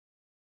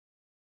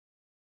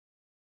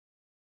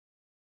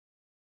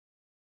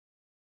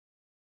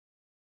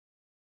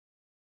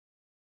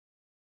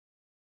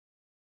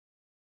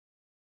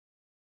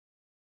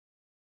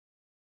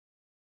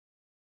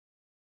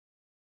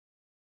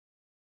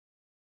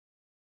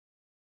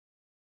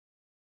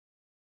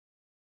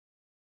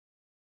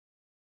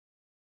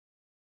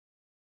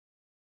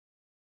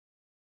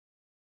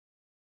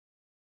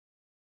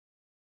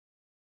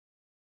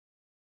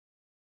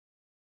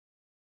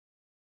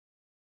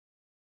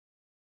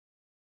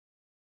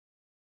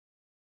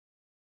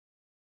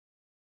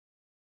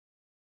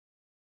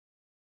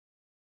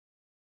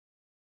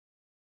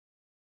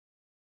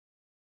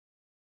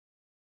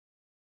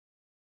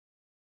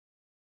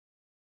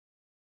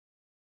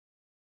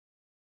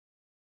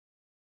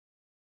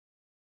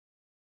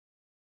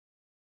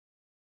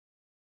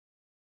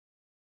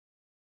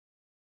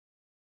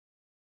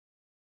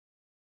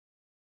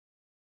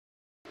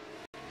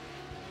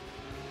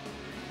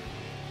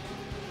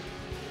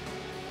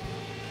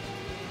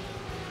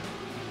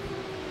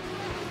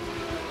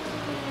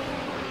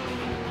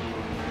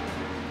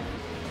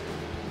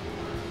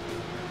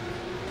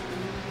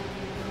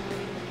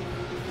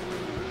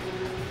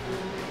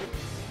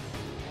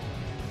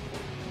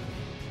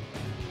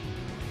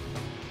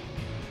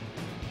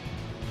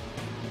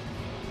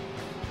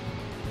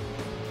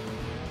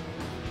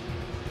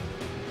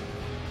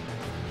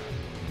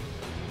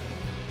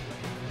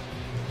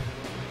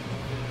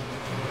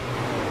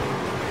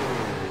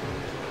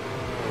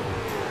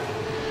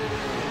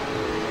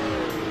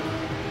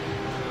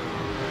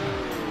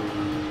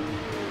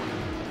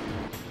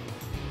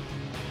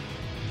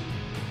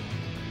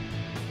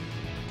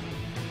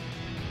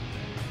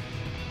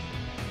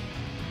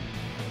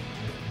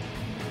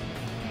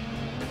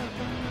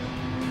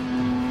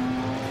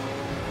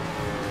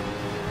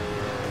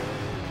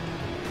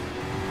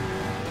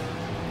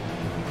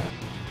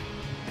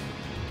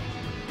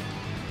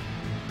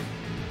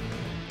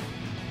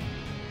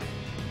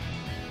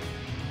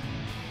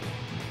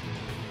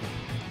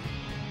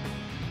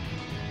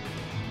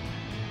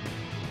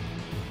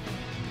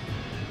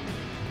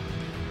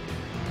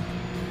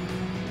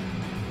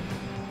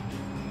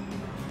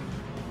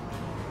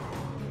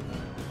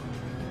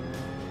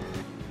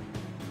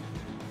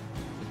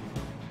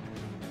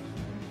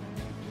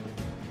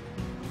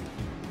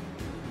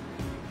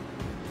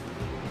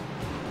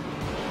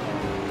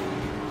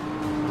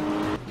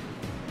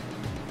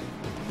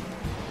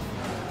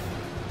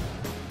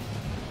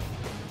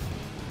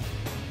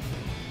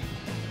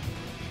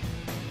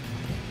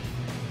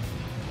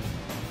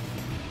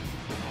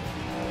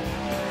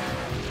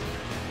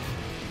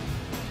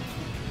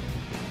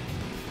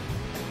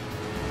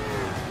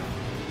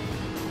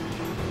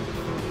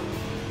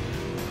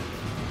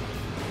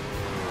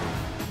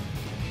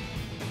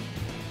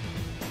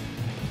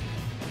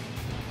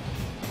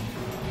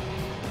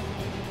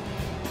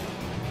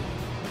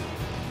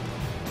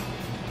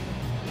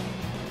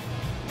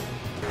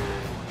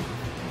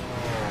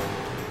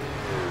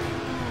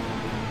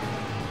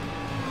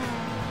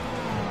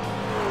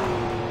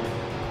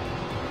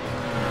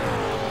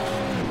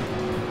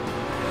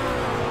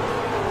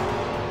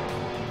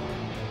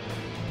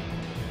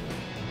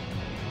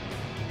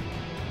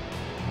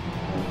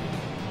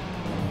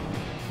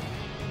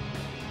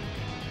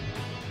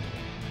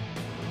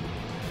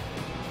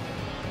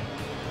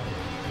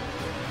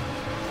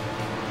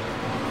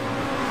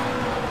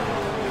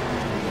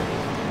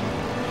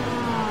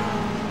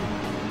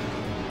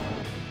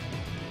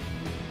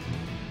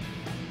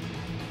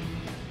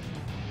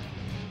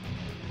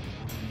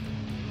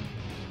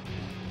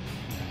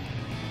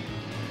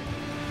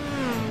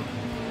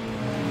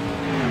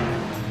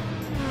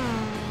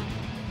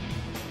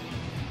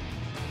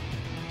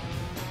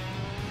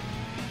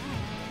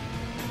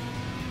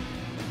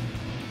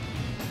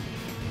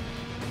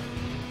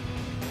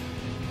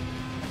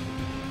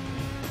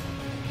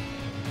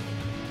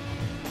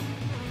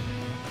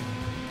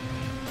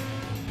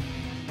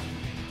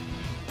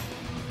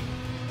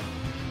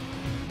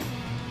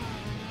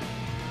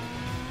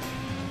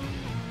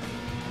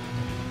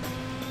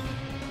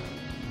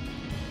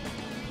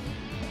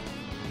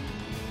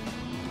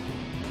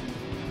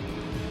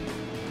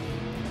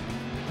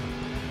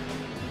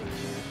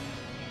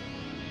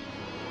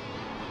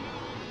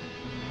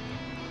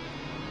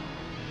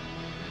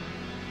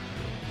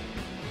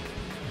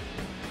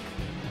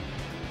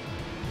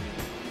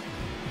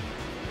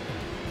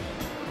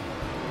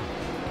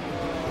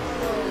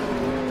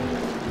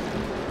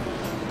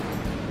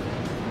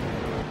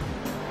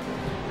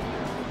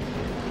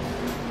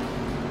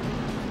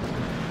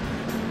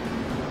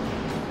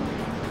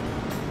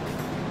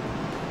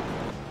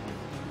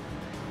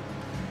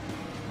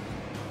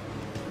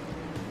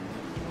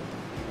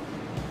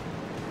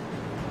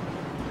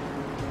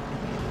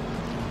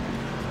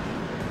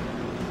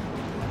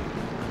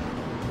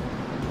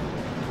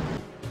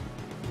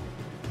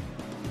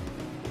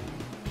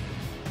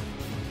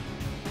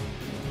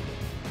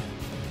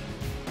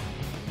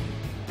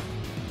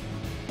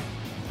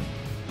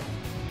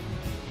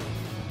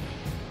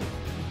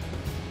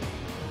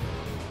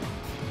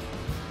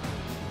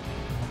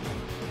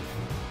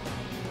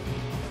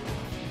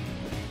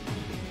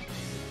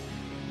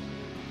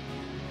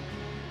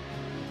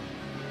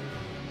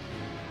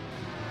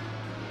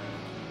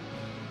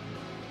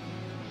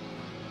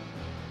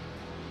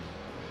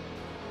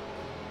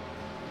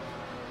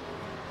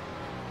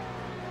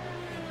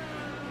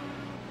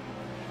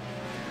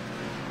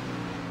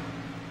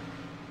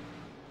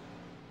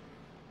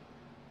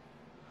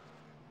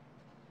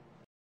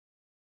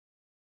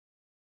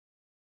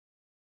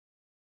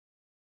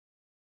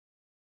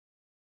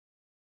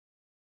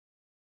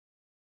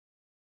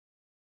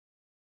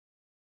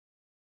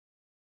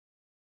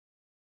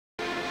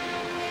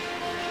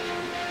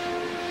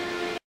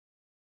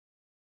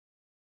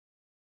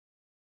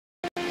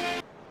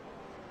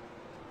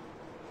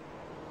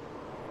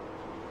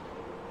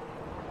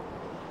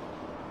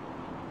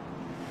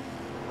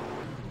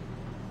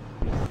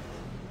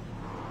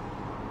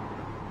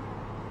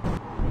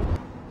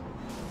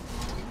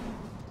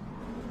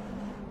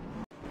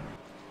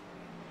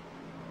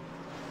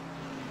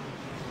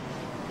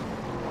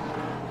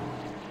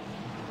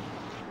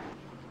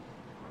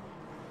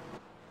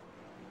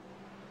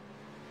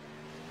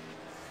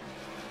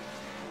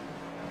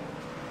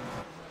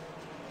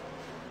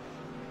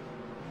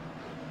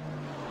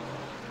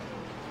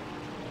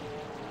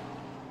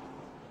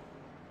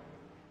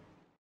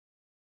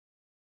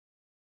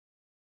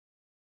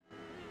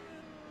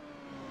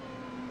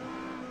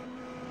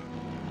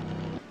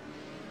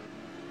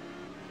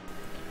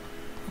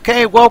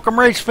Okay, welcome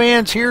race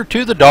fans here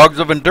to the Dogs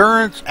of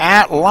Endurance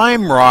at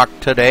Lime Rock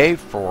today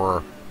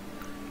for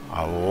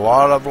a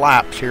lot of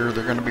laps here.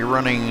 They're going to be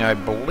running, I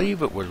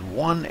believe it was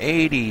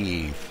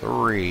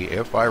 183,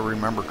 if I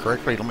remember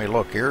correctly. Let me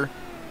look here.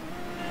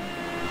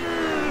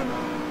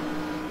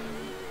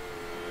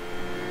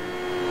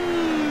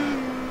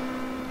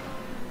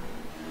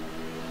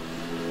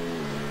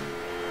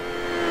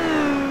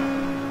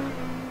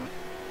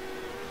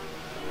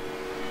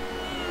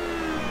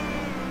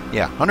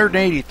 Yeah,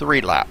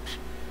 183 laps.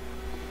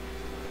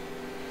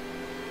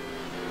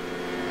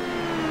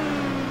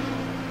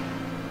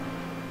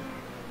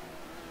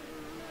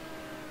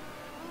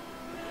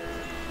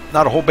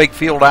 Not a whole big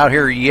field out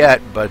here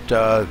yet, but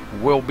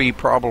will be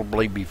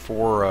probably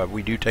before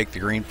we do take the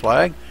green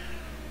flag.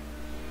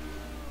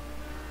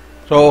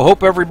 So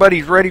hope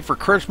everybody's ready for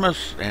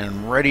Christmas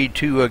and ready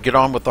to get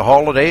on with the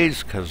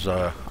holidays, because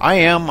I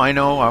am. I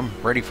know I'm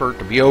ready for it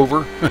to be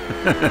over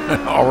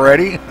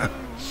already.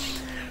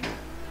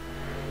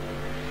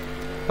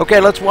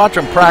 Okay, let's watch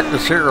them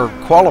practice here, or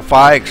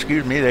qualify,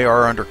 excuse me. They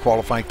are under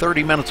qualifying.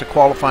 30 minutes of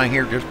qualifying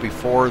here just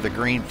before the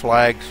green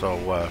flag, so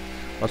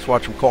let's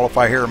watch them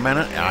qualify here a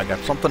minute. And I got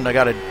something I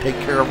got to take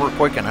care of real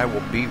quick, and I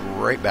will be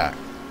right back.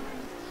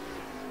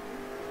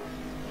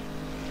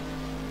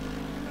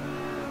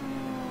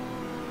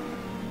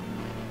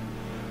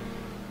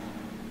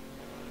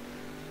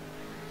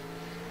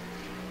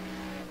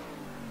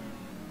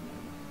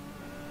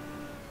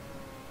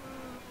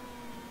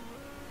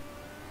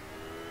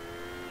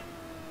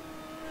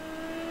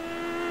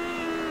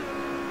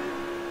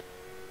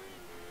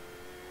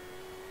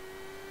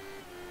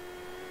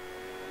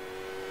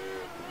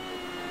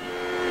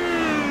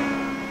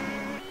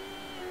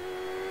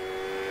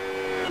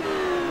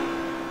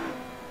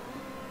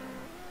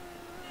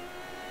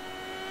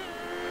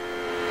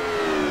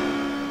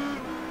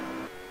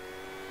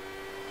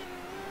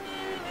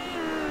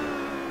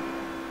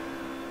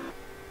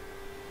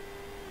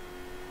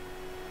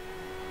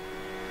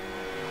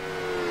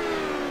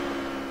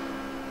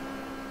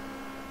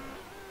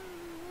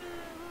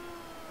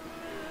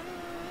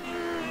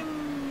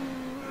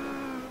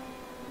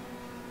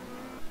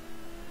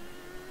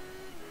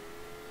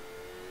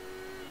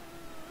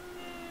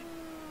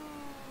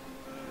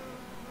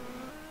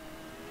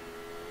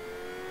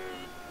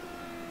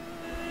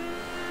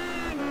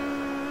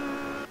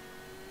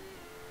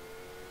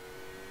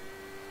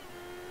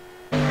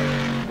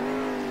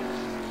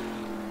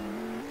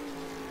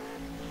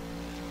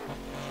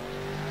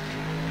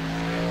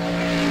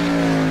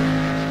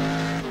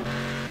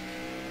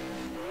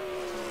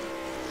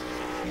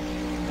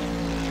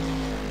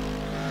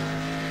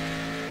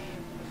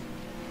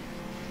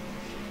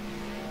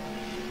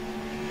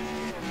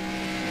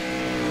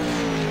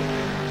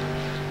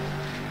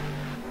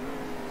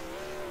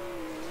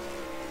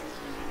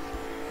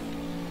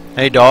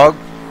 Hey, dog.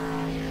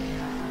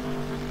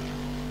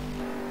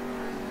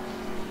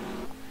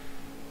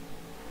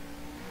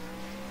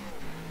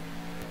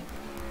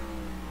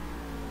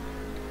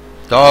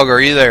 Dog, are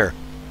you there?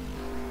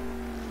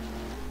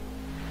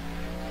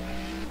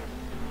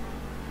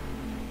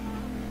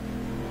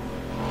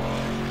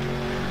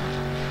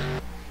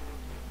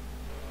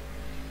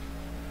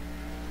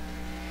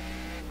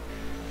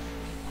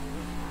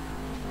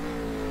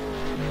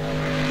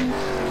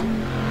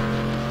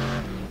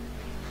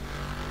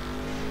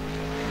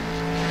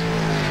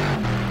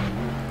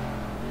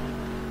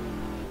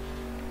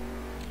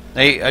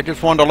 Hey, I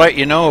just wanted to let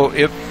you know,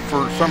 if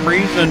for some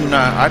reason,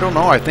 I don't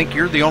know, I think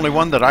you're the only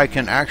one that I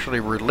can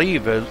actually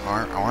relieve,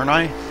 aren't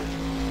I?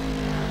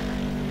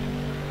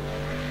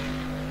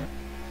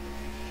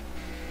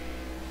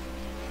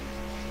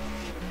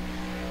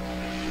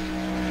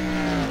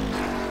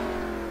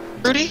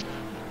 Rudy?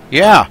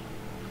 Yeah.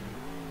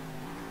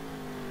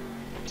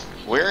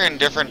 We're in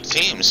different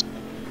teams.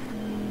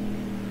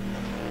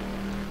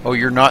 Oh,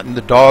 you're not in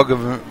the Dog of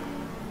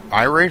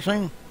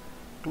iRacing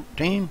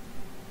team?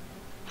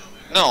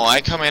 No,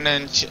 I come in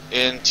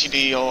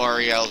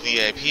TDOREL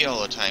VIP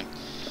all the time.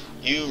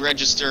 You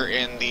register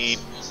in the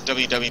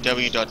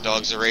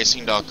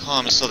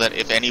www.dogsofracing.com so that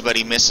if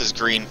anybody misses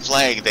green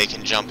flag, they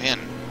can jump in.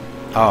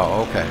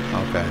 Oh, okay,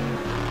 okay.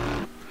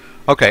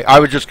 Okay, I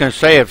was just going to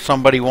say if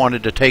somebody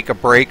wanted to take a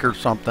break or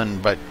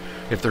something, but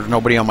if there's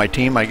nobody on my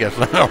team, I guess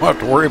I don't have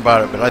to worry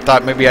about it. But I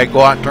thought maybe I'd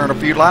go out and turn a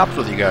few laps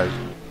with you guys.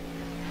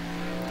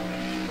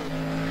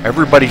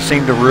 Everybody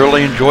seemed to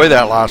really enjoy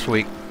that last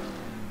week.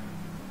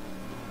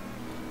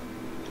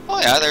 Oh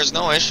yeah, there's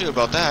no issue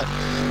about that.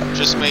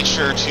 Just make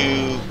sure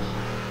to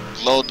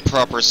load the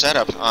proper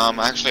setup.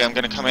 Actually, I'm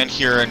going to come in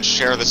here and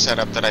share the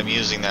setup that I'm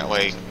using. That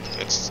way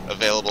it's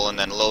available, and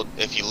then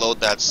if you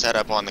load that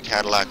setup on the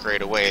Cadillac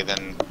right away,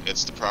 then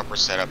it's the proper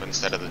setup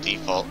instead of the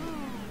default.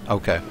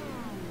 Okay.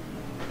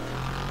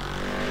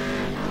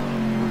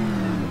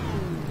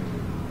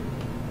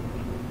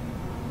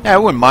 Yeah, I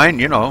wouldn't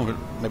mind, you know,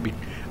 maybe.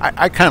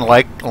 I kind of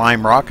like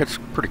Lime Rock. It's a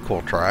pretty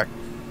cool track.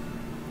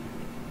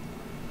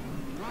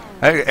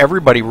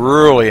 Everybody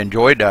really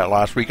enjoyed that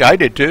last week. I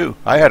did too.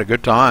 I had a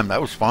good time.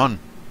 That was fun.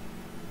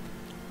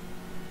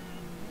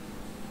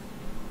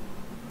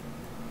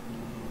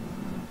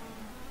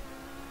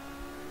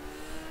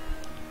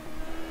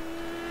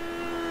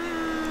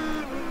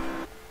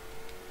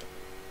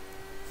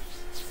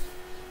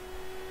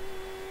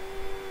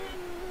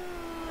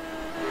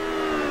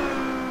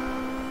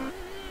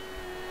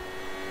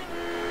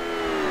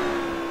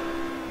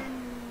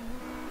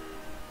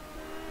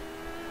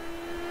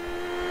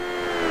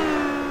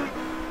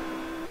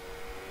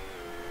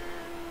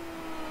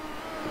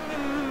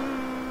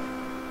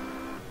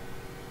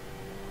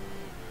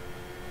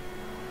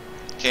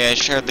 Okay, I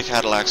shared the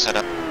Cadillac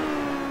setup.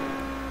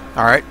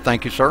 All right,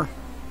 thank you, sir.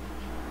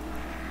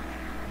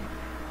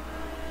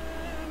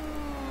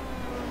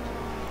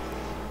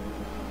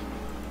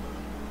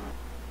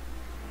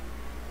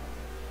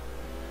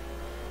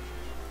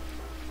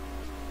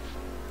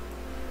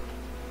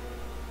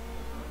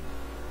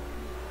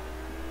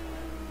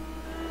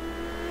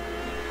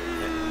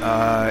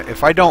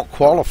 If I don't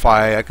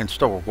qualify, I can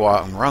still go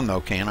out and run, though,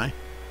 can't I?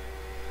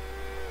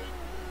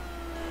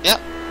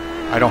 Yep.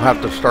 I don't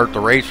have to start the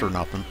race or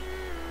nothing.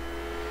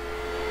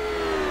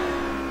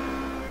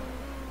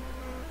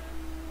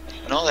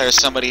 No, there's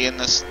somebody in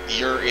this.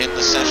 You're in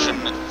the session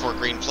for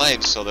green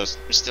flags, so they're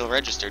still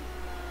registered.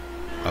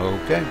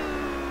 Okay.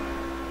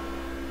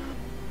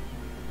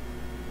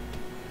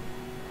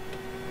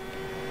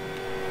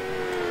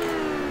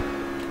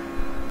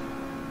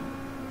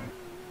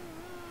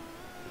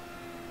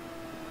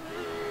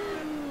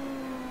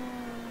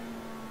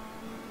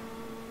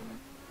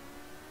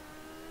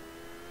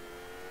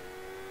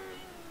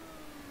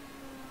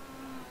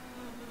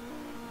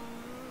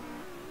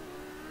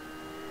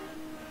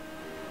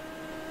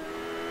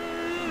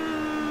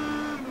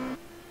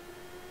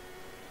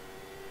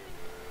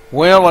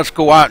 Well, let's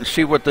go out and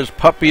see what this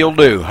puppy will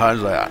do.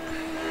 How's that?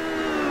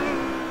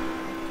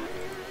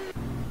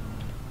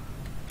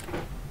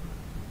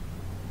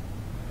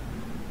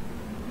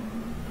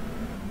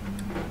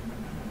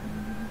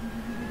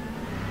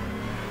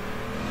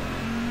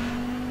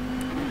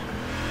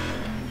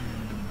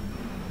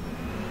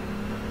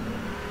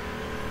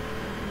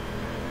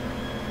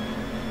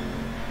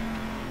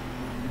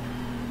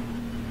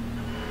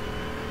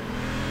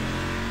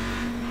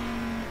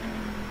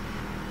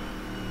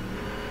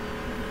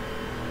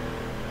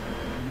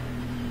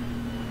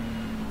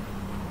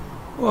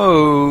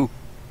 Whoa.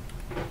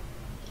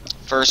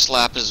 First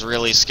lap is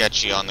really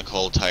sketchy on the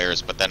cold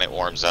tires, but then it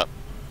warms up.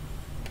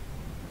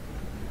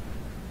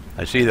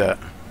 I see that.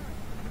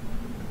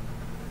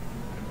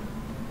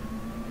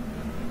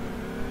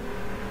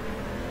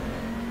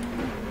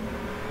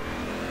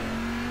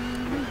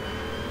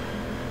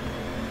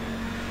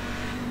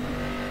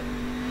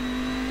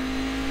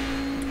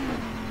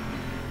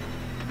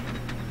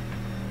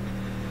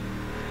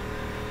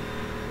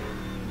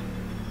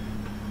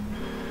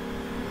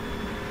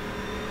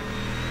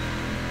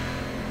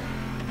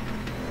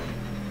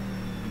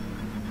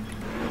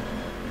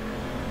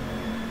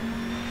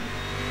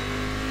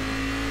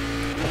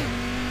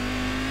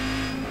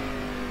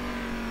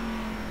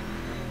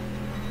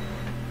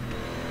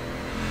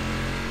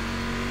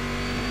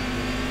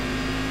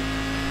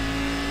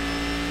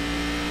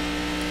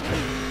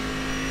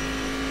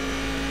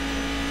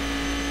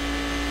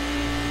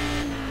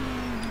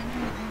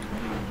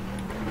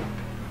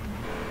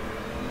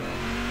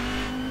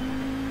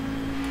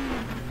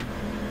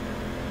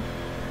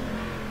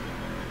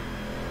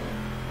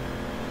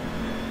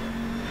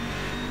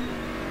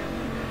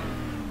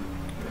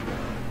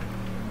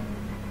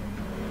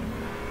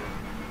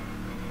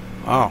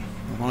 Oh,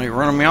 well, you're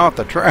running me off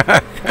the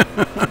track.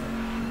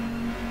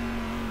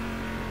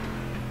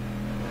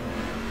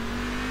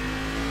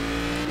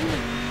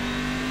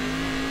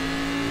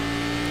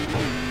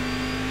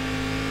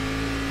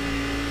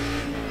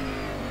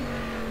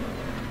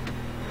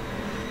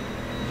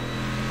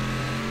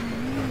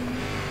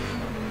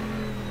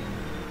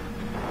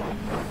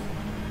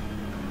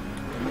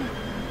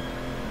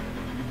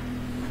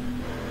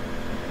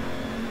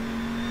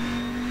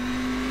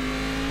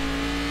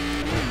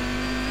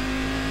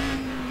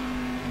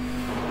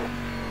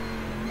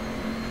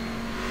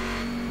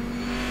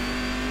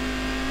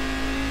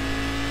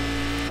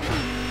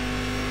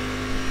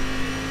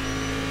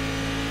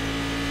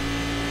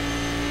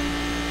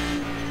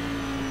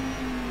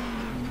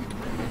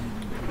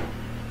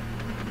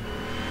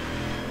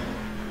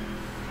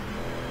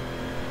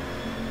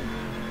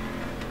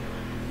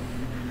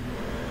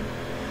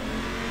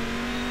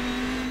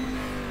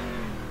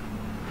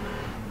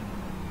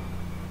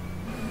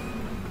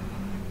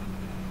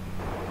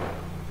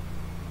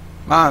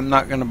 I'm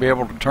not going to be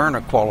able to turn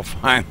a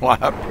qualifying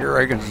lap here.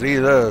 I can see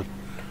this.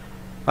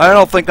 I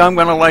don't think I'm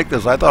going to like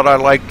this. I thought I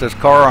liked this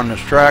car on this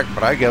track,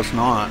 but I guess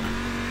not.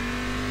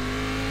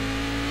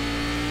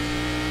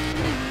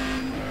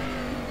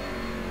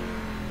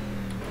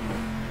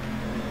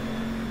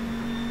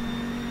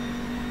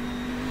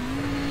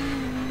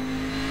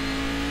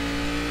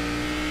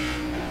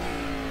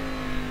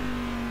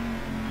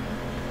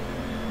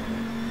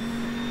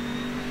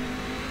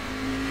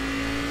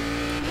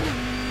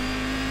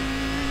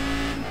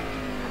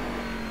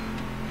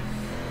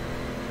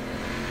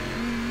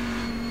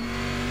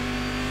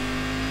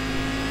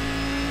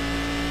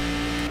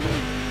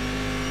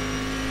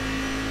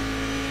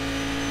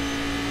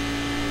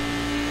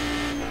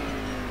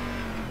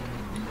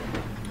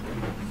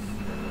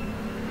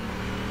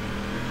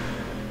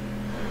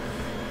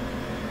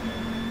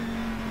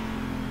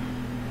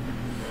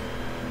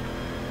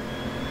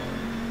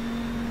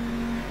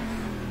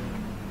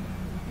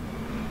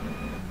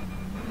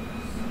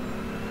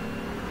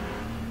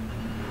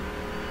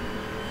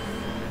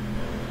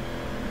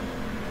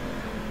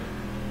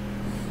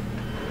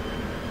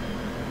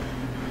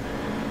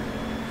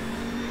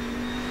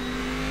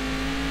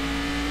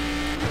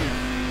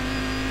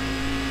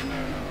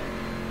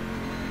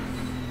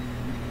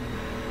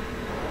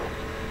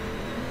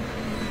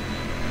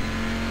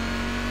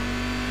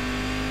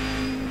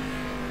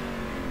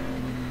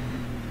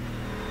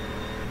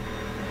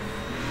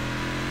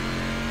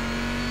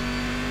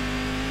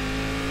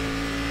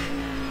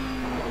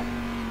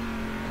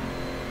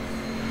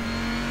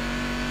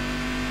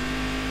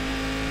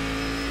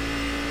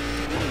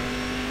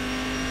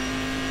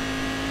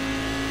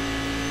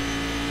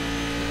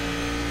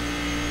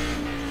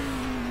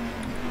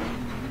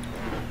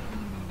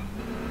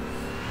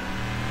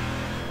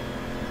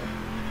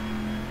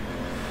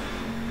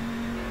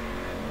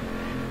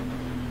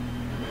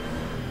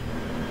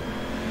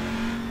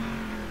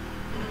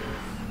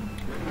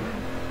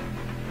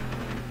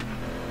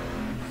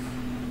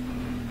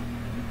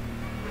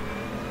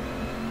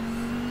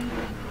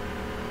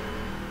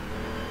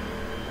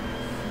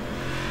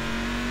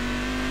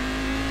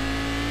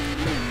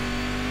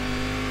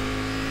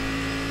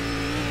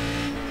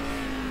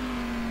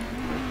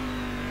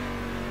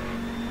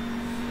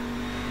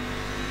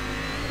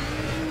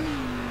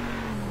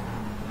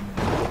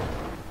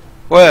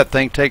 Boy, that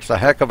thing takes a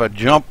heck of a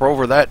jump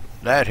over that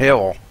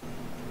hill.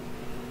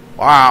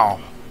 Wow.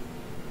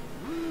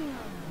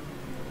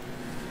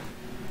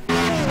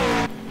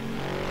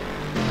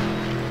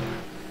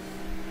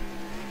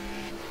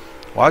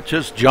 Watch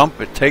this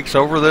jump it takes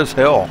over this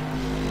hill.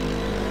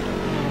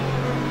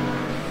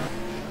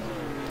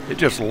 It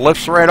just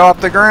lifts right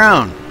off the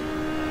ground.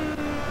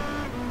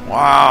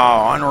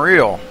 Wow,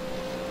 unreal.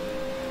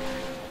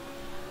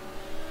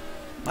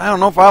 I don't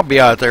know if I'll be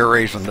out there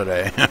racing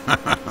today.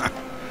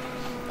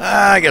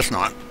 I guess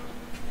not.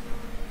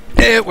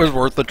 It was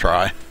worth the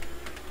try.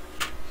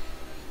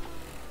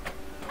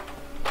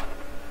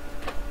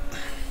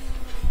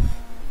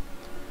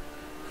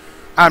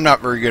 I'm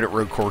not very good at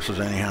road courses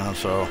anyhow,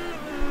 so.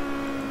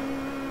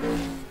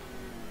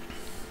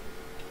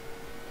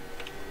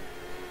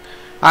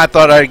 I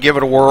thought I'd give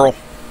it a whirl.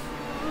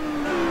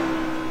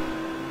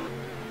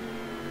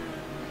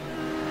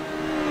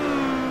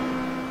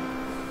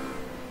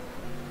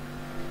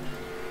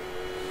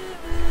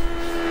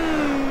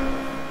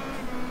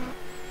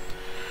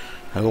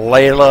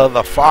 Layla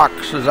the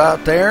Fox is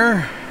out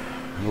there.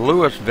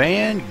 Lewis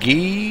Van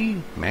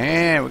Gee.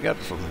 Man, we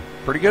got some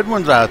pretty good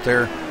ones out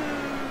there.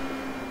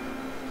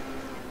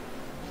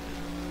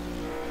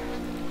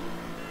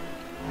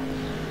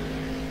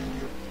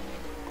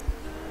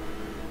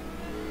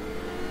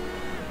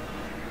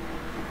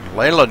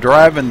 Layla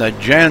driving the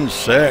Gen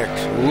 6.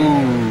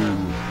 Ooh.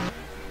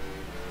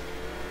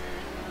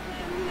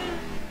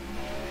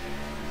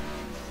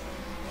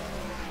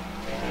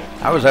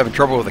 I was having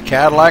trouble with the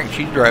Cadillac, and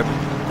she's driving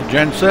the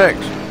Gen 6.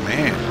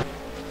 Man.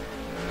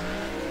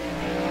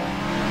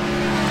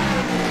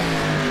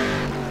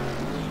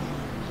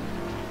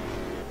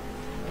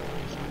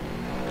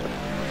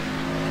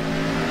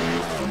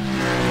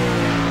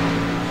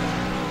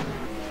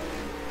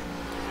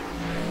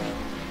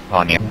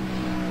 On you.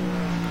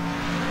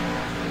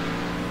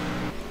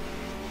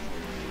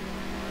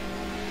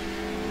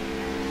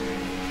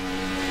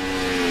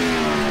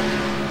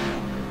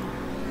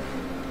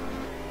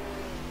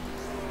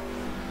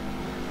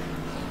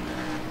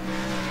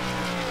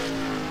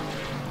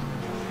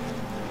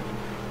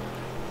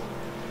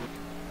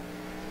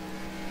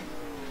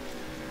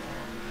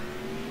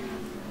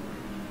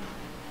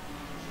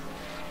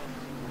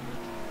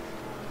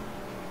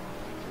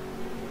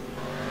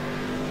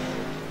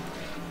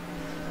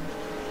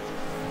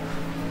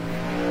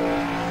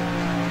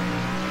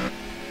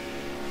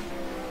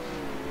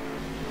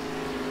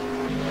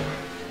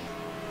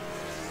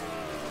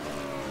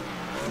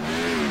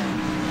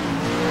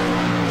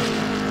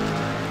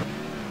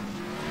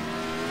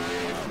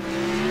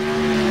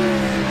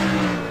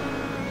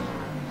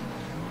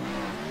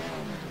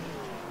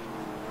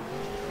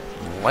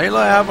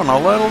 Layla having a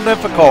little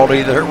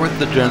difficulty there with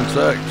the Gen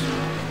 6.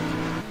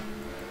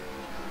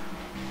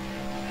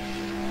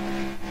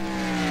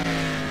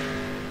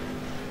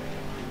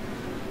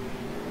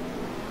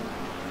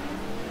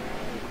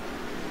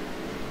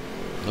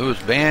 Lewis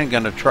Van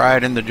going to try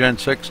it in the Gen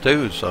 6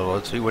 too, so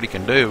let's see what he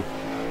can do.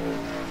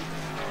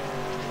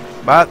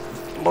 About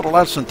a little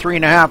less than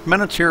 3.5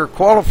 minutes here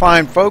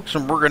qualifying, folks,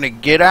 and we're going to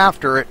get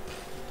after it.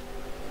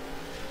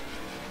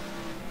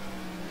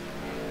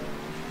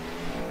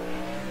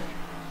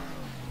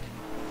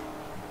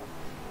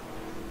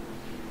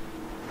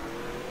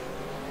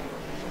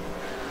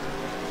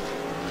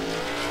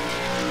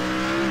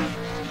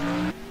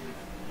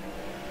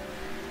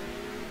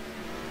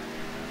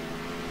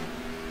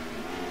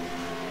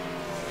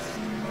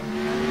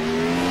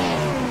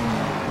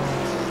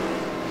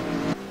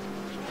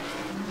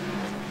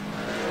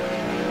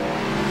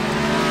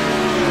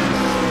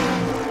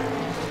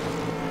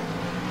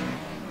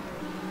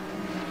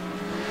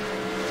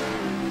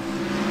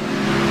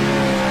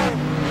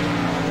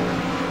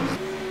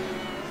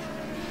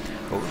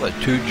 The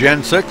two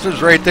Gen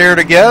 6s right there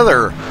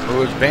together.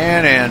 Lewis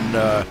Van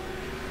and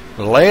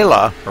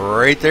Layla are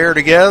right there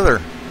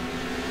together.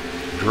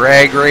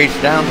 Drag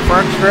race down the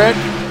front stretch.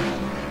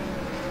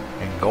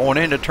 And going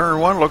into turn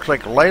one, looks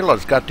like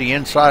Layla's got the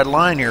inside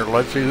line here.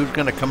 Let's see who's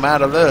going to come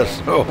out of this.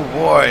 Oh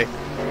boy.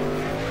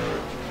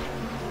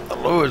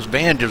 The Lewis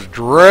Van just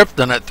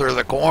drifting it through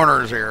the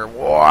corners here.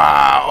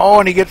 Wow. Oh,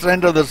 and he gets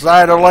into the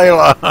side of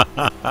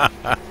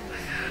Layla.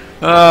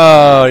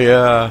 Oh,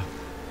 yeah.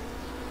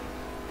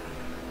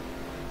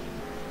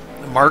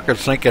 Mark is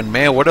thinking,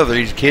 man, what are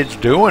these kids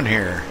doing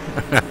here?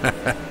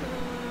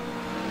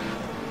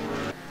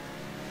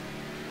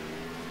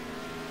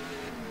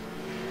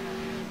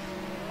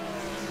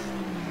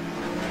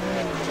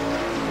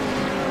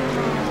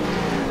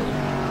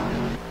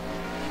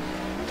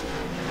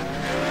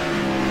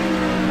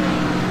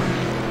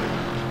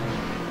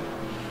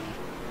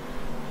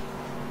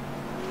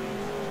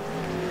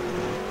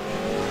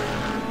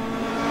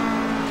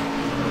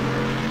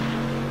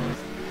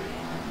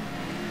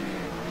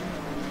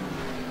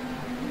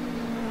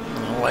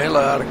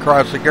 Layla out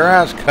across the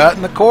grass,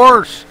 cutting the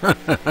course.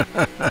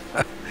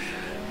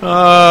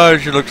 Oh,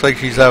 she looks like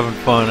she's having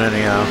fun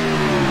anyhow.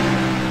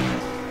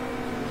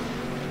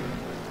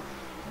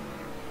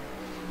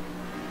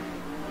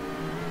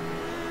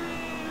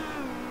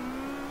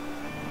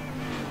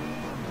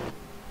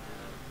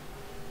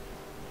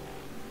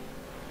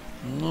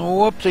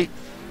 Whoopsie.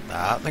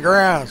 Out in the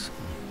grass.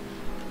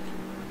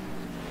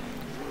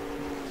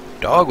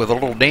 Dog with a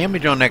little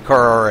damage on that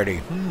car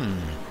already.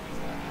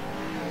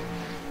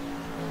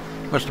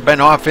 Must have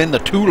been off in the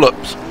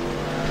tulips.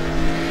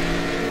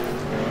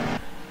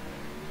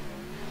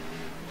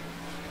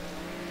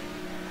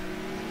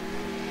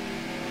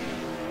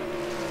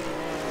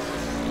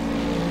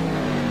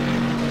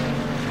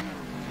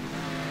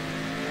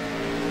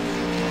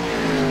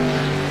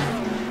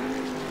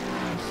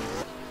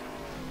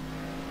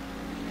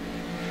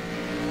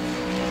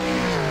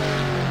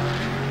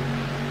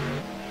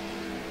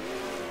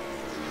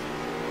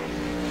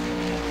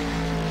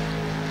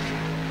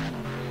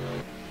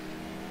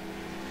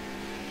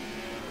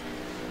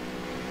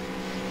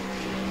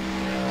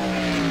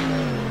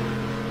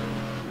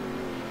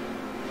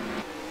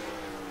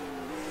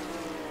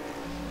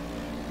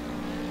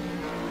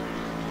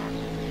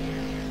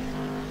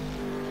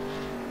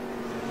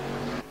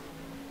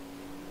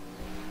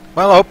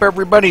 Well, I hope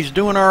everybody's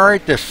doing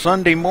alright this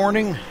Sunday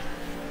morning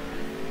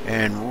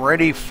and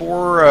ready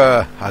for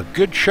a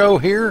good show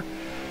here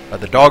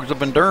of the Dogs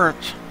of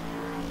Endurance.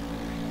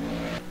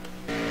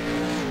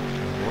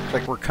 Looks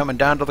like we're coming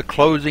down to the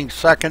closing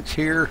seconds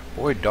here.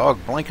 Boy, Dog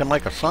blinking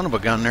like a son of a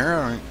gun there.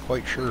 I ain't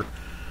quite sure.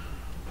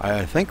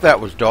 I think that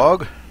was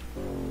Dog.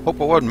 Hope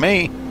it wasn't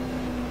me.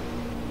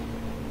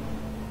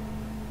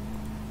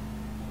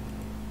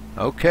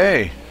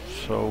 Okay,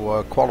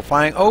 so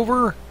qualifying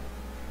over.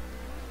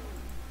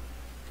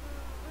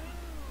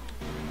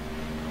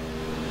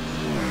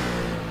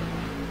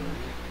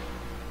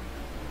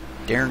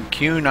 Darren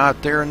Kuhn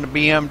out there in the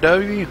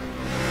BMW.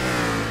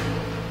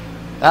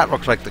 That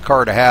looks like the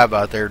car to have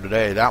out there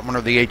today. That one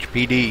or the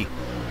HPD.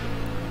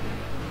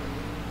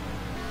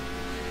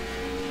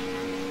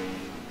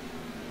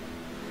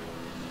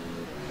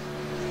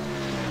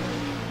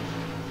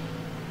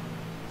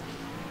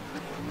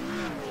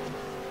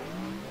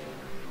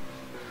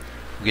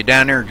 We'll get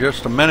down there in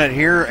just a minute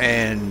here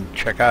and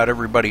check out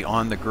everybody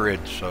on the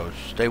grid. So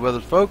stay with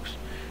us, folks.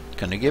 It's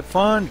going to get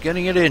fun,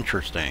 getting it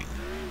interesting.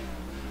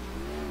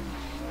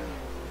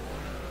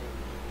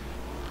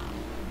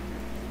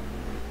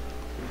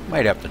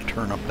 Might have to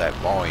turn up that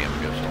volume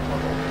just a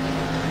little.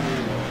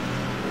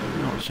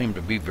 It don't seem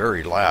to be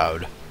very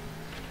loud.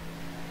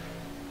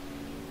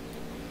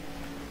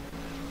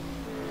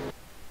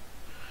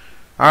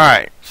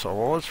 Alright,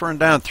 so let's run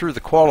down through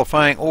the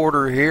qualifying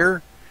order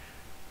here.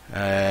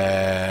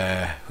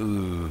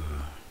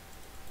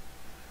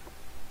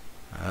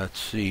 Let's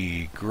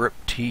see, Grip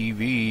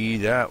TV,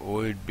 that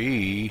would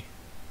be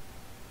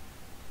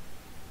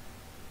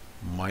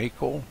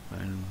Michael,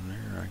 and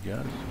there I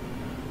guess.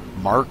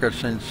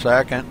 Marcus in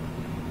second,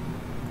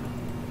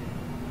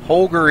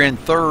 Holger in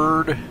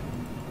third,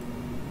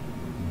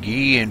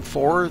 Guy in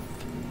fourth,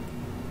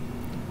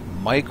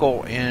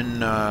 Michael in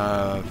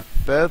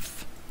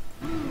fifth,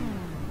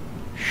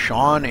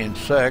 Sean in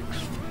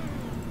sixth,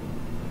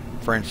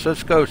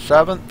 Francisco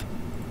seventh,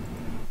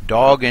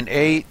 Dog in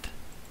eighth,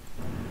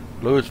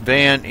 Louis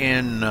Van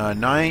in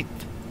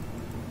ninth,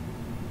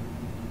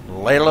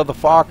 Layla the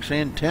Fox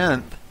in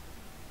 10th.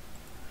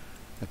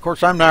 Of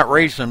course, I'm not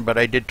racing, but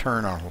I did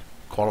turn a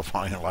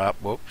qualifying lap.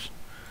 Whoops.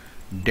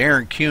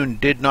 Darren Kuhn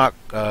did not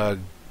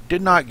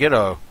get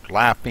a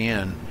lap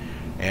in,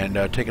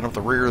 and taking up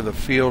the rear of the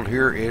field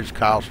here is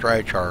Kyle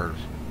Streichars.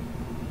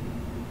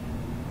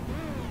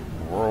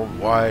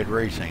 Worldwide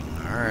Racing.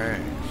 All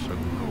right, so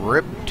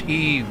Grip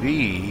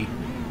TV.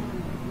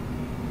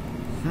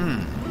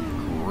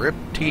 Grip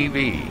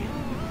TV.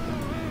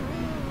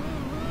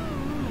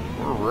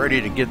 We're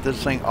ready to get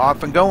this thing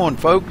off and going,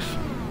 folks.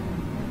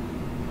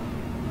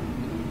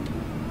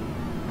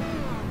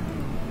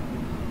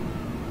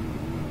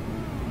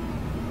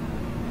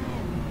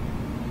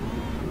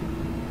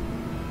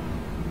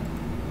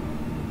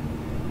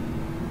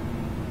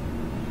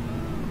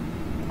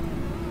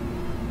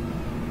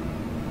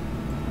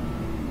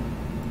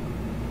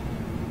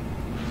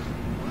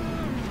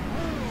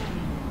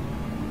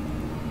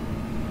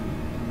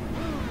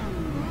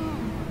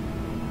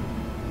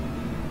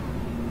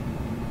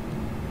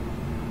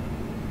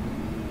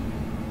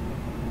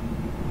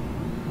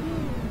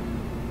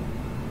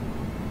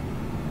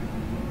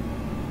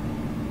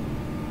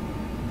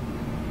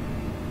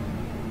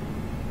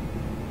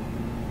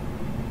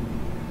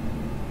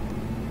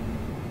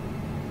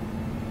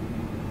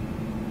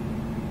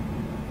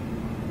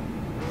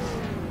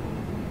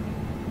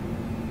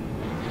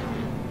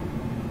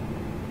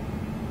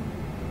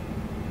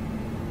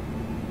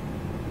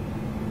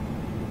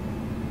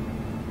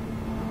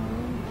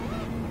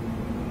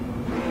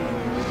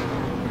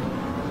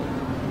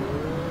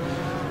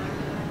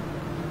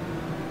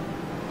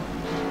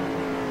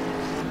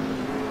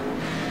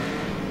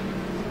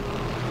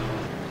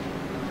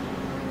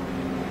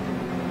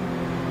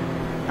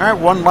 Alright,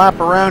 one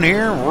lap around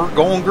here and we're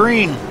going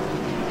green.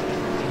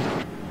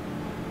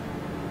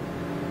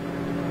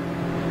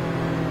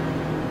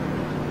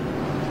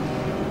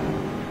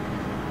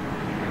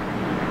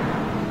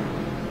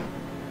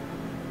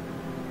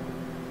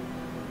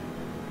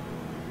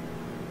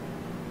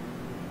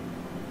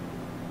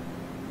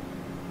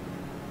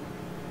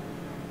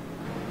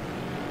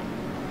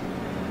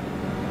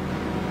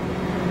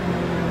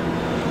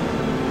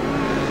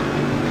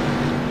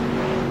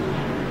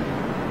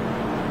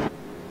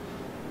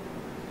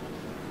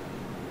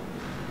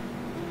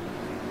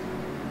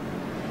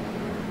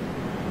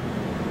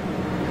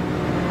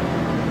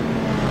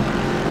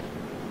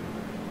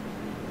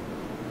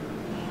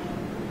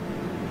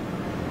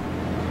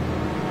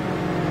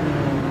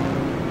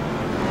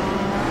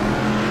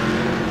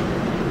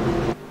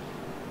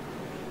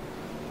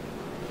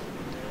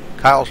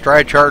 Kyle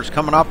Stridechar's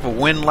coming off a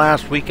win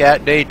last week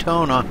at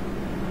Daytona.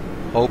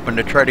 Hoping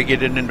to try to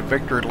get it into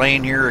victory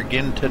lane here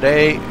again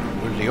today.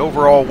 Was the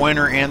overall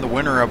winner and the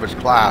winner of his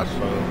class.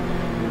 So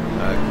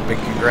big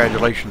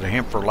congratulations to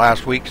him for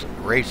last week's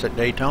race at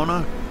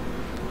Daytona.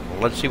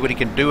 Well, let's see what he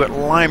can do at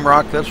Lime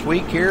Rock this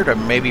week here to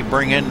maybe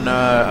bring in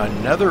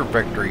another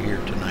victory here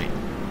tonight.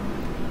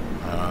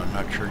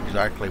 Not sure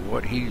exactly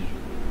what he's...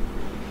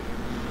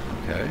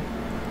 Okay.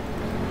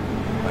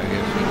 I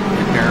guess he's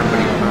in there, but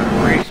he's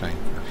not racing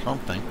or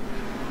something.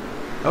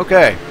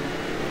 Okay.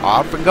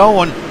 Off and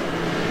going.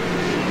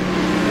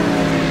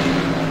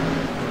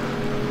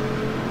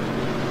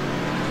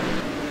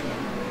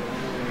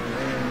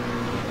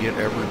 Get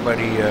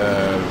everybody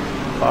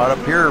caught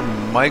up here.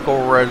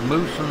 Michael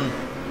Rasmussen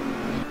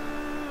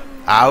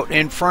out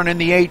in front in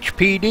the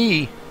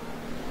HPD.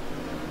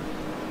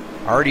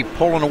 Already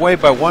pulling away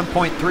by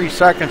 1.3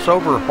 seconds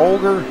over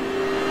Holger.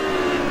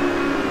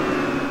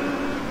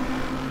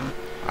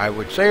 I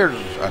would say there's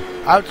an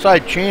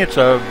outside chance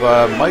of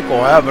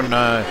Michael having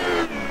a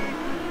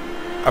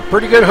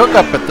pretty good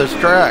hookup at this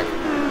track.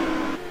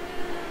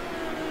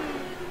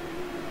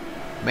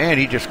 Man,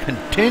 he just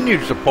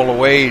continues to pull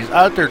away. He's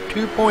out there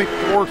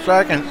 2.4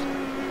 seconds.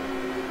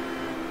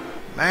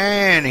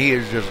 Man, he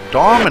is just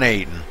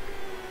dominating.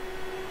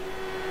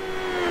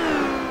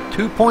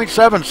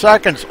 2.7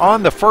 seconds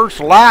on the first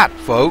lap,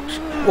 folks.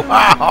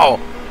 Wow.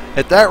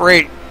 At that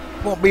rate,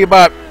 won't be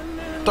about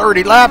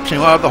 30 laps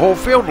and he'll have the whole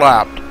field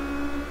lapped.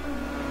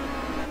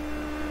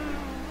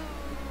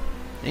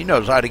 He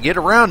knows how to get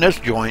around this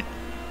joint.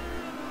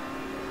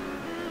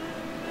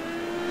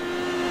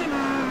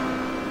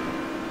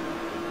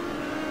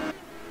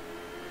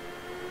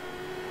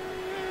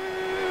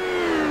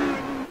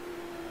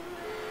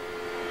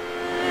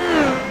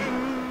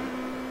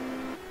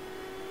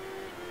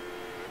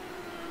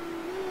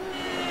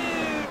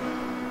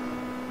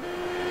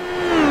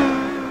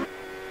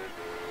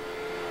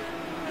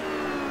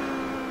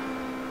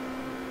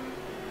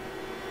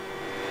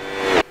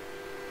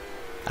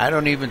 I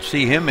don't even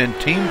see him in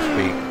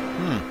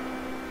TeamSpeak.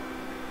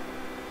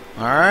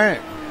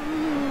 Alright.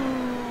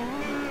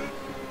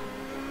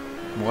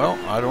 Well,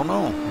 I don't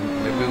know.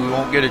 Maybe we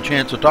won't get a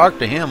chance to talk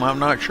to him. I'm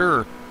not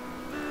sure.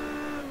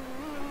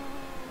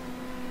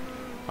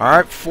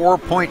 Alright,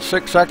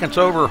 4.6 seconds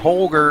over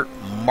Holger.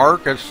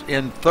 Marcus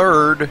in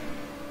third.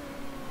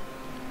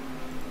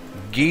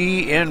 Guy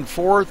in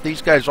fourth.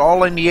 These guys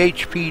all in the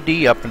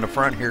HPD up in the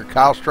front here.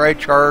 Kyle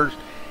Stridechar's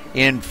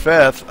in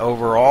fifth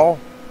overall.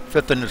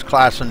 Fifth in his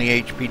class in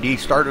the HPD.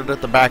 Started at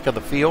the back of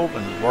the field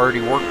and has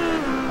already worked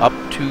up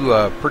to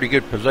a pretty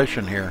good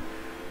position here.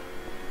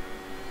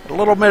 A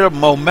little bit of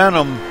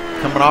momentum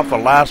coming off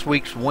of last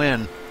week's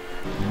win.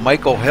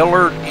 Michael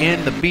Hillard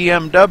in the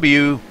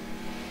BMW,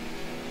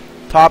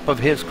 top of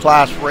his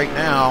class right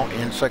now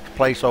in sixth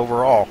place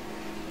overall.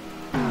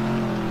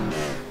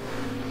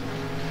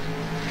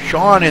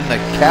 Sean in the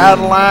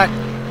Cadillac.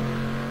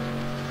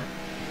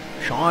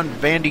 Sean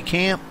Van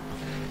Camp.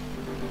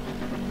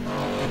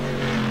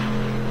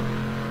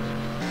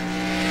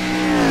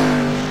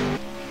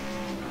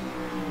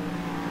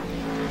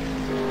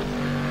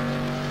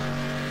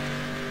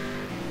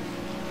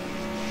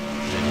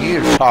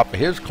 Top of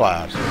his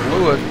class.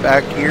 Lewis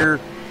back here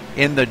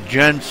in the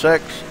Gen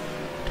 6,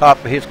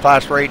 top of his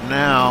class right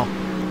now.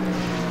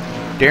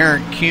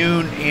 Darren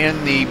Kuhn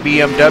in the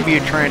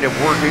BMW trying to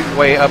work his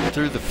way up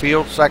through the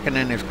field, second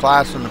in his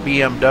class in the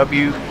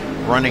BMW,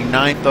 running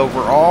ninth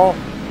overall.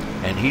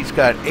 And he's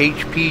got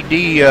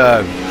HPD,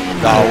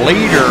 the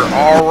leader,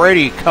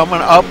 already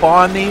coming up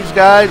on these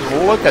guys.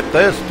 Look at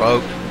this,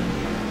 folks.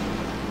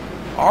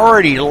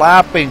 Already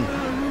lapping,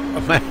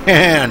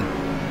 man.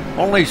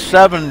 Only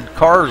 7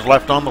 cars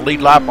left on the lead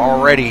lap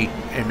already,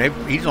 and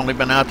he's only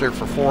been out there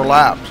for 4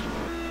 laps.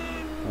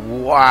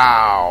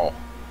 Wow.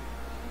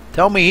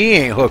 Tell me he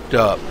ain't hooked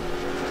up.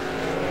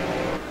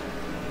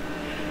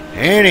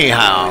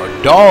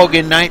 Anyhow, Dog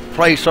in ninth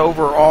place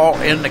overall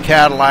in the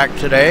Cadillac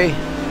today.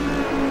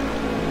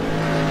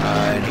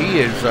 And he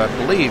is, I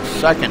believe,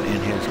 second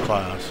in his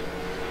class.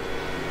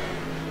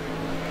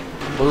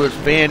 Lewis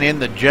Van in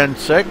the Gen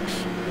 6.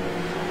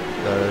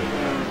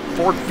 The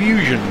Ford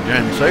Fusion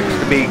Gen 6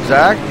 to be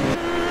exact.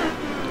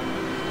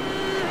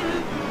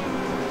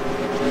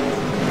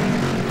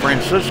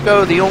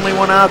 Francisco, the only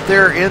one out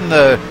there in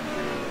the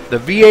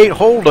V8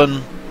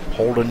 Holden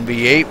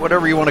V8,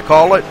 whatever you want to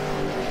call it.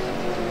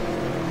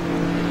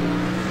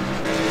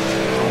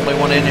 Only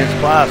one in his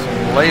class.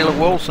 Layla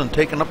Wilson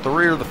taking up the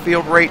rear of the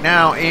field right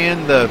now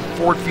in the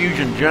Ford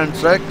Fusion Gen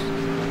 6.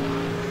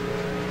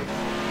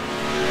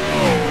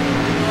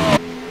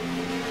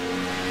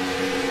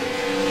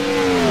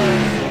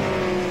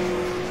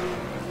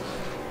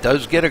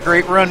 Does get a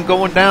great run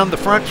going down the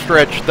front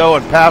stretch, though,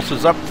 and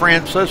passes up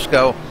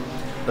Francisco.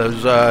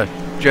 Those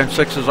Gen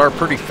 6s are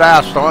pretty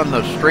fast on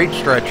the straight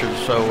stretches,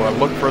 so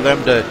look for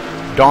them to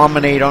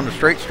dominate on the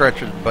straight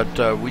stretches, but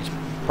we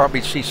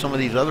probably see some of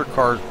these other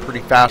cars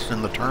pretty fast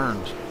in the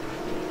turns.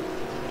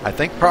 I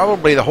think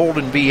probably the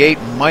Holden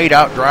V8 might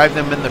outdrive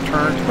them in the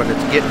turns, but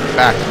it's getting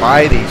back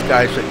by these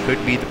guys that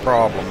could be the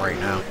problem right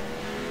now.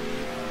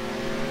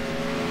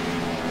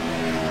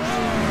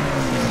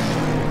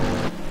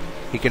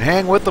 He can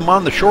hang with them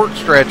on the short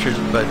stretches,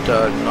 but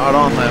not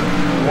on the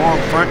long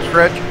front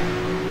stretch.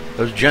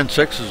 Those Gen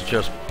 6s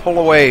just pull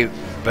away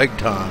big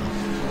time.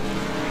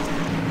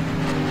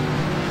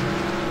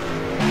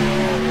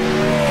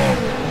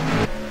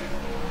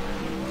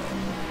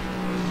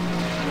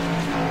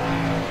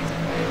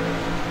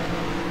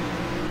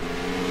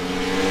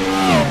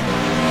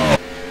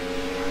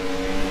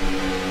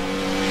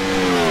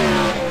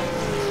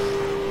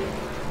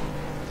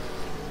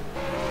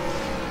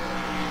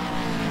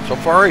 So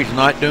far, he's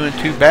not doing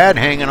too bad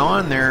hanging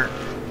on there.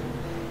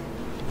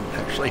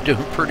 Actually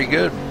doing pretty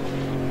good.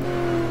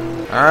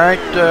 All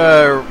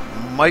right,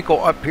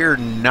 Michael up here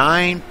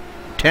 10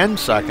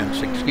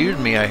 seconds, excuse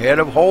me, ahead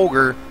of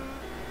Holger.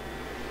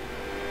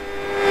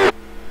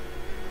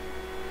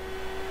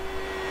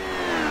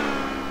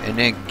 And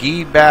then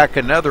Guy back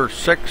another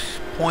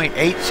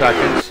 6.8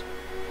 seconds.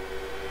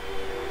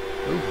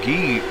 Oh,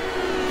 Guy,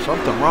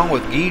 something wrong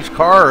with Guy's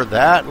car.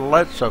 That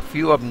lets a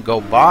few of them go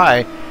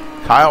by.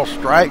 Kyle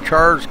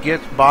Streichars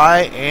gets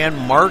by, and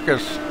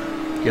Marcus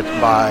gets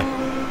by.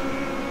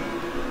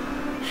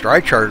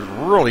 Streichars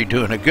really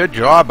doing a good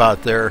job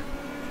out there.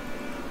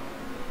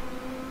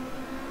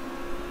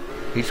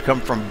 He's come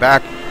from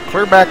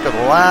clear back to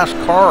the last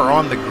car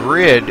on the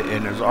grid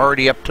and is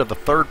already up to the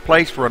third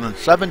place, running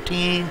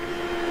 17.8,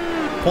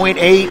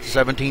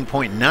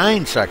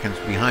 17.9 seconds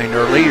behind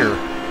our leader.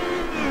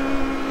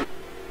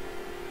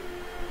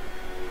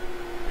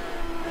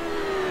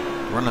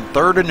 Running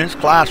third in his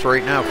class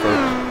right now,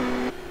 folks.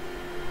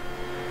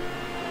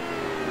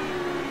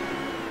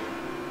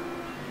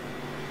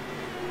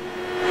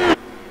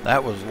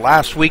 That was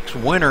last week's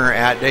winner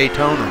at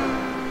Daytona.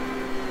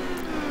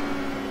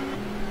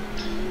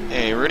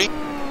 Hey, Rudy?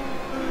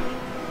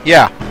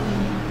 Yeah.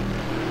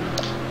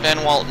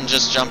 Ben Walton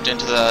just jumped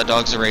into the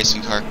Dogs Are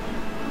Racing car.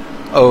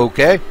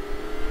 Okay.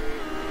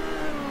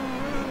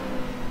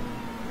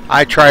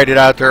 I tried it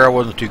out there. I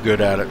wasn't too good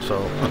at it,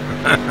 so.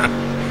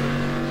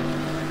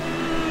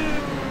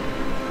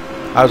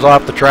 I was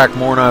off the track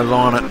more than I was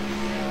on it.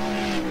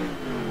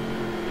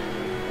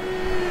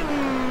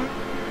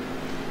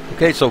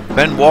 Okay, so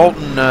Ben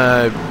Walton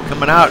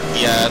coming out.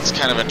 Yeah, it's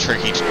kind of a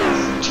tricky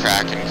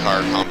track and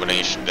car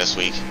combination this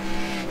week.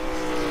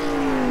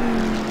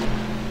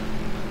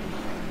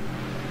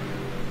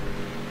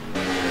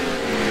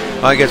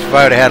 Well, I guess if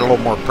I would have had a little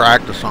more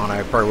practice on it,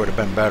 I probably would have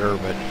been better,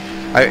 but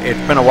it's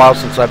been a while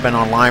since I've been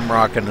on Lime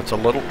Rock, and it's a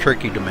little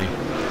tricky to me.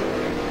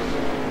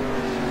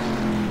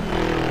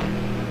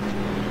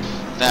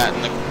 That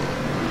and the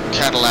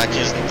Cadillac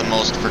isn't the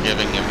most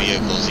forgiving of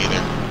vehicles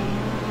either.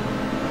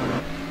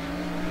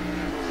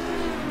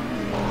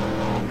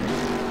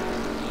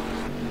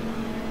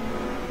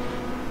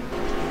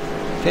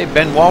 Okay,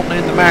 Ben Walton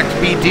in the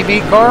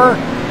MaxSpeedTV car.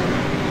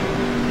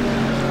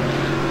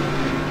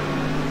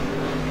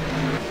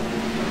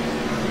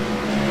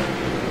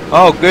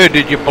 Oh, good.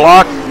 Did you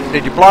block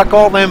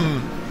all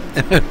them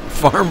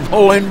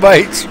Farmville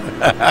invites?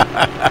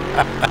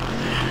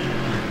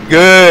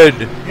 Good.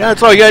 Yeah,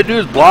 that's all you gotta do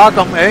is block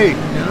them. Hey,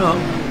 you know,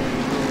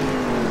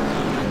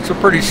 it's a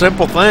pretty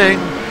simple thing.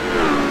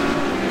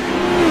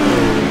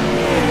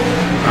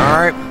 All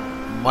right,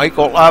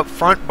 Michael out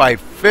front by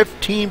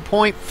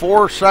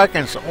 15.4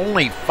 seconds.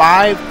 Only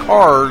 5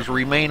 cars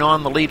remain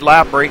on the lead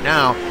lap right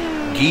now.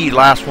 Guy,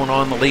 last one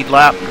on the lead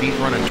lap. He's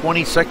running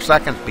 26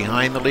 seconds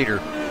behind the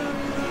leader.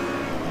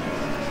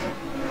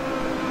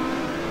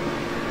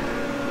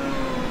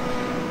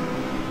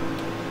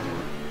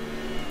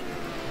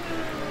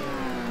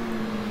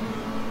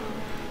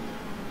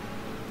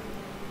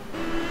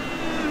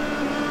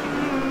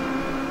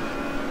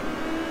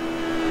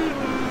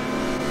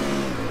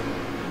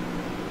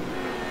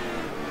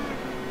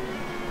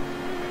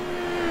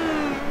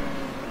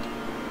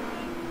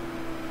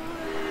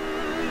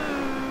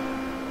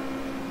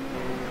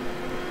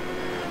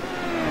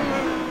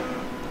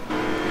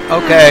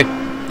 Okay.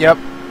 Yep.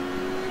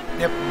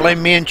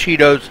 Blame me and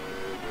Cheetos.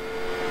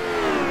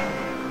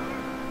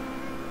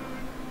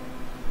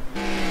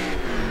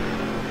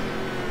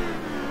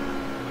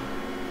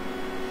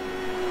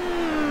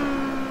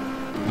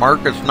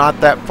 Marcus not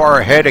that far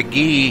ahead of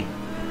Guy.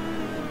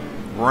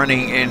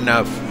 Running in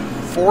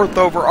 4th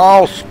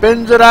overall.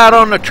 Spins it out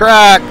on the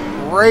track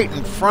right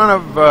in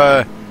front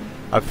of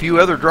a few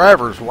other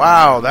drivers.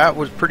 Wow, that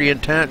was pretty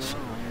intense.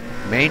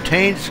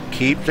 Maintains,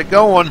 keeps it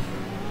going.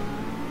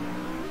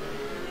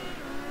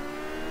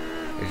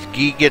 As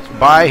Guy gets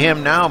by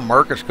him now,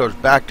 Marcus goes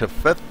back to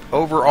 5th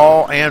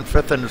overall and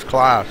 5th in his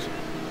class.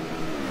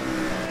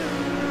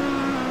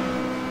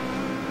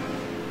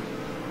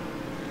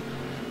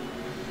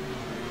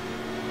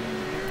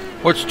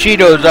 What's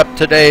Cheetos up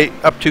to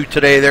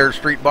today there,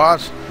 Street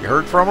Boss? You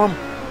heard from him?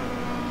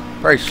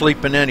 Probably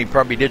sleeping in. He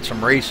probably did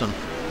some racing.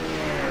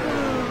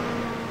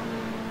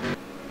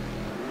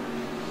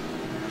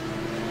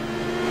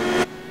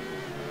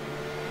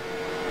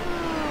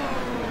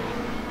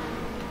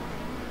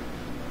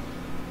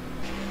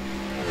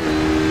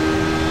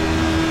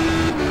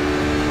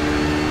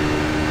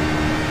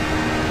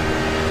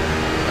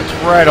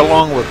 right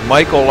along with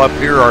Michael up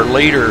here, our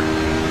leader.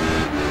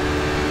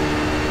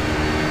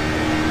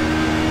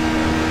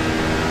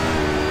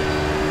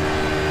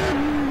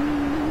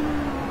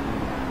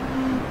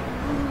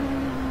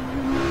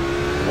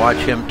 Watch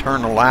him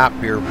turn a lap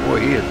here. Boy,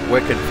 he is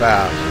wicked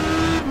fast.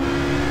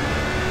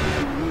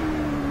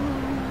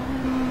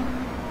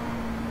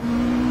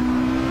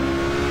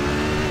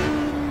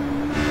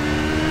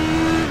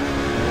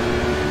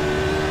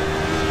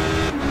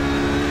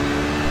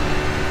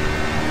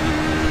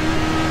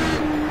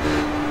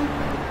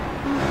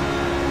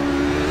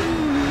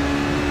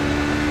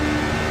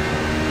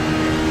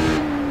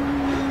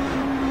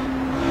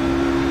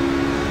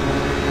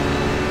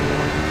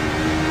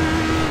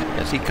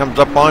 He comes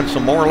up on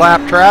some more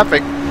lap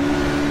traffic,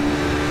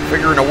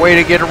 figuring a way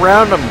to get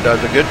around them.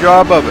 Does a good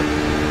job of it.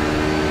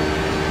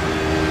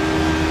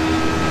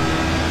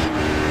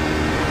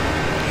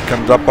 He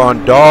comes up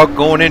on Dog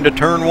going into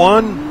turn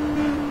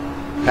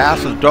 1,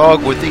 passes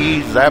Dog with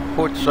ease. That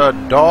puts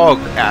Dog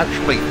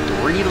actually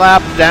 3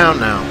 laps down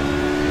now.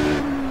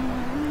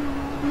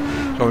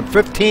 So in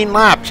 15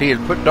 laps he has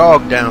put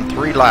Dog down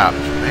 3 laps.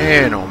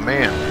 Man, oh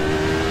man.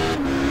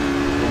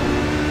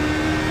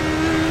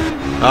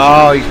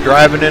 Oh, he's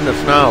driving in the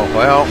snow.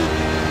 Well,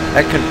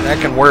 that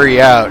can wear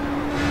you out.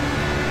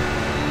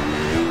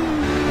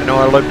 I know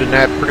I lived in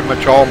that pretty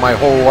much all my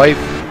whole life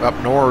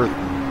up north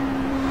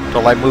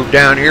until I moved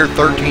down here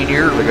 13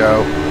 years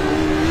ago.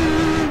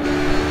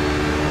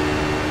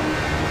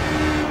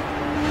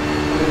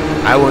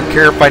 I wouldn't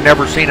care if I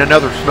never seen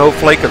another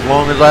snowflake as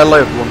long as I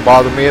lived. It wouldn't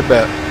bother me a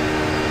bit.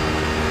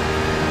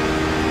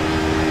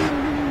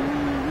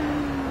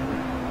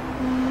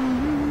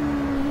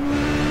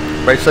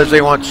 Everybody says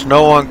they want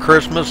snow on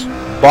Christmas.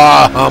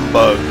 Bah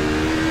humbug.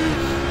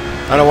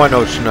 I don't want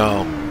no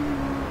snow.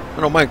 I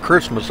don't mind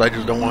Christmas, I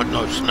just don't want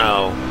no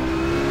snow.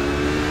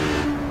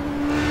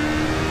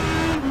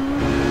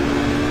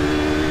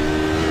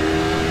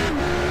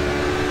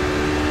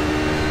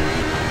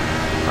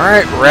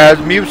 Alright,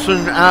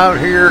 Rasmussen out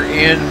here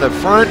in the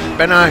front.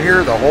 Been out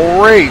here the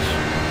whole race.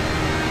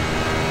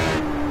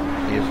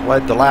 He has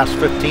led the last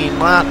 15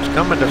 laps,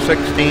 coming to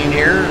 16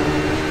 here.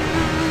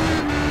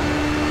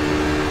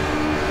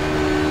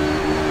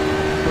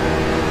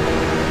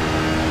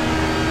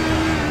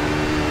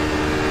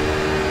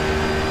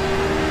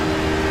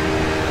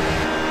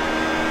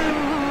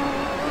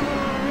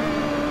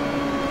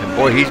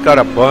 Boy, he's got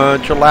a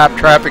bunch of lap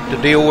traffic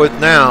to deal with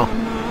now.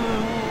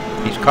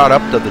 He's caught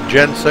up to the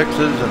Gen 6s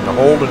and the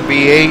Holden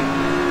V8.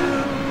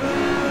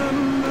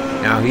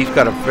 Now he's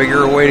got to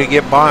figure a way to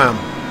get by him.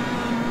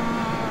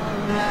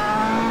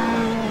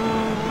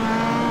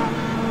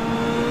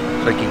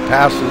 Looks like he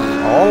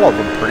passes all of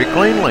them pretty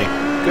cleanly.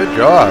 Good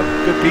job.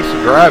 Good piece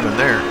of driving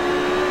there.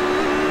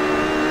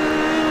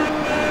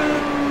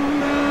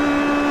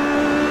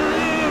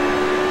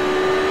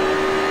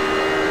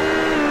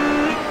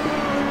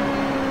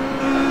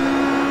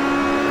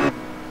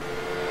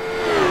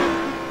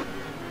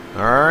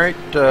 Alright,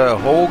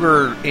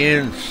 Holger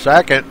in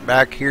second,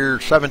 back here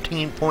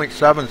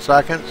 17.7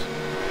 seconds.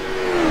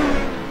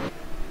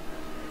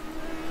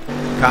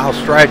 Kyle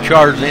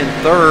Stradchar's in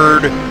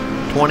third,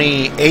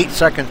 28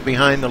 seconds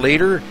behind the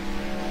leader.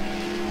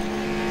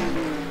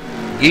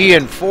 Guy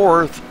in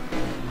fourth,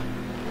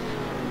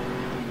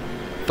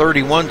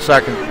 31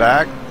 seconds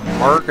back.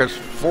 Marcus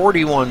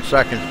 41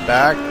 seconds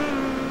back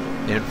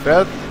in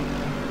fifth.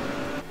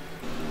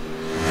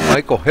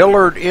 Michael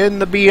Hillard in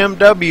the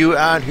BMW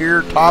out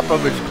here, top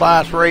of his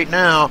class right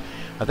now.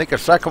 I think a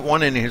second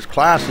one in his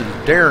class is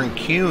Darren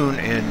Kuhn,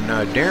 and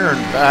Darren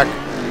back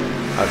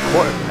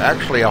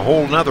actually a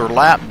whole nother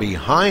lap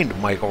behind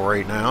Michael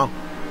right now.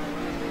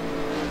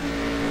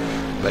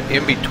 But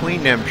in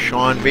between them,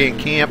 Sean Van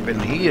Camp,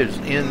 and he is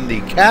in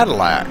the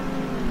Cadillac.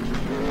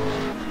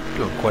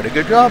 Doing quite a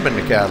good job in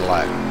the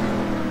Cadillac.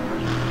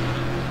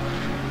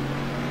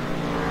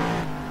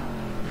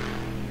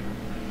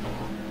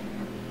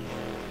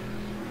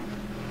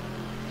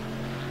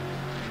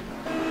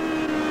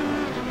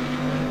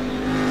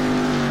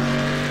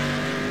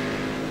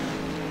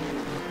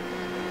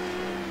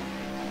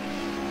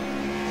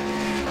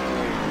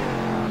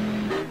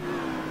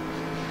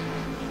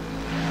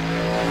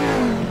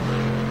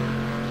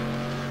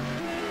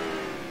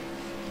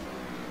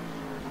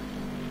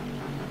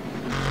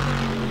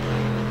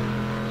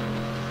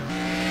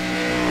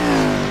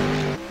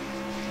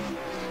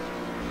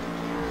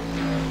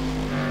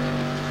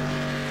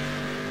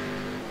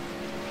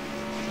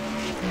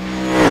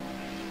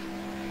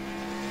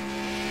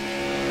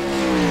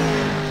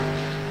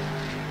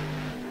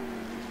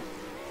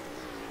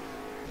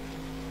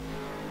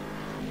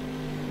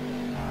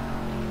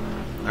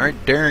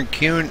 Alright, Darren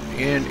Kuhn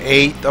in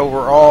 8th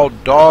overall,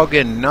 Dog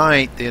in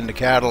 9th in the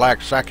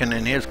Cadillac, second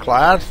in his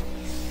class.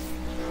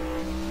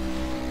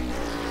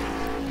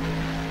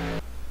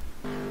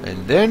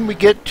 And then we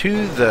get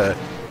to the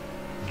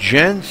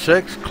Gen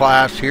 6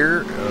 class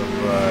here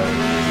of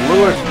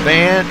Lewis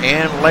Van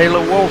and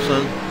Layla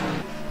Wilson,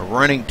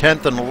 running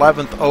 10th and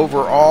 11th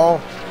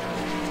overall.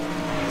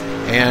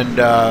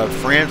 And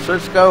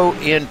Francisco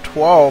in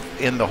 12th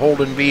in the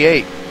Holden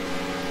V8.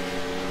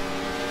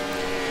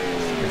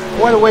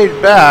 Quite a ways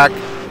back,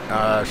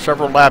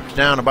 several laps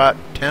down, about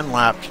 10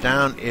 laps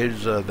down,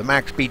 is the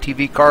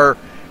MaxSpeedTV car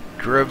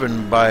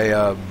driven by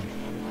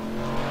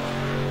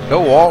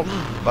Bill Walton,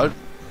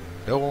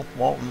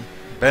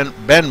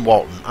 Ben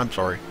Walton, I'm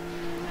sorry.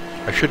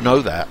 I should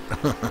know that.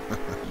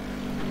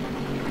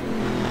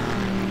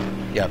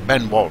 Yeah,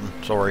 Ben Walton,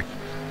 sorry.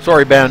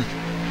 Sorry, Ben.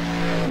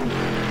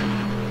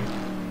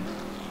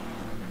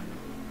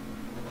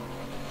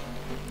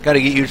 Got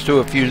to get used to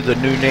a few of the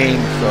new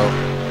names,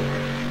 so.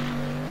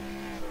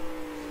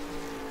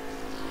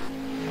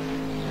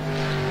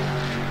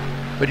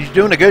 But he's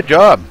doing a good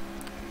job.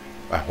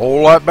 A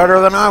whole lot better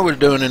than I was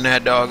doing in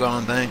that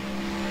doggone thing.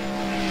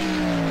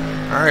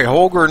 Alright,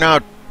 Holger now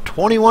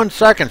 21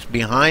 seconds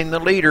behind the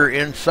leader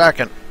in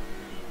second.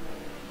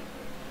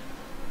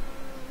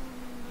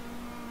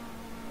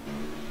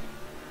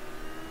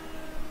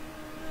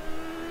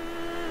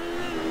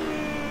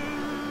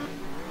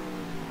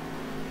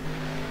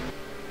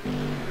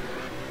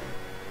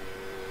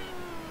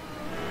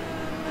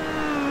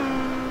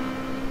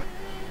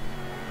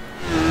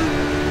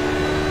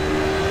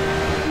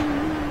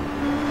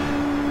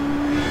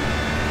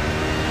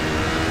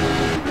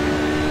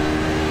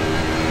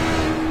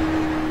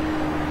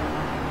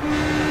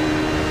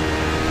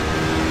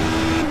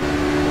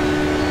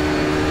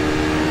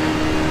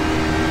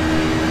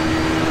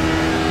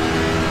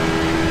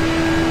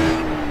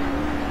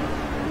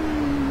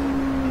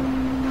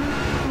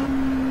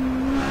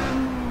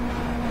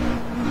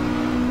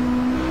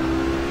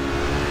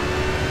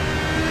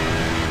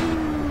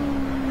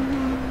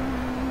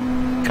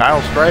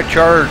 Kyle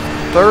Streichard,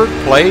 third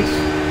place,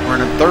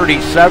 running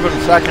 37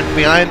 seconds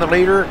behind the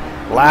leader.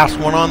 Last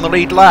one on the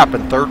lead lap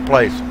in third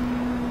place.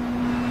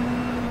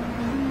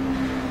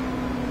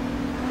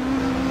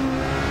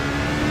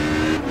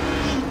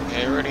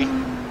 Okay, ready?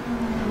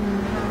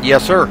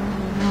 Yes, sir.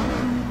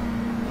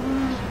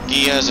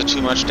 He has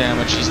too much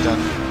damage. He's done.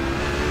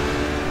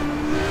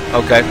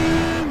 Okay.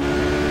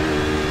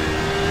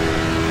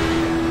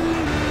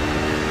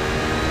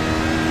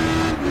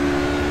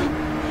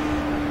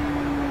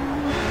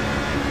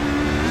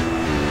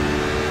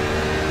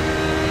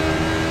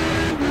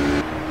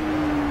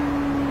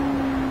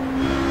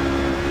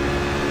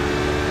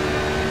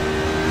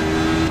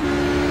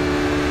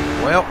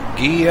 Well,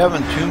 Guy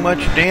having too much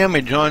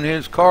damage on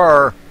his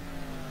car.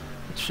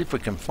 Let's see if we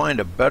can find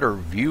a better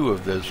view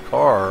of this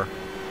car.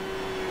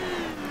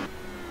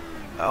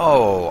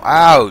 Oh,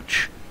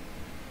 ouch.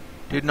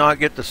 Did not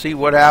get to see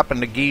what happened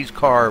to Guy's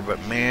car,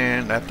 but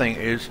man, that thing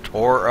is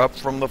tore up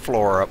from the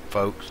floor up,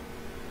 folks.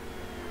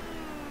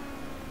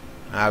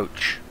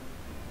 Ouch.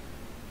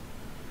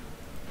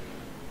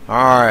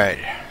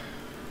 Alright.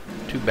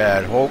 Too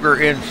bad. Holger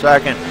in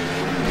second.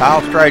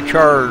 Kyle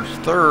Streichard's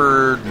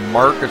third.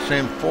 Marcus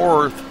in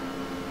fourth.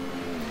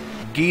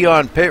 Guy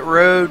on pit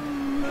road.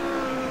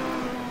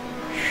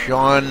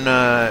 Sean,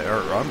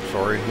 I'm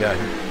sorry, yeah.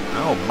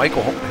 Oh,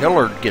 Michael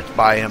Hillard gets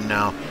by him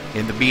now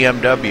in the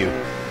BMW.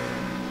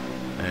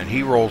 And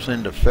he rolls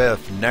into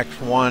fifth.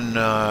 Next one,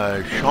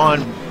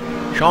 Sean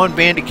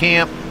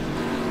Vandekamp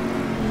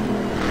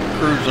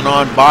cruising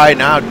on by.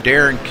 Now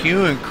Darren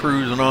Kuhn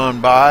cruising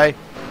on by.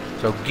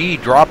 So Guy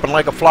dropping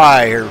like a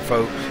fly here,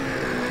 folks.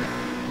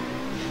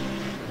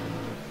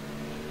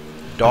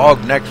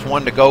 Dog, next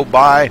one to go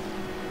by.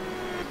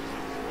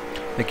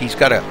 I think he's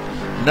got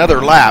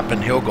another lap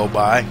and he'll go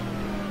by.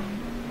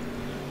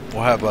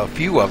 We'll have a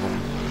few of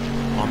them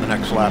on the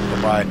next lap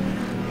go by.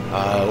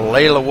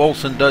 Layla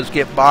Wilson does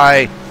get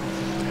by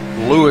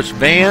Lewis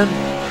Van.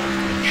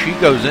 She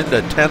goes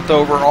into 10th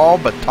overall,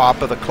 but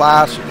top of the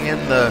class in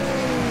the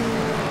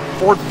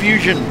Ford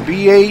Fusion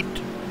V8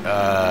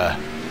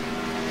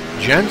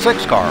 Gen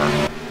 6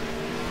 car.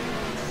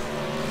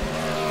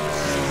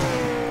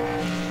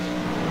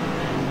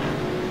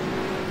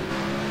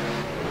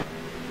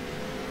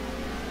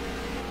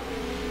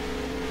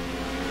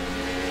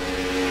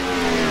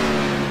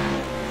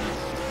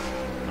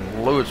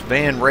 Lewis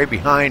Van right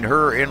behind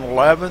her in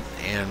 11th,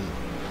 and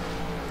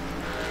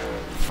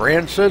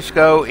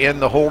Francisco in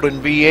the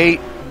Holden V8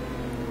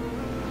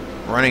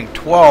 running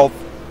 12th,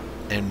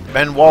 and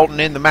Ben Walton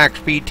in the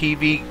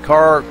MaxSpeedTV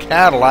car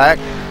Cadillac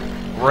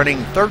running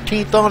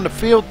 13th on the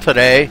field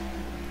today,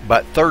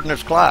 but third in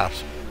his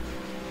class.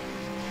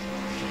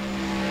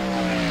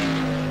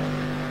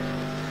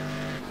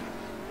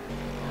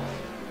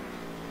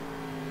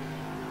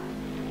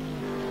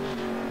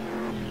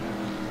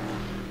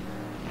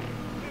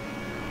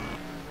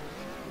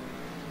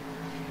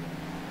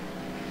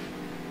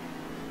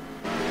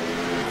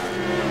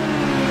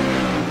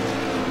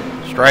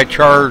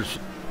 Streichard's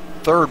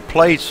third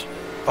place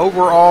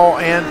overall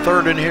and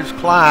third in his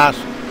class.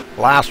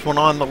 Last one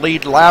on the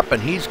lead lap,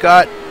 and he's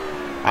got,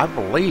 I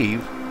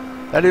believe,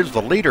 that is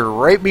the leader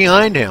right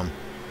behind him.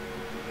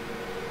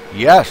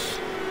 Yes.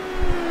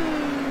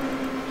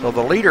 So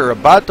the leader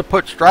about to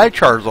put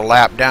Streichard's a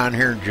lap down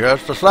here in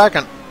just a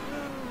second.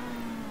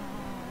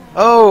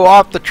 Oh,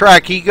 off the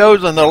track he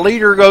goes, and the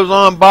leader goes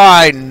on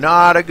by.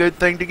 Not a good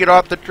thing to get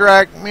off the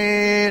track,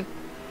 man.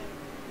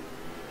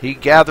 He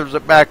gathers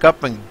it back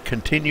up and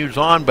continues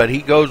on, but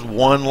he goes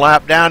one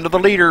lap down to the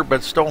leader,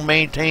 but still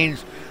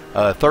maintains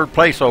third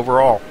place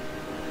overall.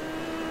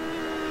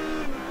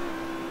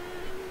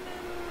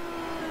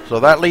 So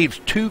that leaves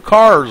 2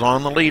 cars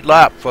on the lead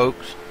lap,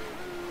 folks.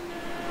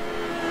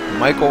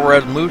 Michael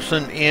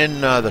Rasmussen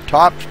in the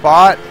top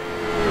spot,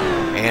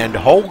 and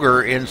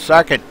Holger in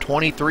second,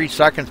 23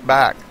 seconds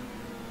back.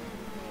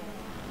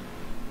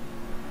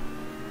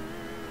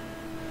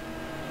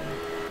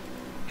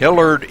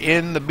 Hillard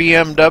in the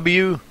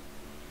BMW,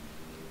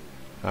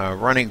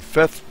 running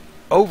 5th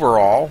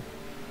overall,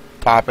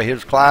 top of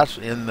his class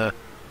in the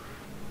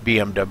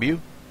BMW.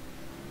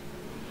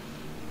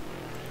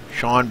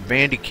 Sean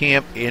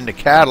Vandekamp in the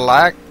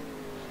Cadillac,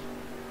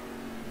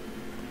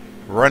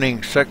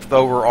 running 6th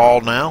overall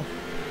now,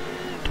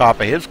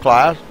 top of his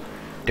class.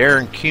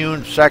 Darren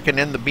Kuhn second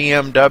in the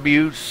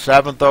BMW,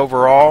 7th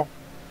overall.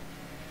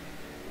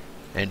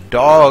 And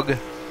Dog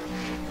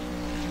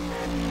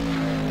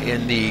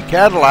in the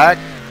Cadillac,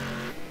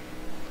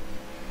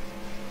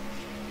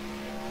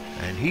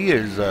 and he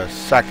is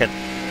second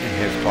in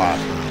his class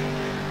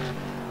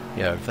now.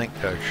 Yeah, I think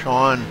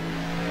Sean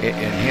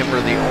and him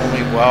are the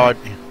only, well,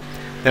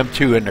 them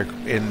two in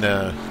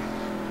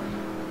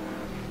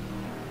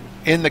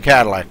the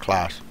Cadillac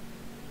class.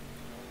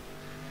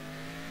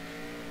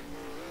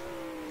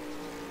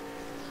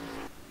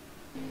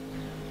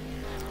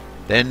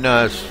 Then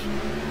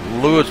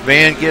Louis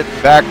Van gets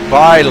back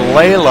by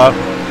Layla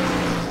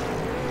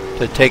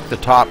to take the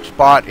top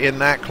spot in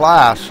that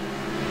class.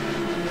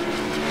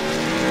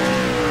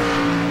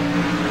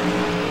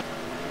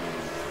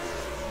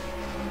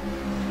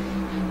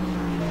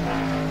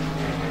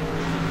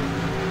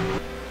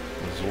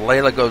 As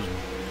Layla goes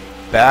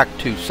back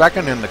to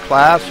second in the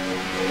class,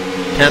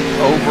 10th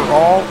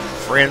overall.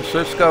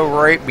 Francisco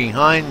right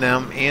behind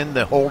them in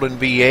the Holden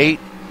V8.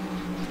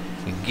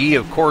 And Guy,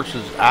 of course,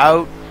 is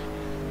out.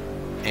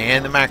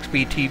 And the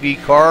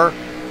MaxSpeedTV car,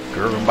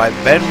 driven by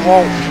Ben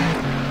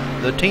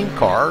Walton, the team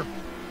car.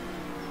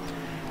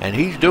 And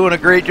he's doing a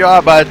great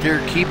job out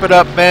there. Keep it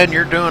up, Ben.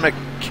 You're doing a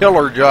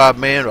killer job,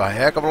 man. A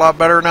heck of a lot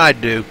better than I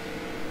do.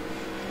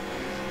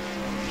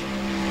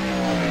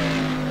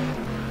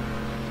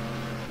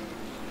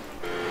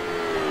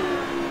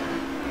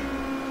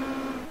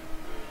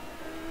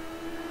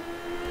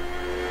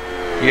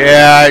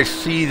 Yeah, I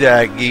see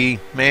that, Guy.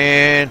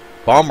 Man,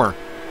 bummer.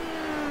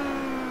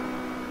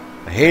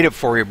 I hate it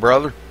for you,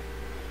 brother.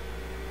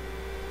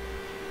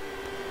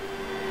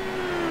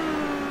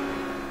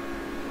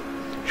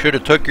 Should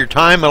have took your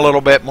time a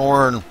little bit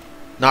more and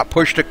not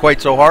pushed it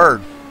quite so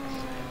hard.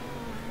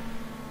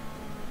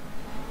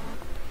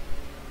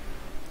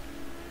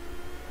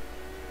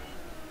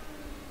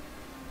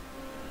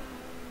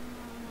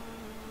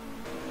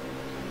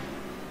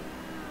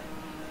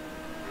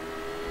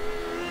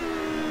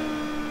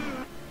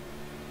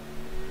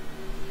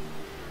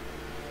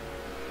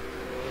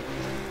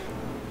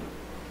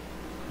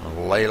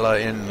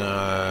 Layla in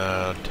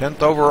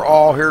 10th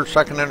overall here,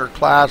 second in her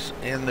class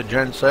in the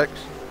Gen 6.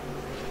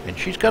 And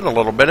she's got a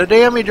little bit of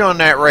damage on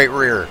that right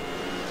rear.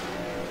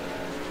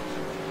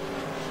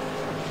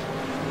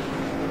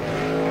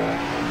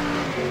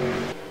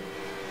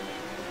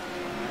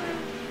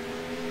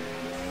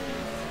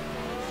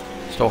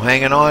 Still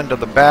hanging on to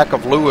the back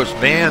of Louis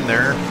Van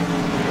there.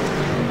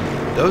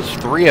 Those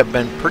three have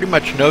been pretty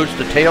much nose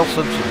to tail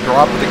since the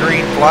drop of the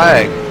green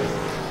flag.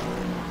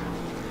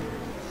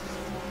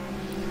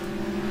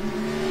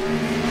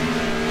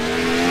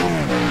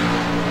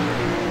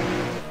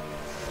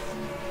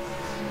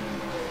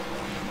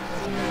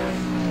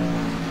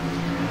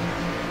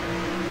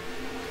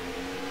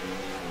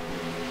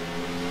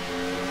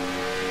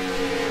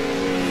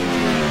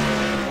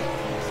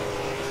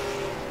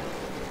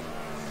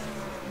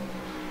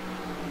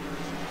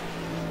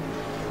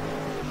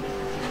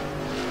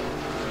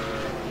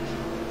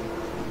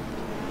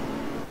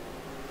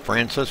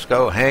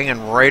 Francisco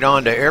hanging right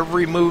on to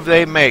every move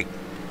they make.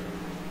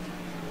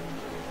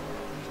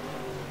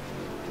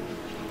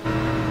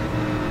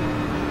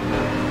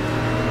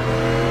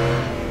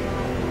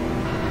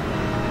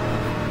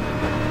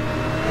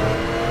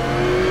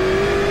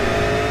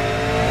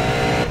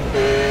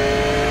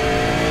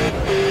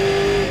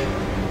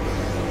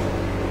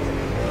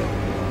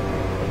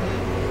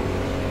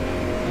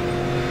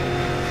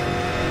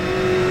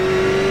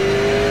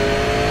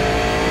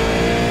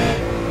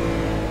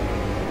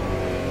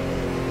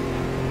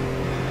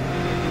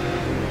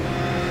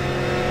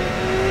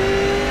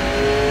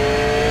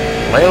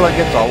 Layla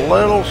gets a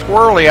little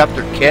squirrely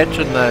after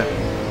catching the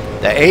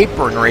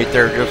apron right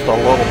there just a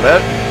little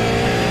bit.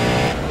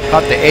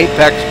 Caught the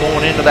apex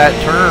going into that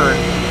turn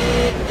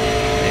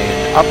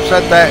and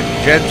upset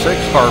that Gen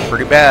 6 car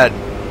pretty bad.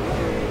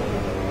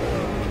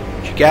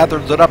 She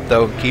gathers it up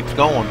though and keeps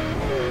going.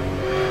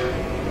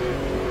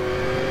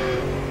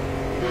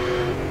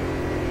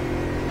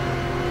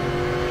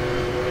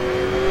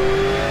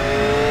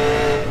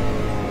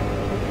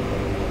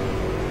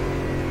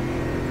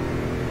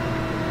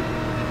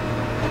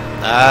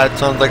 That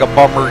sounds like a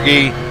bumper,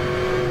 Gee.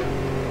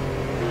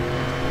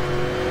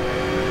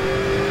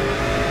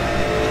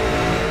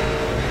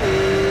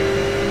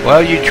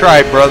 Well, you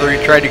tried, brother.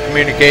 You tried to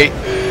communicate.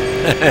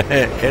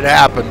 It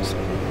happens.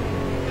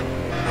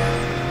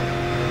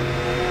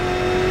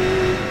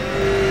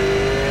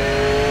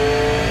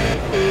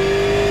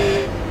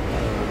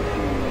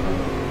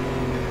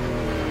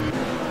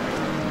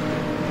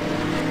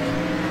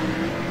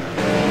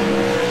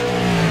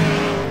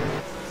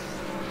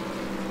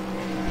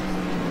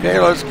 Okay,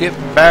 let's get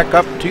back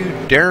up to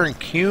Darren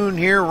Kuhn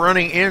here,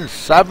 running in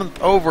 7th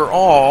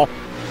overall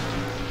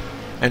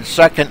and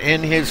 2nd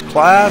in his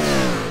class.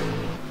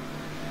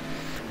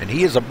 And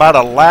he is about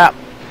a lap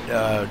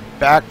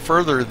back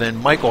further than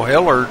Michael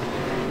Hillard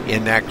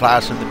in that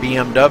class in the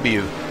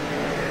BMW.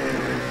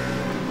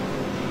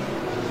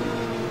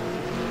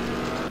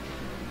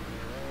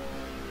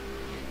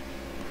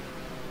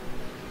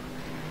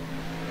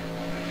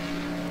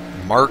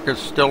 Mark is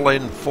still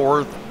in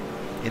 4th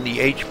in the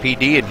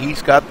HPD, and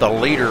he's got the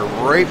leader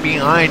right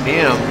behind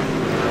him.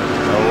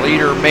 The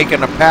leader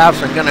making a pass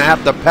and going to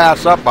have to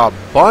pass up a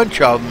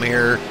bunch of them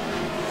here.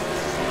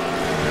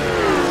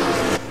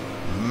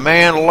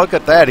 Man, look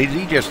at that.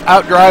 He just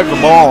outdrives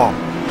them all.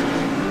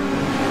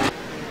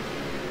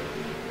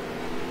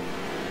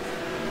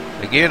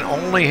 Again,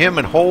 only him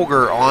and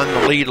Holger on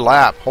the lead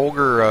lap.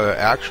 Holger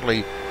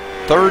actually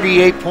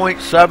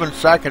 38.7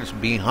 seconds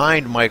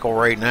behind Michael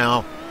right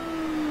now,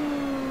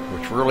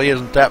 which really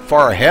isn't that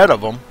far ahead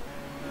of him.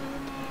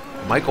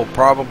 Michael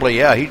probably,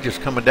 yeah, he's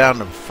just coming down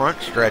the front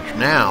stretch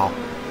now.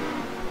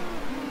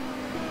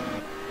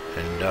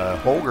 And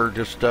Holger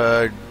just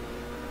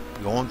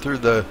going through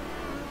the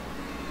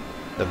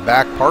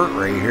back part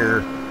right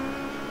here.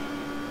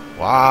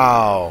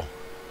 Wow.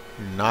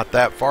 Not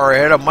that far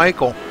ahead of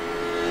Michael.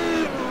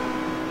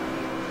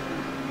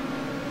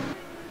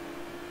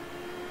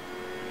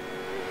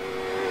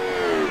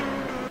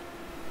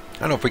 I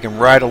don't know if we can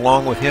ride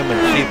along with him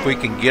and see if we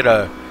can get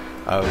a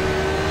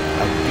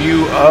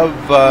view of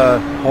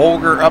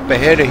Holger up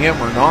ahead of him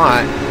or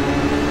not.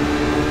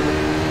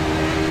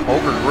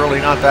 Holger's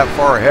really not that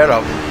far ahead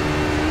of him.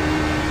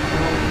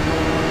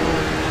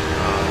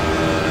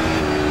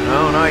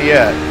 No, not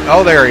yet.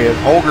 Oh, there he is.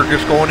 Holger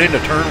just going into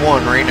turn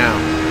 1 right now.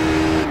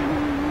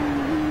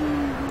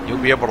 You'll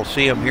be able to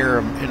see him here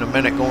in a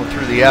minute going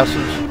through the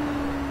S's.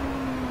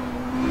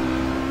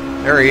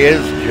 There he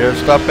is,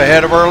 just up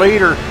ahead of our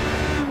leader.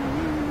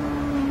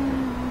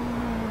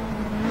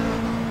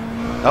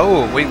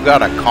 Oh, we've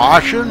got a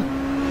caution.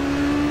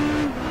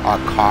 A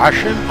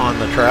caution on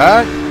the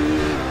track.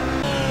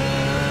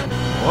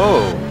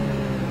 Whoa.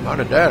 How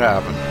did that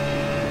happen?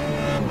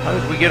 How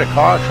did we get a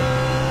caution?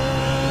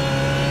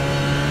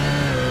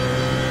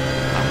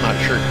 I'm not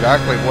sure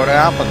exactly what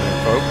happened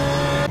there, folks.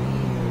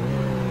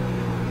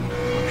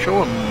 I'm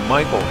showing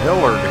Michael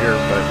Hillard here,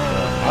 but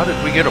how did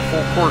we get a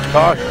full course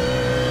caution?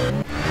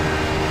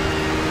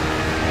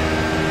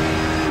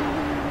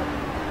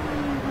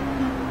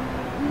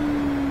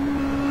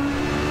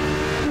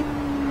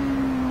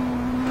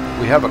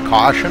 We have a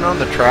caution on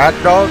the track,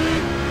 dog?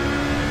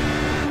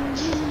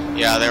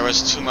 Yeah, there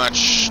was too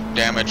much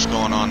damage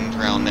going on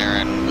around there,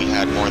 and we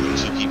had more than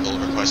 2 people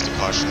request a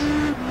caution.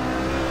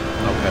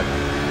 Okay.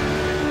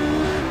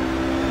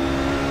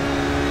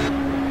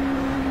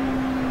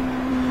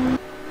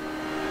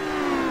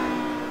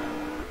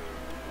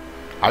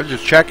 I was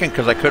just checking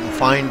because I couldn't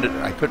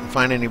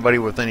find anybody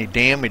with any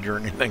damage or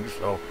anything,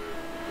 so.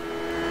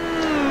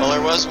 Well,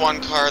 there was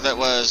one car that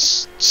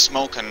was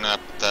smoking up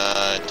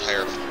the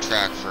entire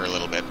track for a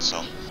little bit,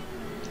 so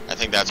I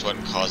think that's what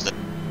caused it.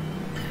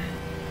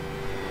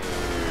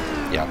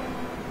 Yeah.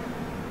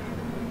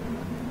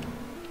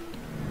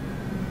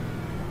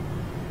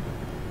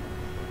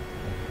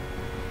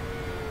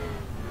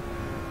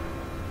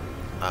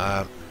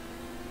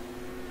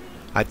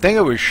 I think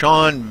it was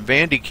Sean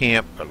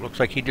Vandekamp. It looks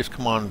like he just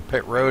come on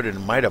pit road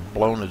and might have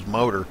blown his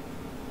motor.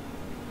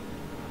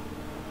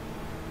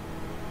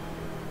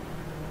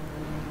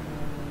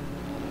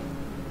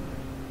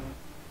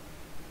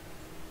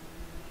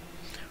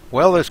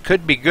 Well, this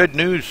could be good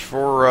news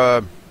for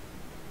a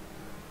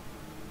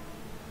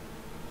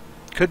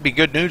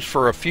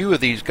few of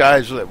these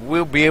guys that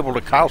will be able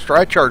to. Kyle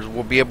Streichard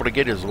will be able to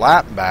get his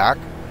lap back.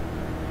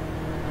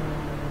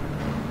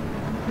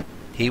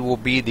 He will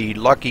be the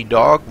lucky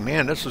dog.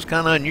 Man, this is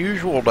kind of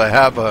unusual to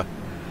have a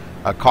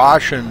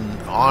caution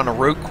on a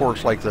road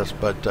course like this,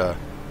 but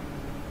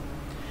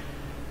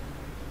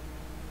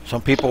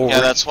some people.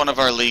 Yeah, that's one of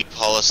our league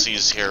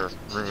policies here,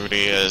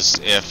 Rudy. Is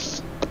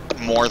if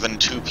more than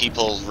 2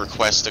 people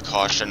request a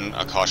caution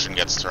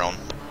gets thrown.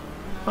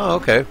 Oh,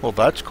 okay. Well,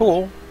 that's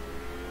cool.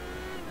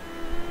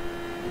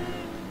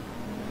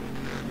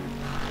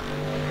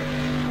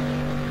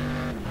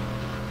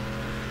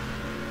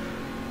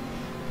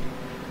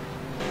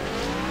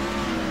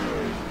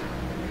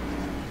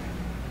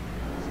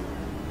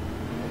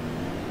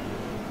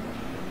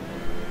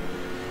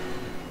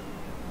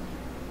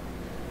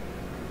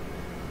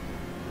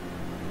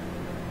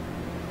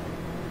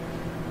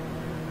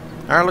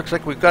 Alright, looks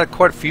like we've got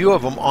quite a few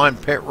of them on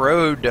pit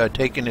road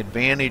taking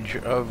advantage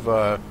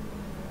of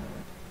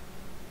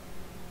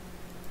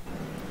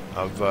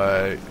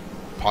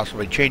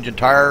possibly changing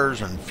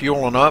tires and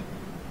fueling up.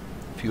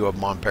 A few of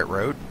them on pit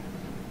road.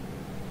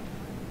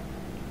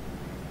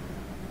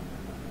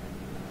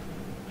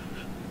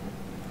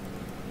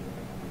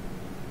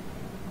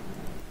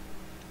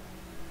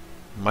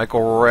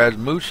 Michael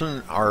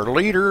Rasmussen, our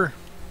leader,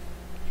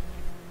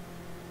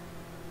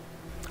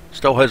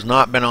 still has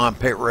not been on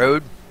pit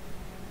road.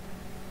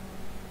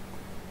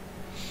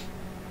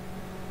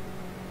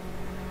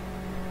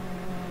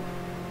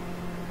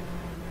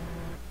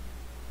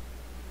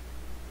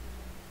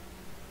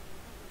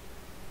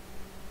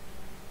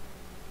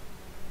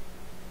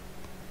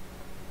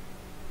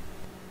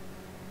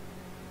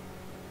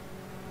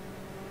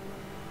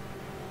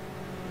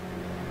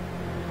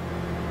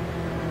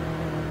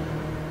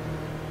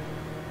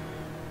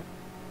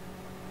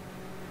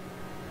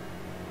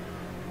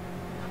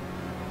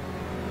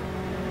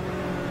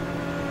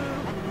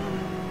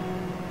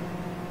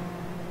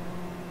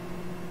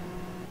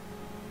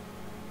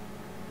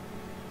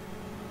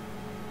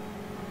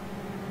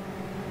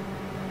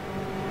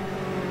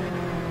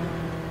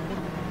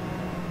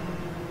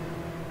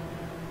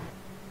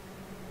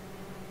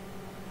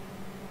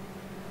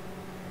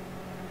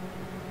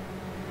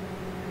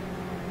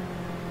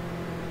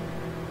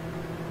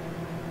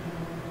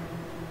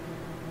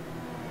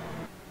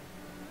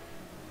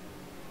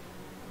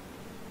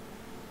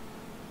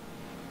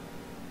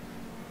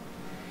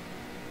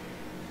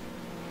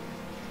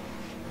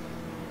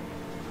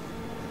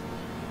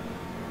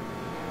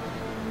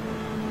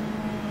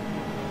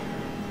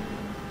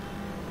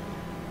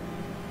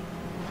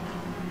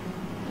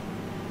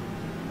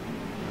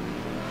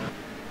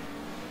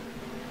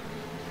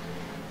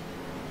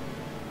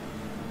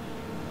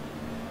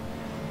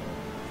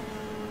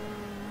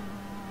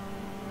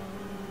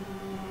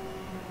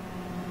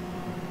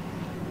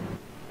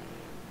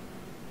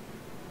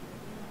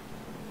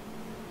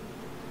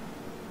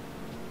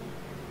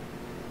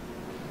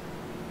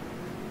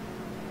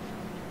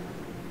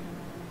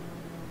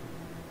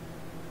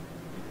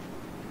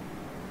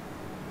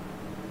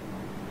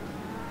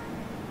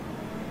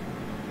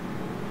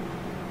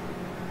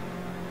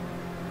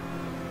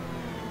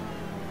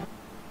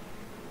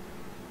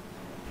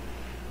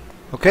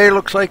 Okay,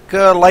 looks like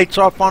lights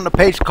off on the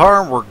pace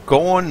car. We're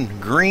going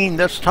green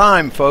this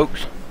time,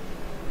 folks.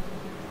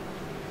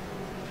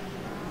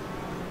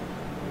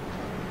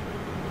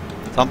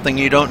 Something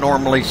you don't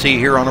normally see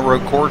here on a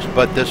road course,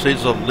 but this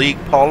is a league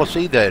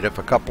policy that if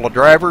a couple of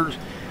drivers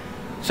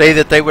say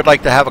that they would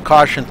like to have a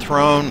caution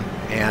thrown,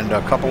 and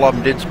a couple of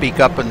them did speak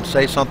up and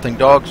say something,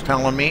 Dog's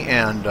telling me,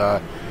 and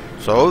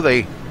so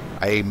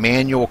a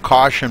manual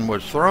caution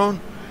was thrown,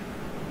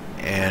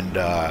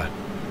 and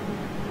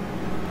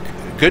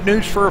good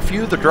news for a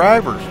few of the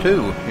drivers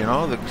too. You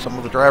know, some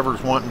of the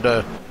drivers wanting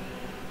to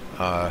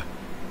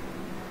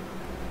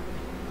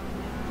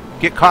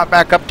get caught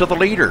back up to the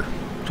leader,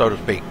 so to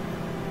speak.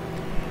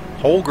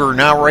 Holger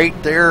now right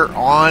there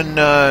on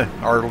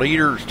our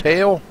leader's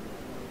tail.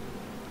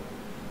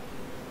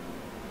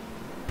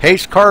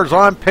 Pace car's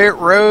on pit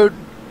road,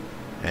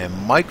 and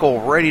Michael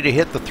ready to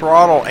hit the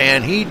throttle,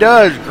 and he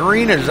does.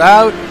 Green is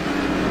out,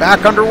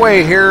 back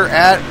underway here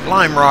at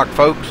Lime Rock,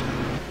 folks.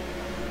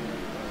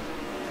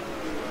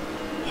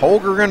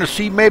 Holger going to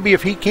see maybe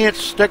if he can't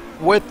stick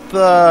with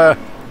our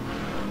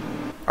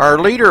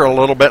leader a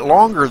little bit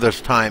longer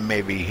this time.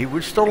 Maybe he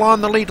was still on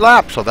the lead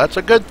lap, so that's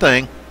a good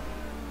thing.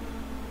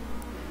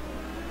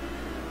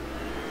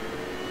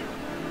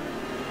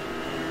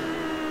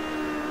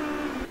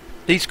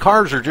 These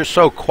cars are just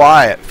so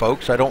quiet,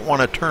 folks. I don't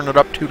want to turn it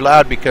up too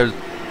loud because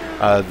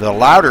the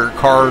louder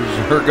cars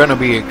are going to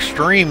be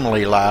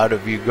extremely loud.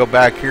 If you go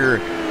back here,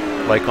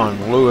 like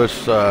on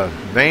Lewis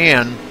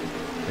Van,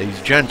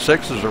 these Gen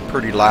 6s are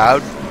pretty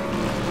loud.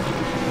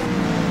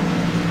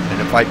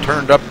 And if I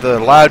turned up the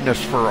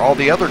loudness for all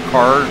the other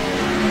cars,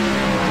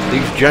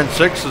 these Gen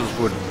 6s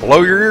would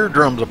blow your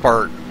eardrums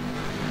apart.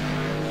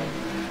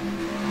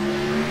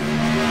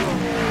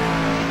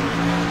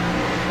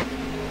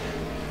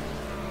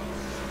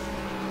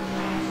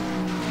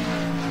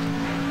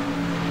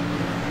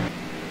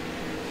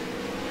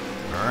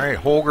 Alright,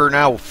 Holger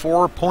now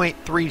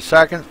 4.3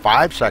 seconds,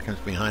 5 seconds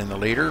behind the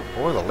leader.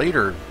 Boy, the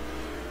leader,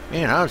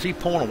 man, how is he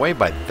pulling away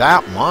by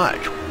that much?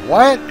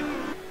 What?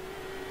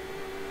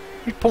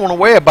 He's pulling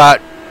away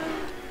about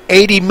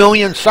 80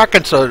 million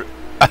seconds a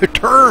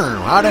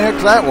turn. How the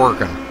heck's that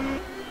working?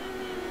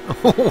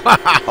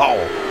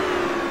 Wow.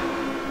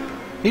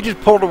 He just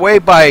pulled away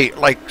by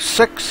like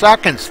 6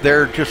 seconds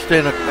there just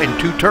in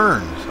 2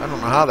 turns. I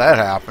don't know how that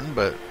happened,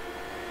 but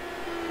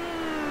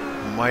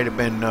might have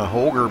been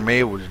Holger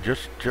may was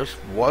just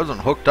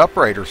wasn't hooked up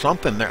right or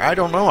something there. I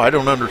don't know. I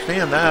don't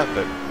understand that,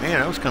 but man,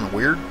 that was kind of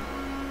weird.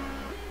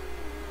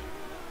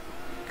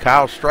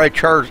 Kyle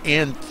Streicher's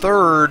in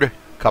third,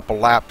 couple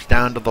laps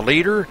down to the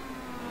leader.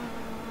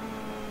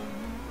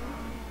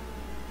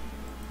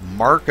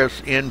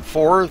 Marcus in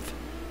fourth.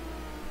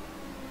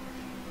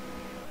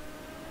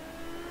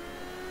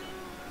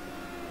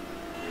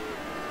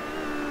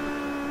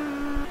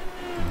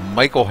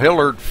 Michael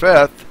Hillard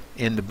 5th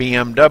in the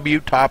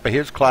BMW, top of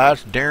his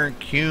class. Darren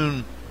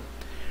Kuhn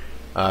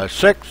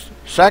 6th,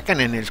 second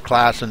in his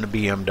class in the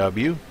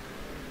BMW.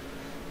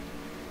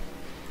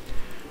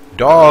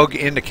 Dog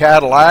in the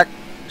Cadillac,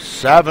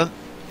 7th,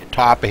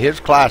 top of his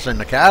class in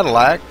the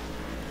Cadillac.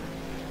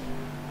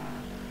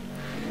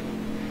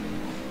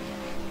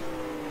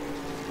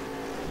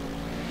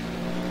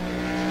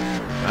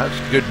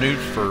 That's good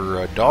news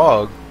for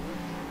Dog.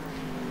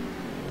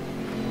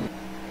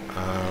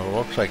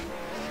 Looks like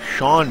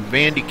Sean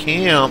Van de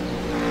Kamp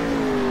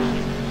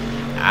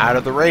out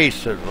of the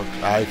race.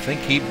 I think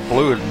he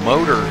blew his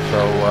motor,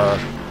 so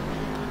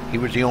he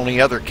was the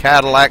only other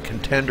Cadillac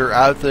contender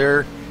out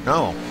there.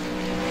 No,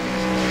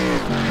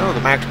 the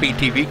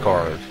MaxSpeedTV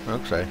car is.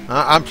 Okay,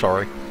 I'm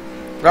sorry.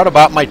 Forgot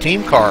about my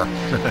team car.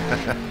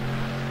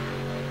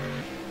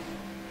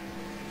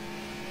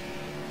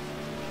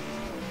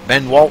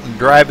 Ben Walton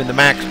driving the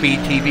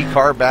MaxSpeedTV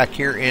car back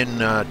here in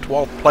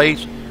 12th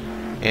place.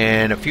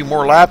 And a few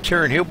more laps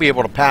here, and he'll be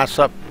able to pass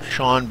up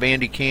Sean Van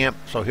de Kamp,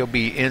 so he'll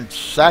be in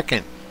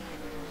second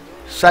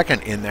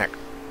in that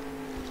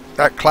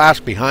class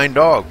behind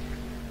Dog.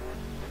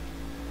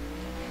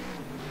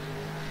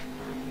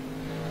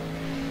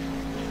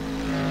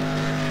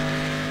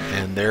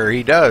 And there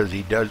he does.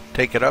 He does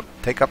take up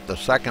the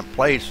second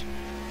place.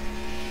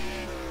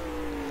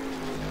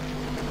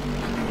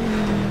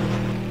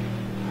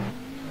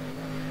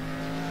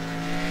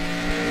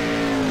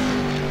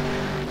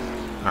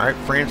 All right,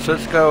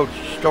 Francisco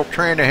still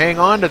trying to hang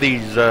on to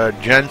these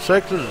Gen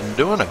 6s and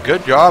doing a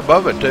good job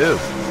of it, too.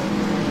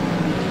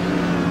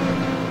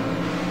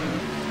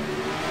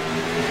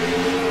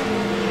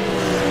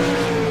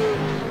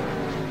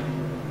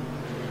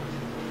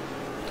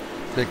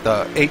 I think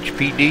the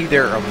HPD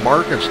there of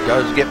Marcus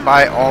does get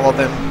by all of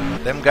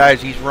them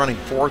guys. He's running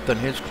 4th in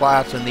his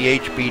class in the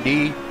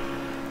HPD.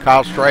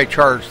 Kyle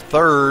Streichard's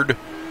 3rd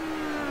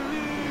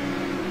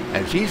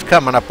as he's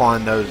coming up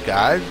on those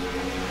guys.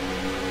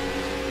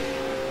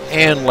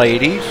 And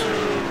ladies,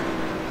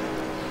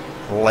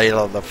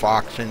 Layla the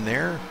Fox in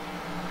there.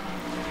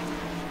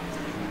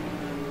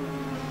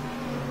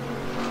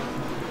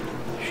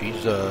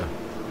 She's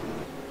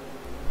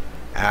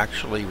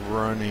actually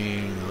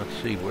running, let's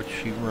see, what's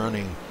she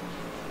running?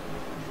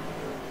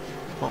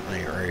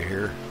 Something right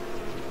here.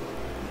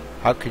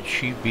 How could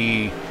she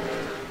be?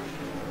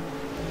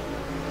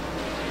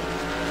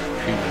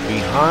 She's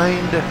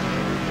behind.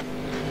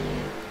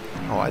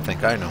 Oh, I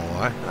think I know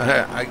why.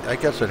 I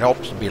guess it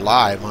helps to be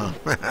live, huh?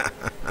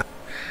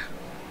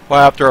 Well,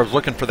 after I was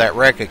looking for that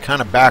wreck, it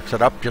kind of backs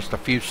it up just a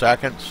few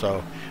seconds.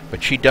 So,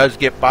 but she does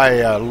get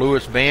by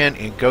Lewis Van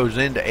and goes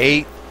into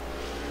 8th.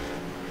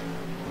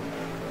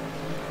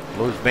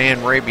 Lewis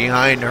Van right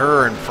behind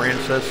her, and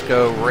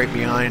Francisco right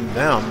behind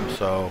them.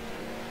 So,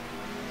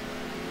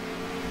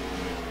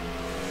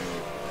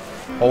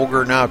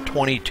 Holger now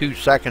 22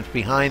 seconds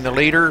behind the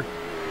leader.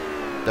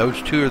 Those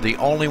two are the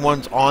only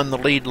ones on the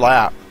lead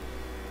lap.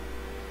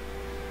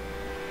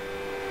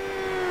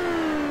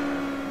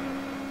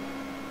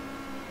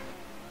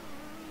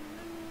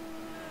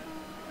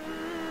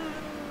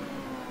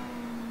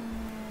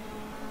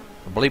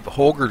 I believe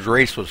Holger's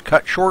race was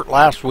cut short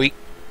last week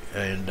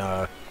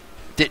and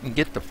didn't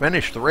get to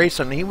finish the race,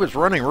 and he was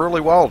running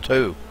really well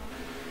too.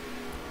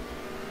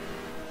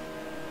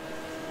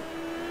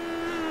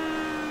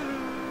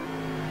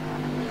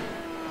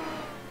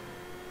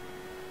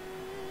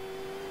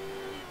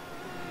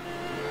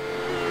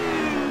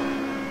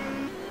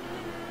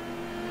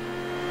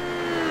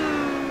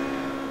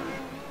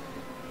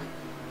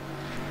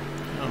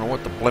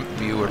 What the blimp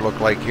view would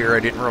look like here. I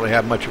didn't really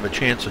have much of a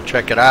chance to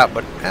check it out,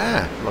 but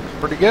it looks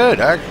pretty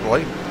good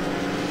actually.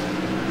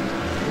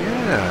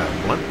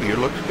 Yeah, blimp view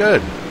looks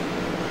good.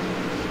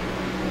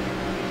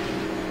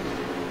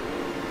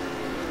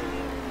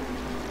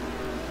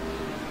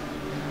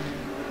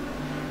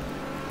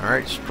 All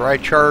right,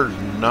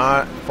 Streichard's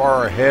not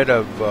far ahead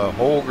of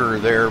Holger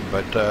there,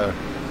 but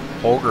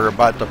Holger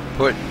about to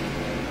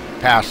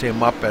pass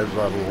him up as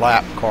a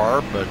lap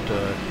car, but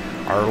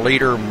our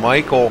leader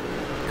Michael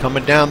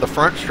coming down the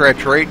front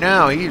stretch right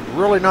now. He's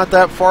really not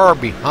that far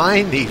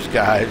behind these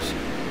guys.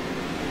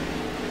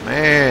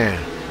 Man,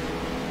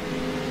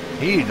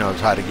 he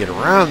knows how to get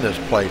around this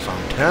place,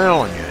 I'm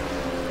telling you.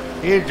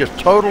 He's just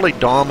totally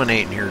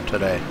dominating here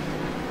today.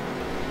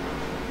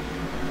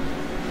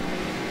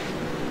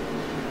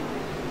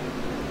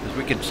 As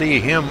we can see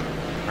him,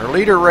 our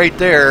leader right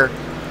there,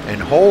 and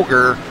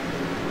Holger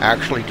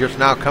actually just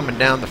now coming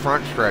down the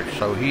front stretch.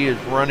 So he is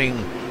running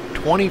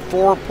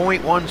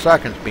 24.1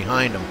 seconds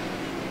behind him.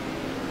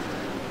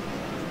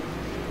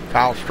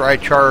 Kyle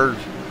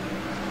Streichard's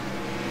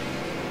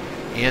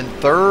in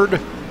 3rd.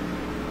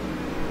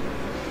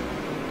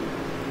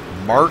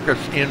 Marcus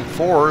in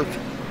 4th.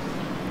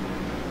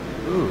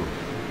 Ooh,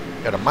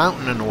 got a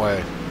mountain in the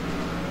way.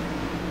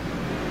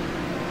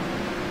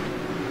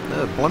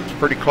 The blimp's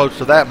pretty close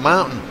to that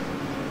mountain.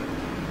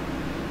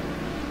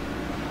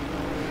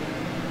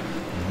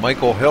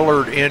 Michael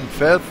Hillard in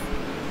 5th.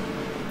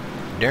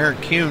 Darren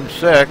Kuhn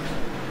 6th.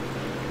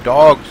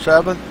 Dog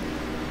 7th.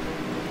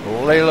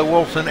 Layla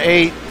Wilson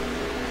 8th.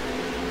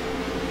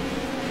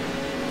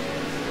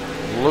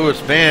 Louis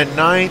Van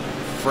 9th.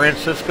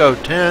 Francisco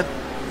 10th.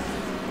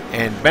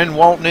 And Ben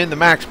Walton in the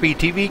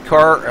MaxSpeedTV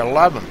car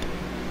 11th.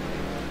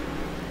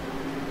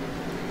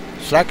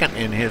 Second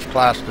in his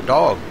class, the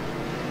dog.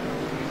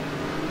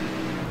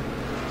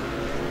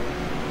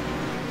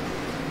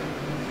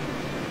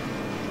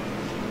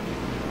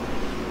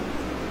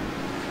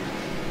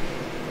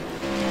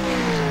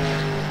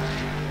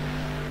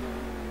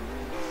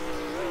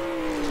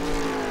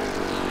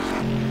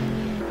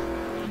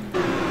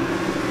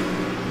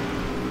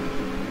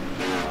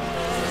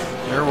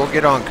 There we'll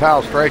get on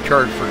Kyle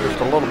Streichard for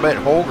just a little bit.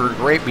 Holger's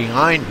right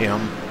behind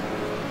him.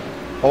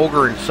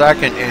 Holger in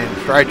second and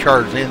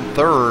Streichard's in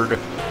third.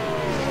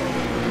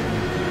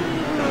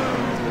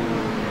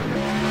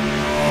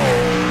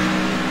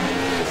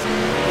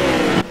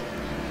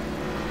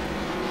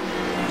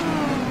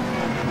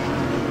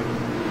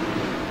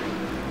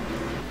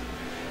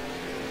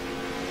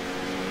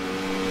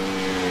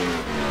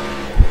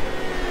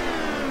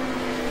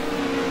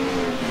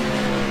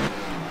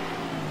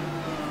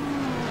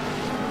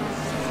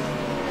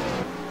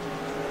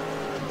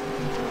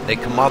 They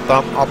come up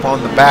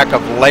on the back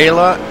of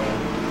Layla,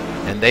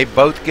 and they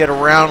both get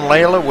around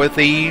Layla with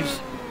ease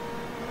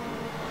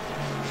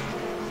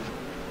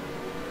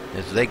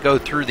as they go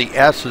through the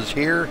S's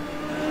here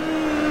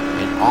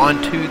and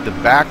onto the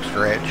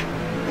backstretch.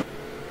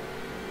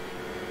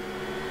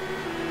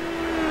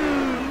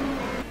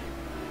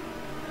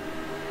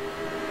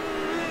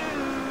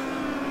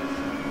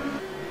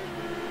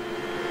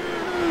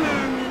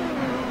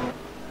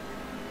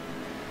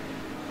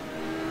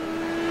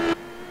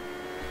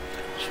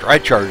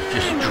 Streichard's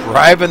just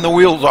driving the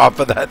wheels off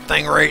of that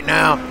thing right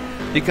now.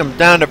 He comes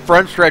down to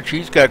front stretch.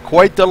 He's got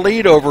quite the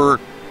lead over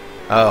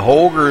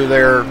Holger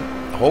there.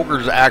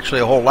 Holger's actually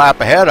a whole lap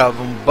ahead of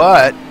him,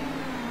 but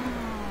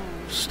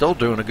still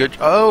doing a good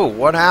job. Oh,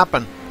 what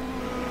happened?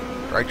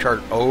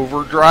 Streichard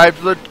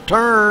overdrives the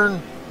turn.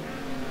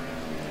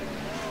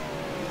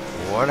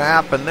 What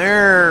happened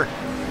there?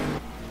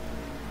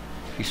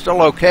 He's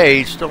still okay.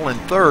 He's still in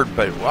third,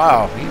 but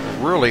wow, he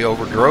really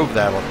overdrove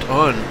that a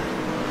ton.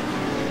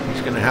 He's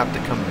going to have to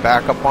come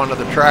back up onto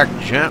the track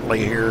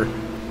gently here.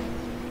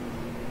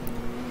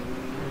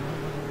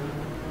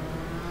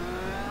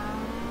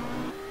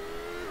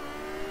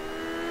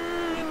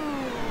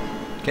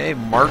 Okay,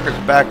 Marcus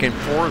back and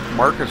forth.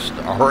 Marcus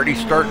already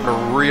starting to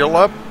reel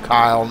up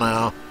Kyle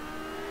now.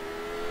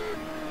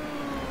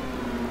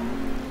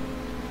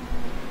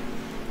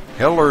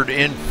 Hillard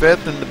in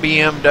fifth in the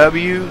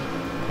BMW,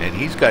 and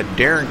he's got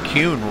Darren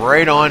Kuhn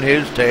right on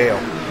his tail.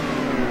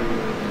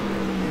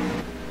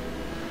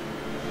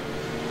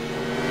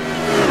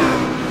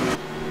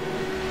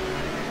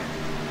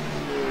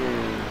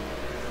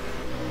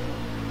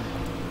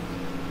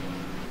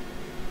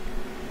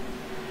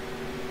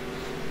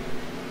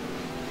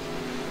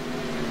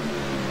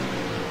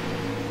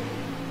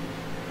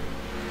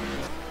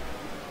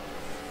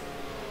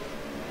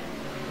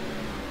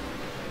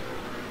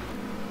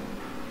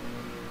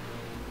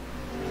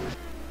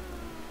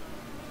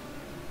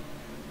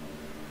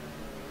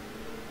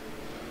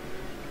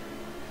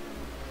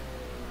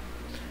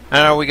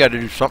 I know we got to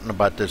do something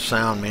about this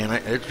sound, man.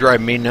 It's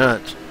driving me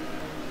nuts.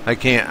 I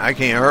can't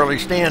hardly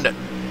stand it.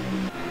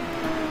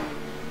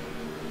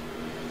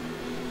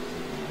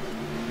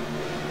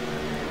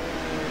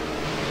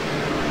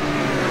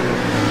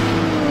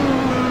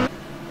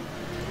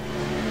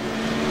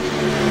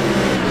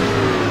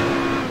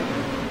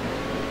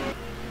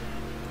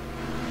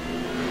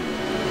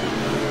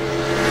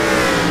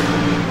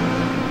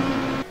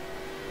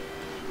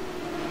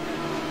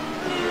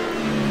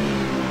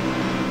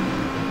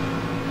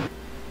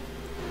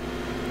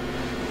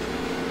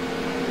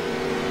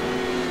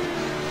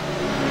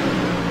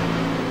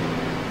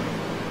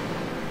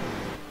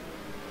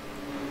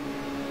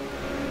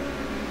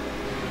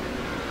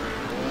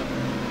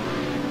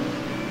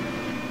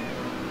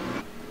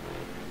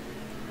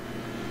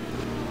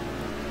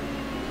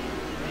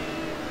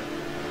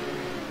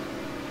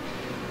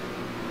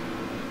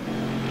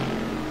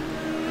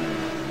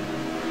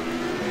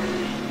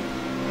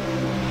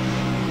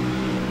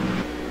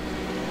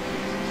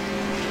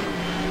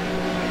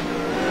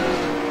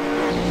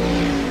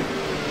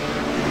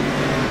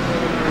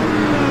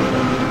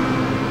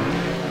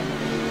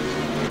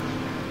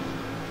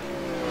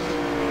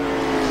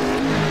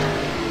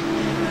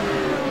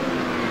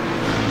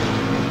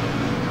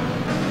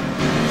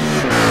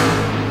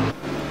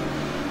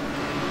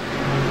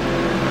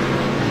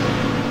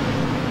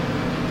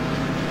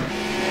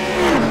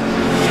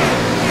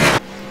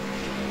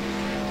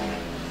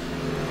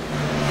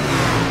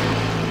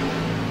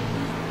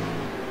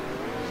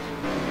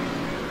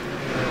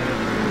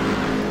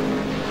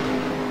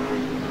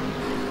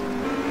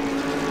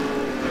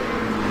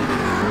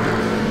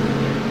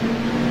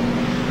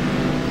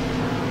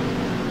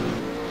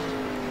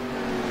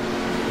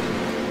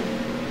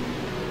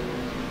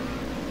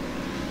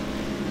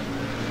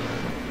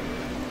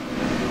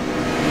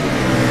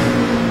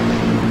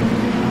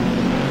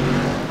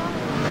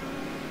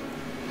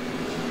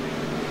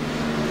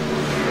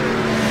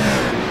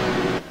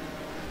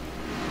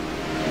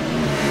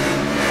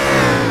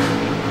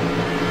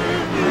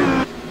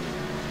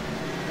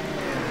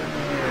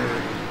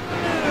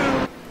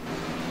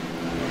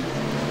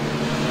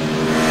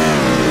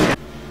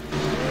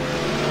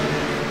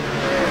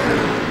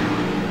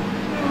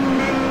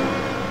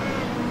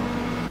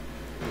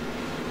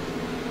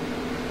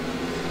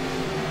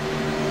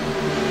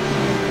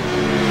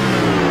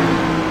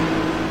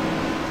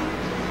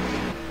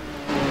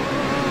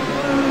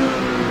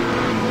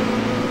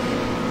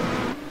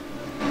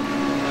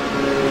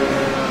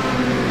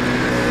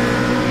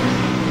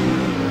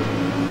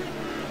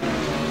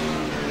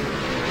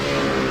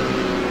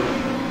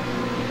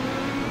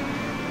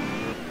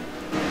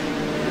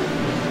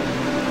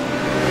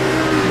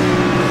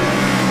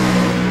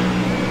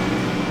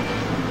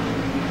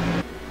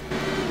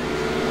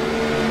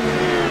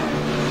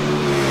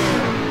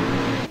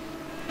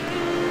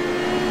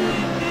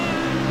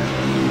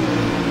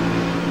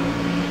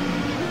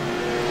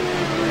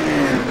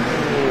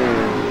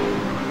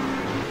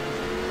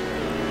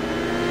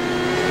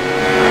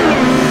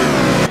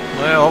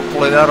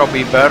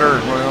 that'll be better.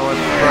 Well,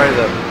 let's try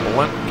the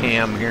blimp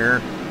cam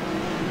here.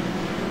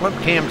 Blimp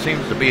cam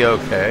seems to be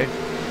okay.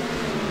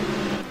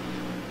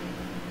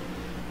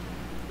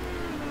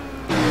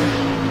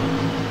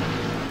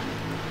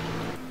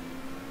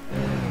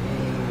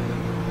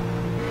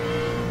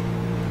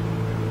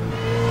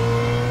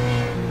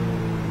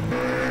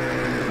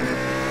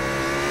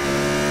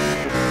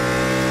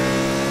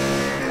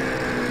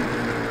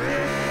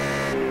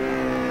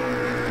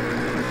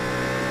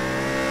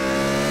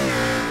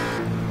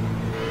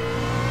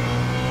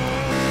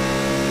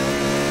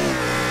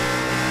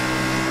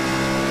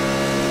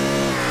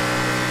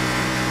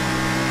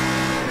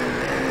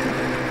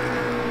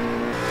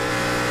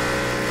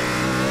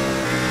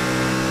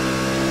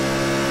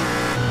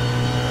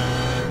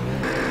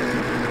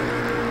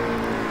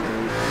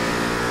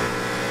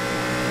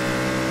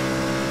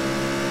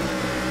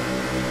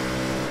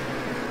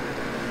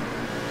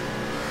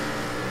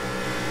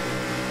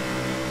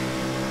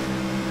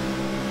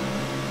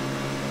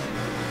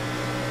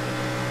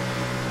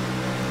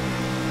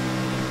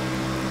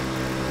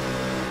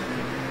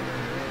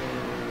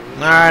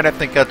 Alright, I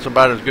think that's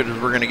about as good as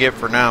we're going to get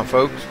for now,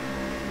 folks.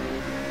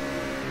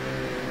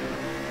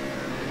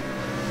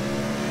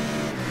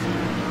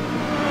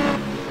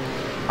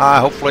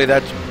 Hopefully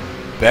that's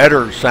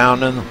better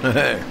sounding.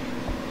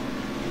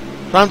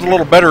 Sounds a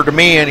little better to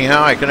me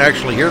anyhow. I can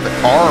actually hear the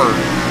car.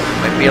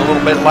 Might be a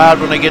little bit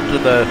loud when I get to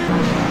the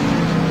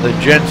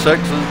Gen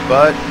 6s,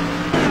 but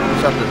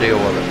just have to deal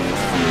with it.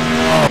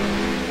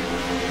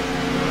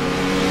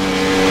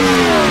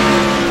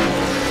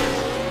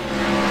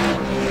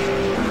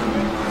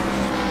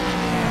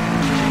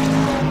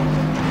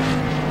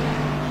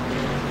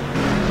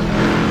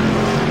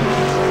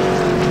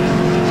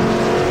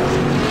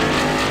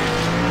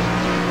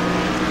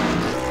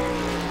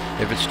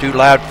 If it's too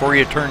loud for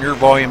you, turn your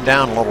volume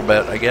down a little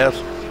bit, I guess.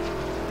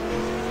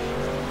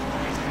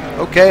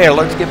 Okay,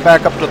 let's get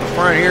back up to the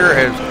front here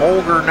as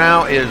Holger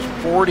now is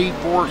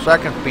 44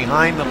 seconds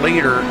behind the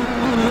leader.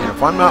 And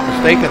if I'm not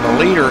mistaken, the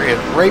leader is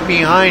right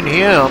behind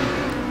him.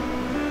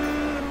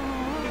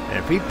 And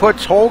if he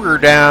puts Holger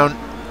down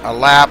a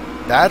lap,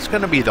 that's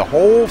going to be the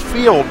whole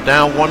field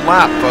down one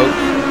lap,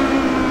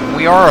 folks.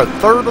 We are a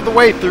third of the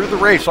way through the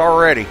race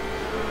already.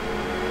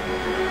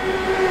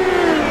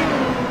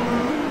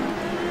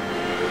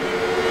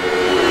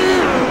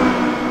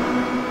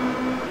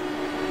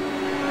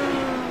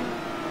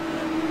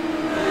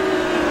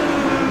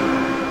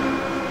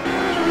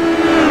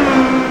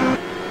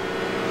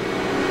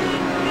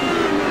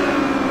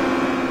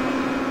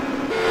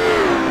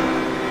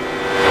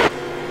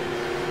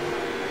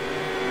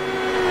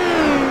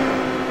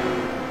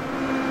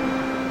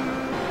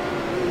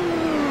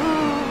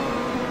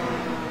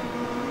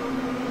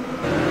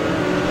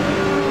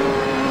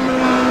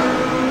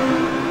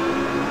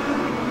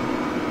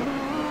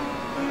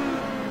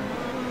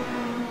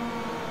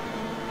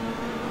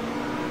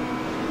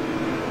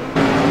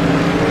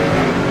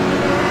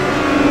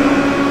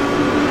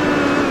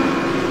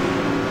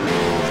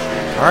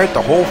 All right,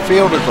 the whole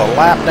field is a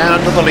lap down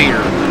to the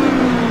leader.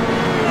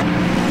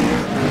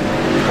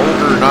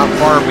 Holger not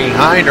far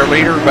behind our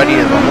leader, but he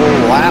is a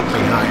whole lap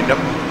behind him.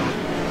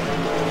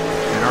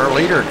 And our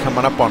leader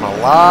coming up on a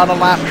lot of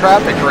lap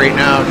traffic right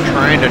now,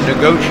 trying to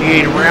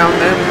negotiate around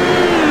them.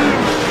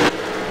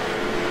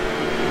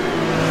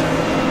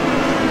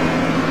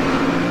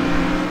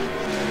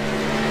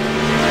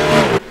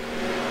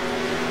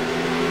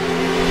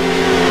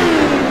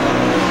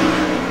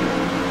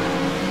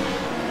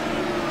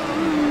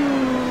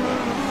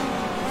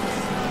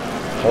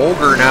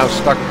 Holger now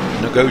stuck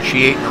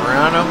negotiating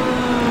around him.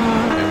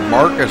 And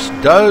Marcus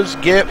does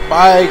get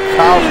by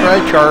Kyle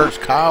Streichars.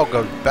 Kyle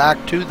goes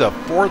back to the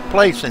 4th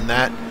place in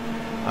that,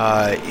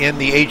 in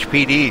the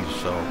HPDs.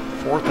 So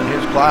 4th in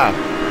his class.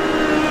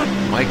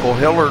 Michael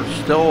Hiller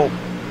still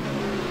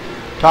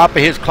top of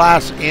his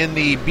class in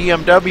the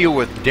BMW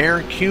with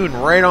Darren Kuhn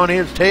right on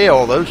his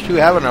tail. Those two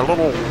having a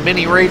little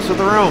mini race of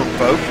their own,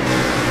 folks.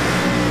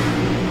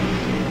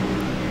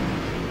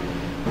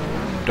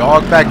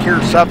 Dog back here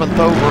 7th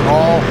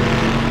overall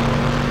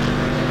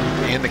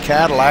in the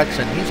Cadillacs,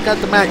 and he's got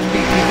the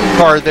MaxSpeedTV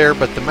car there,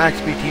 but the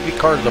MaxSpeedTV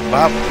car is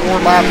about 4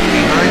 laps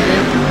behind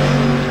him.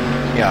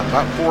 Yeah,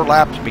 about 4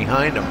 laps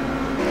behind him.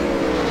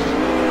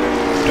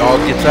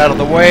 Dog gets out of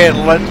the way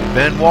and lets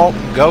Ben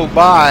Walton go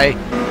by,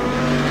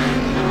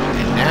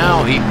 and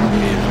now he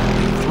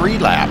is 3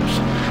 laps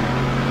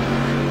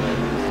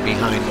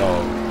behind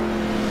Dog.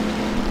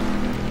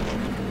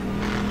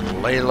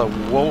 Layla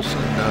Wilson,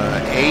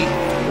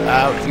 8th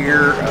out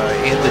here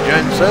in the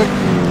Gen 6.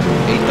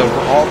 8th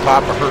overall,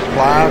 top of her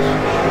class.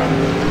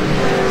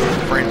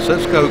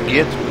 Francisco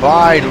gets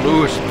by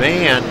Lewis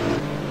Van.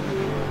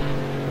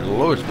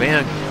 Lewis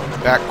Van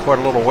back quite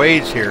a little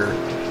ways here.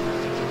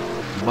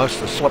 Must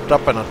have slipped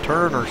up in a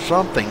turn or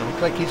something.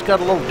 Looks like he's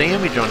got a little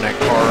damage on that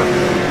car.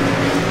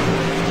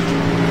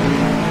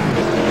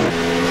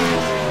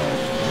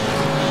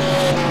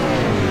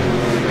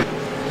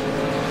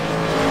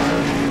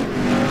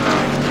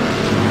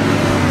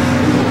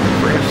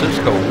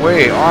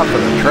 Way off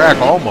of the track,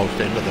 almost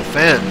into the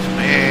fence.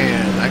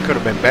 that could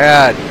have been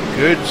bad.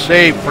 Good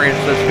save,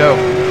 Francisco.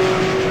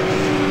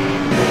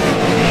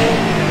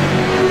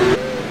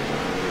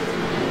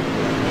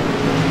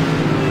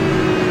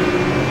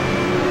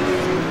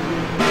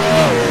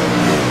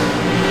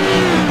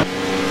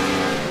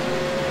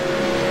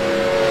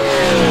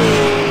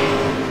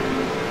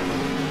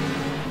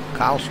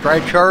 Kyle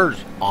Streichars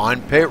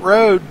on pit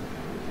road.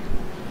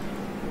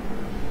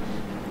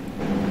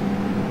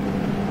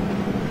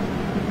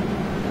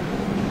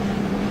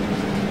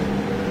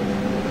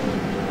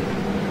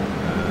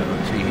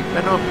 Let's see, he's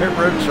been on pit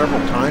road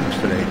several times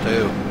today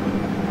too.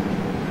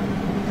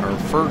 Our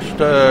first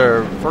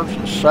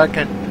and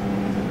second,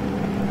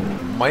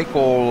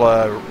 Michael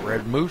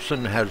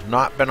Rasmussen has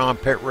not been on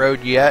pit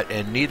road yet,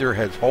 and neither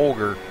has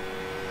Holger.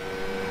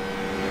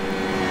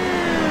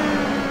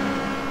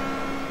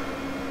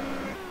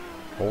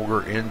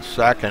 Holger in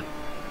second.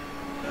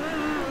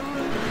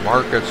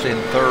 Marcus in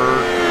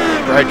third.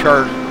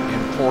 Streichart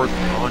in fourth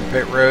on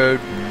pit road.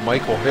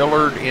 Michael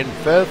Hillard in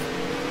fifth.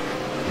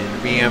 In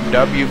the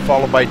BMW,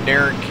 followed by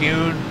Darren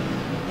Kuhn.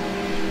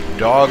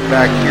 Dog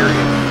back here,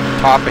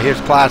 top of his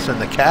class in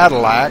the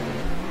Cadillac.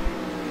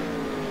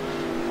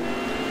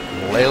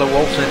 Layla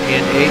Wilson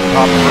in eighth,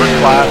 top of her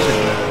class in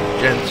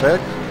the Gen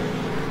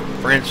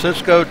 6.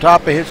 Francisco,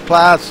 top of his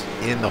class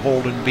in the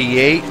Holden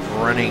V8,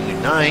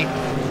 running ninth.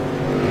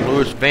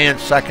 Lewis Van,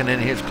 second in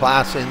his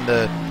class in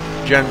the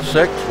Gen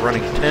 6,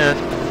 running 10th.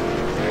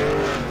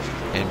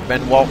 And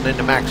Ben Walton in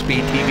the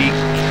MaxSpeedTV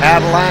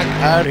Cadillac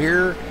out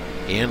here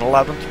in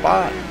 11th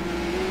spot.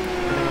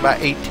 Running about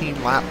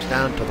 18 laps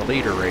down to the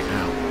leader right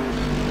now.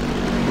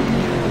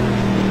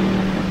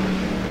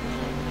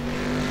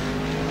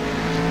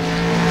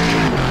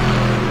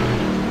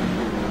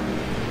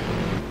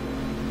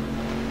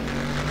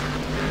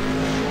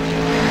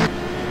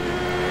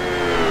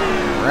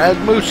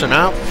 Rasmussen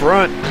out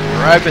front,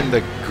 driving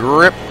the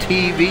Grip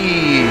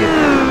TV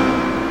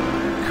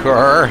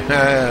car.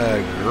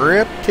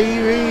 Grip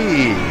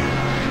TV.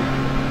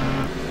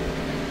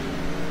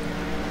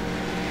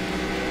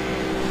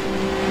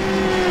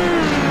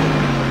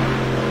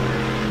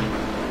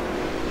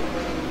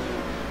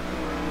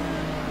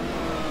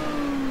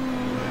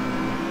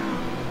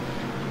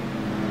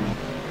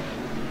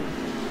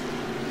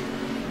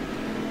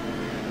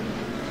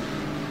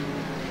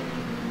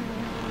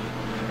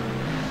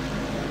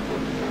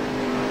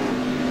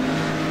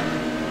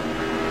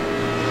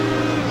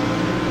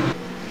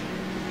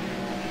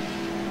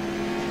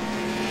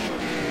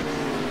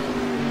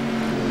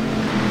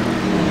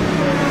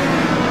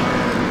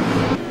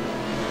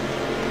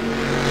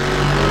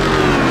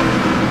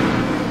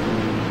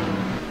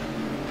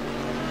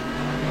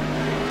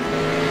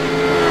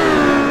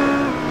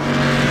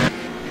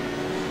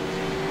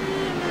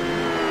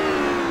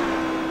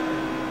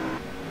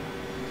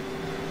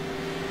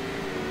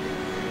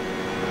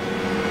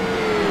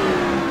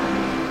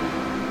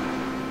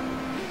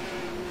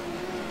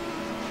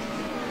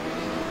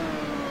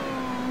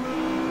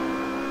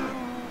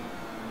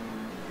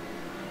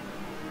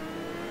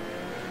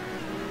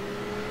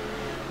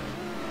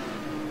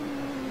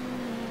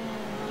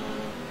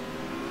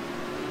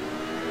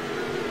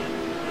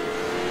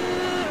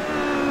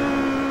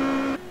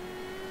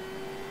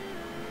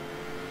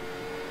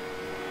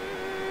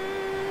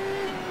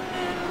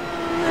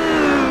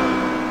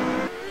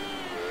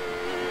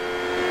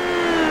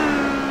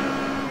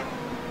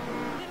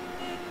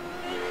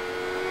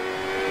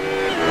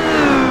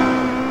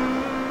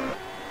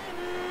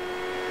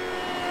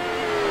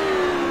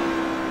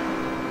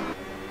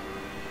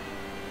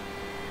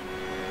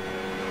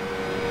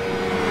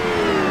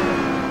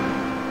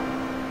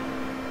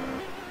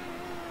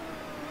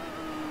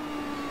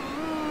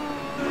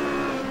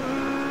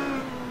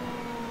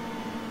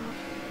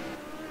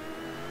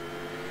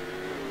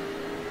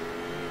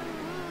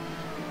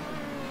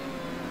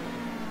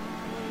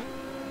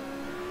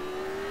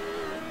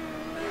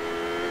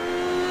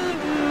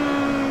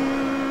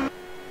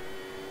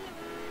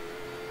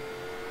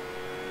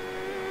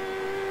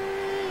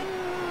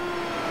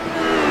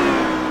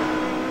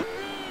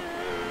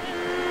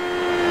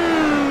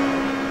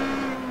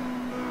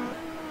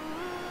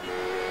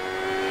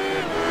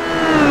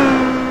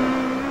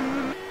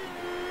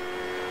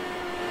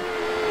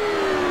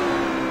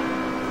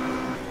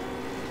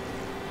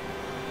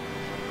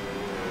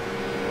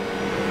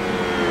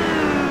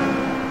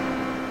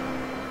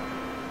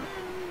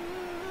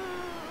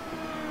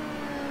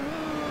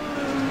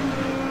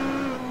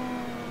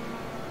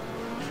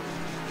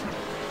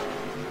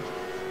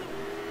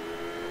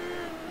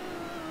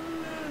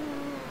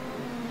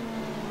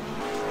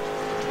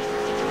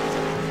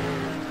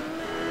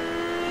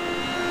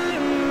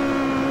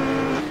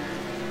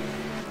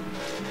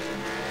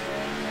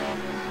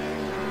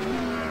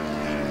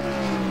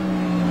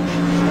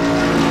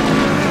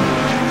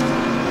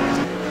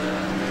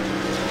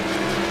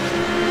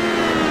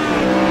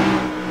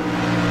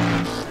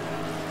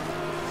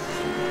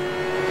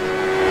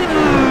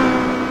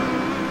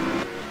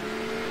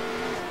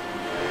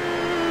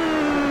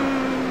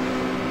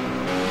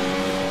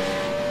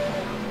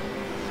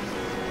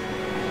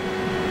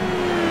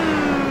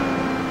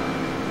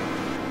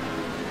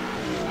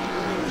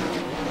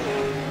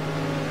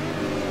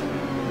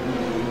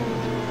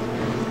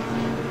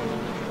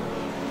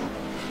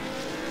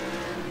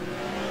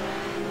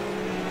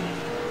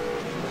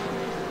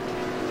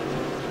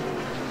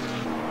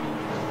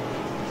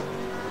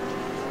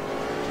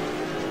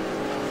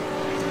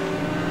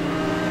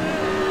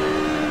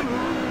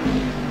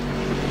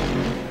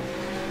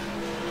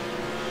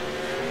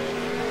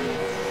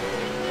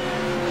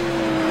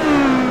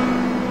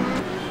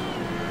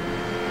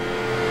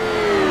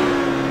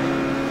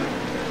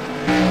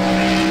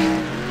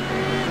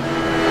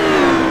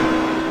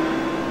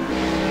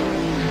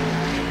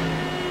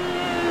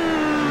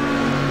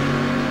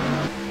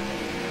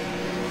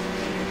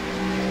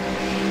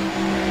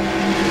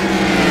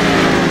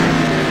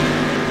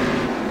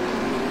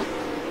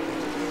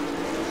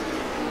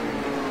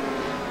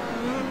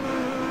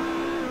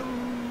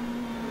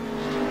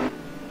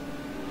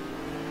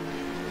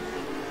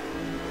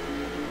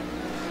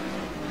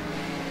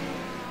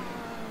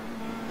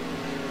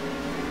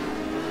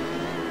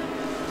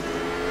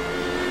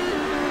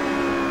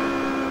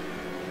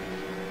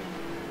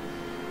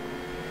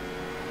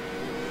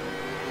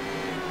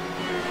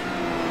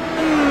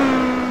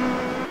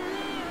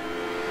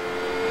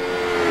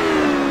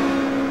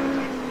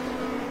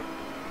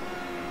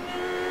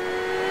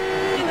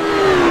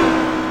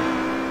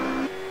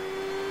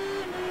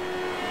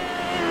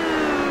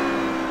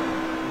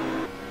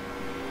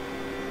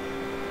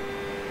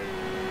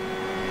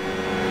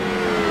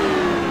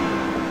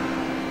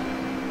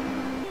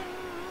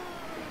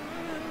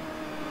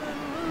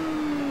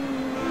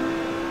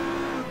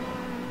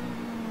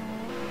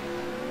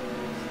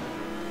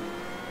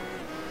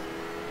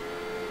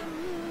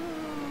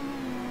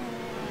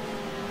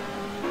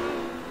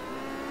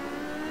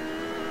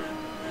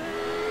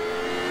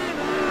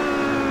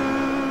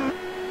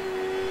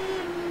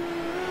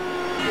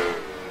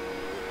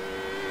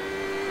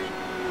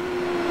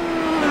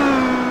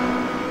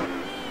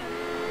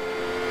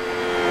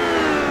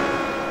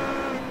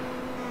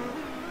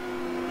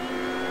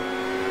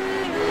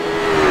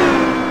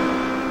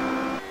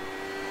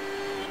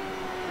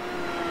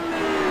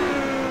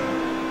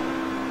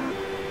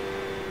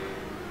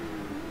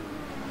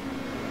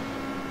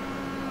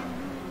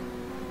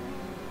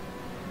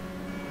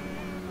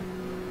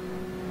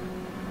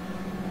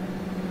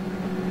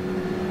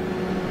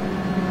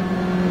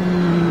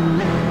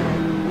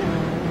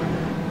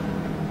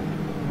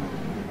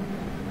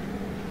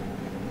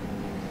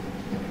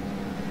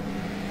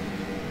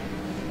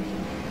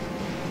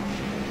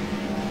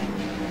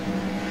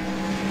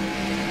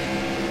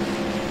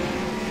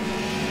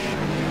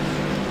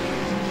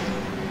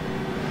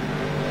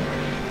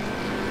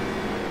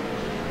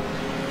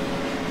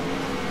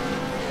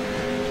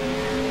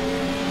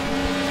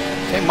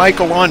 Okay,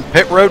 Michael on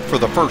pit road for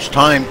the first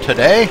time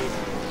today.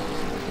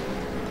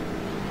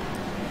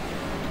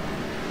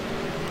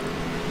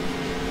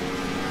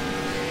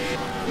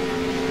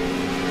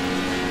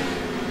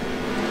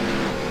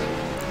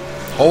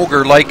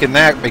 Holger liking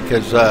that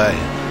because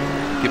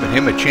giving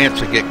him a chance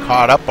to get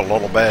caught up a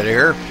little bit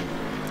here.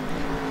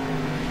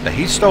 Now,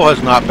 he still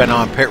has not been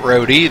on pit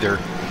road either.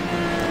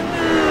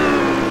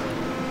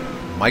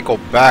 Michael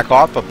back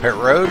off of pit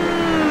road.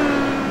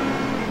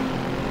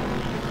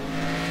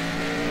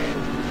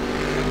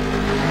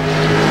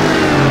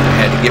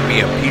 Had to get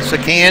me a piece of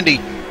candy.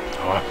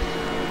 Oh,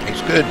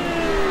 tastes good.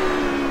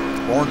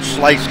 Orange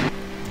slice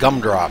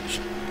gumdrops.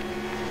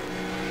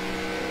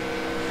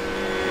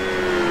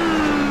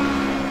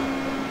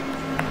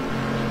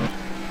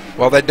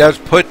 Well, that does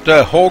put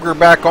Holger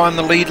back on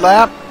the lead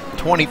lap,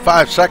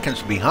 25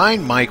 seconds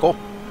behind Michael.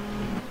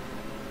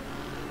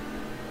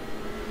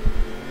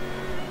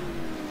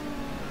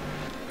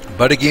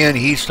 But again,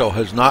 he still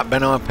has not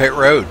been on pit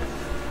road.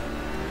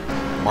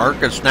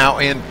 Marcus now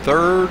in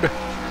third.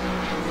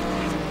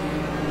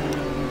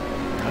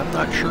 I'm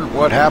not sure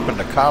what happened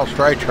to Kyle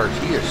Streichhardt.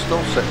 He is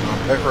still sitting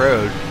on pit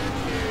road.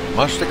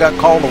 Must have got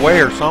called away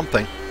or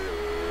something.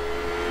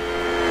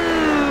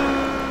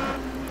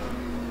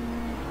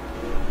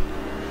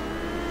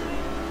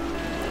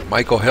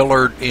 Michael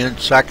Hillard in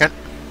second,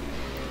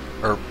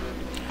 or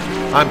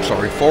I'm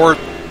sorry, fourth,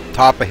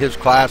 top of his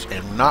class,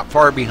 and not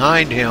far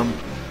behind him,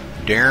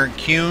 Darren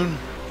Kuhn,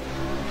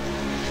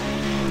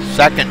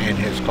 second in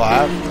his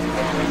class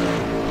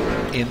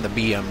in the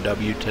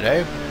BMW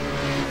today.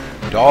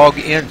 Dog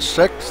in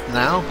sixth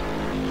now,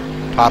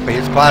 top of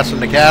his class in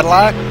the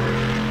Cadillac.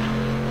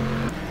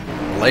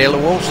 Layla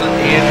Wilson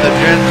in the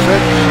Gen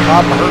 6,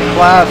 top of her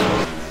class,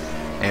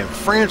 and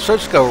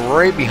Francisco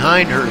right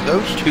behind her.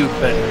 Those two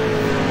have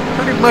been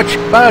pretty much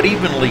about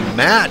evenly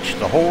matched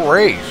the whole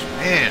race.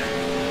 Man.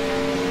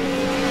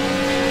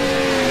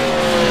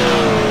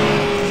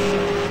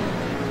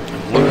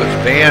 Lewis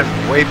Van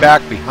way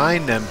back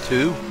behind them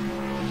two.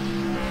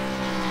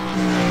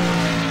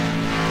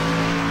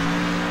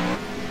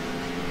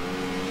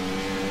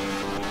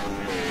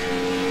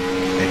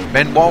 And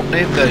Ben Walton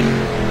in the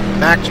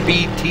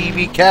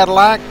MaxSpeedTV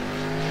Cadillac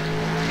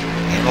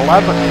in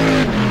 11.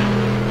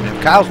 And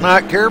if Kyle's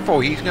not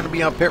careful, he's going to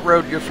be on pit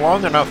road just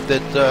long enough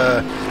that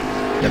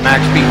the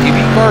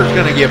MaxSpeedTV car is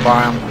going to get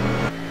by him.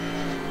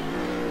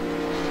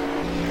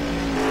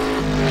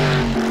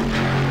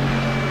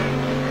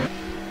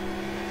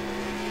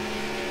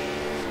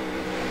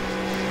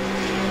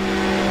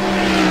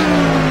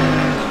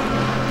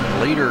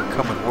 The leader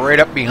coming right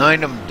up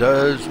behind him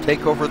does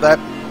take over that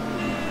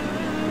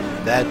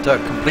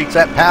completes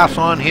that pass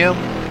on him.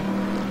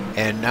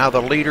 And now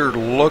the leader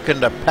looking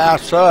to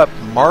pass up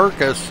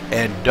Marcus,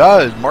 and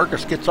does.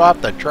 Marcus gets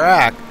off the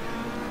track.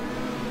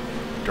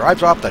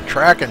 Drives off the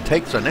track and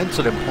takes an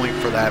incident point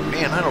for that.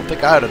 Man, I don't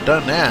think I'd have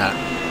done that.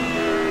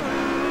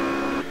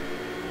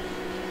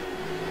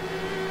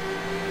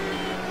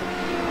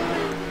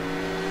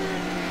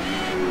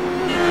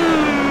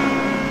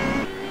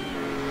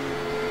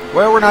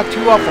 Well, we're not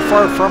too awful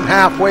far from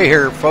halfway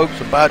here, folks.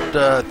 About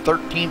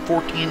 13,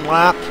 14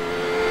 laps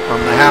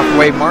from the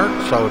halfway mark.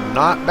 So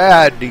not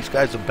bad. These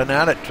guys have been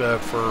at it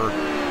for,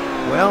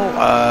 well,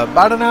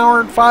 about an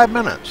hour and 5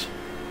 minutes.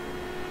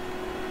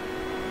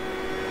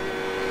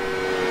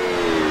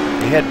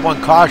 Had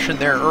one caution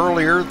there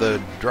earlier.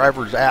 The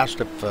drivers asked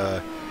if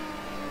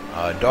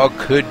Dog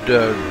could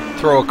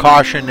throw a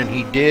caution, and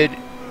he did.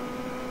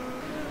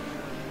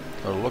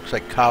 So it looks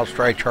like Kyle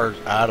Streichhardt's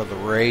out of the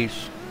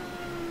race.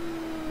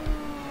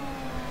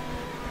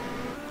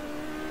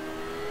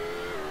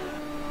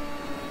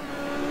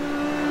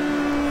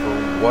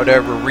 For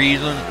whatever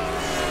reason,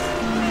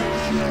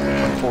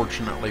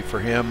 unfortunately for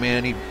him,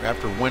 man,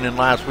 after winning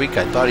last week,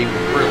 I thought he was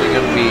really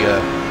going to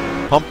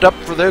be pumped up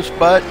for this,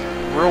 but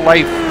real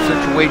life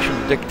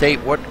situations dictate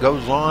what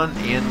goes on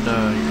in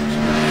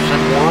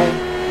sim world.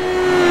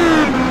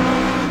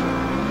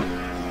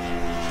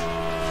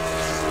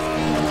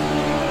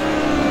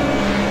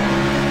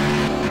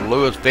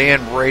 Lewis Van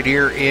right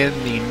here in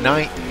the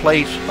 9th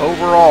place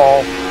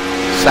overall.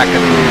 Second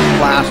in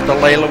class to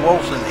Layla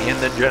Wilson in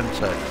the Gen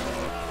 6.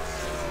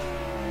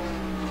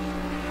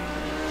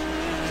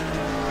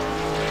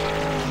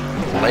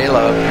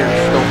 Layla up here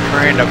still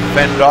trying to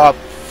fend off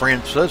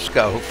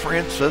Francisco.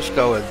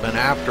 Francisco has been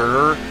after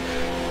her.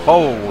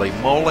 Holy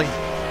moly.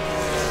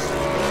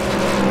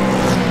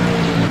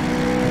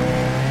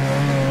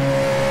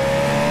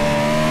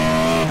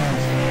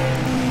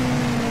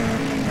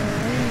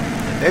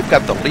 And they've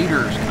got the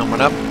leaders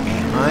coming up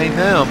behind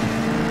them.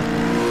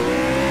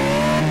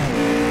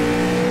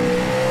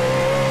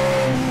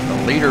 The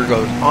leader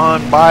goes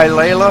on by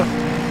Layla.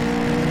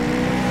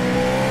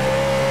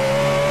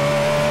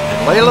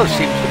 And Layla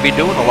seems to be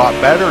doing a lot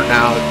better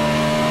now.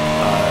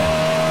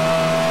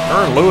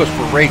 Her and Lewis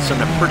were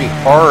racing it pretty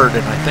hard,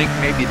 and I think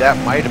maybe that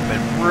might have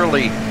been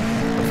really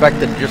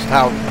affecting just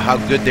how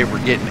good they were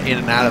getting in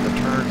and out of the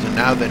turns. And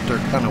now that they're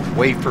kind of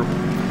away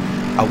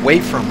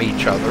from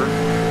each other,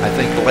 I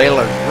think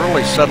Layla's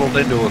really settled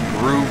into a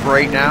groove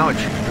right now, and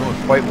she's doing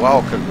quite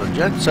well because the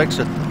Gen 6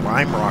 at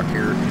Lime Rock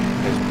here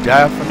is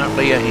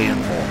definitely a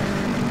handful.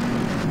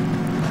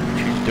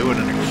 She's doing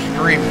an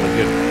extremely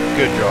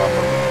good job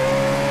of it.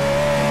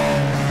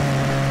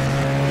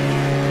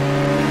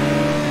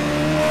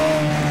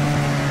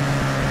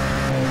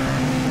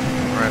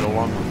 Right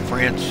along with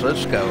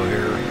Francisco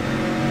here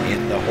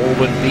in the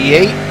Holden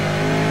V8.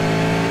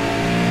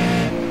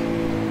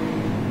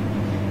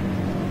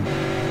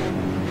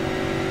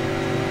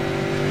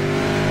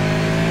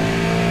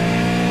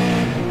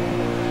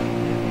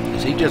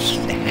 He just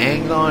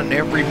hangs on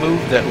every move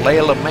that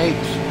Layla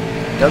makes.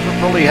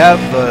 Doesn't really have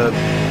the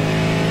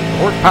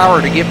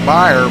horsepower to get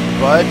by her,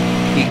 but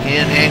he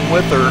can hang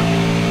with her.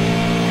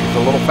 He's a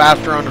little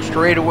faster on the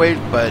straightaways,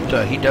 but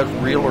he does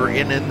reel her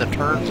in the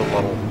turns a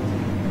little.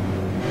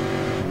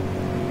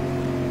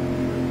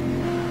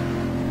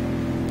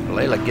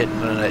 Layla getting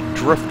that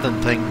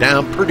drifting thing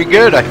down pretty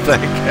good, I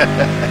think.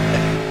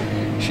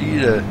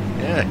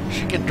 Yeah,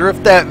 she can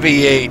drift that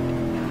V8.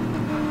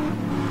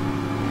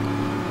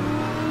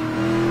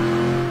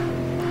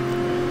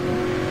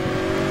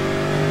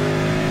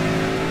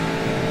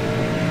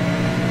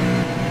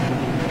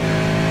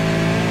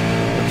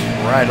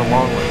 Right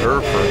along with her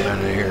for a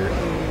minute here.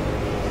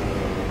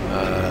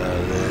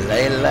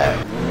 Layla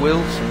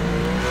Wilson.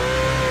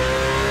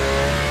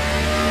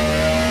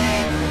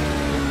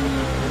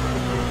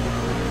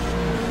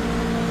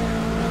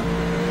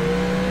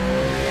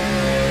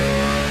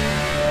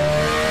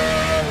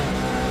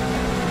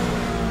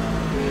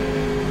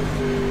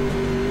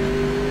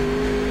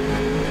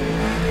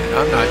 And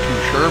I'm not too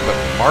sure, but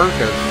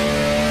Marcus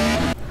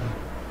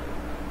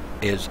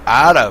is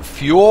out of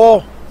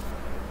fuel.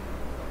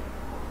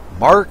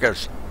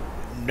 Marcus,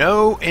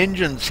 no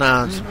engine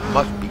sounds,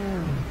 must be.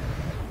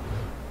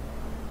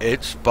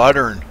 It's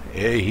sputtering.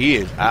 He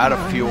is out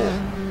of fuel.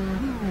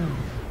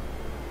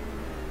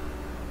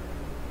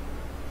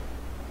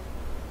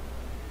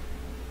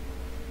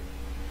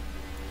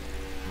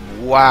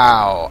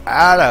 Wow,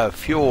 out of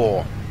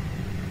fuel.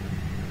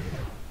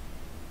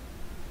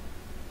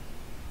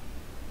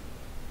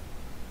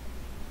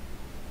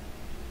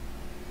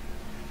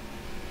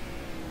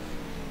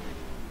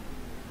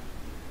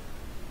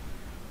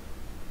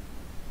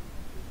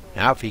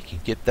 Now if he can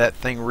get that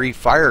thing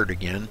refired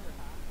again.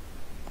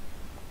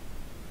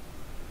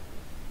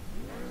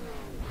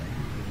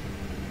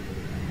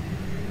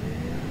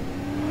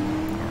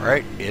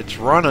 Alright, it's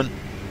running.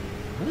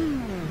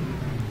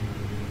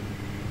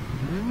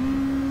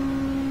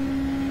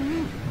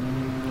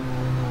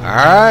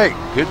 Alright,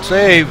 good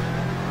save.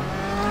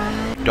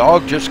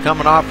 Dog just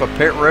coming off a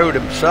pit road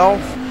himself.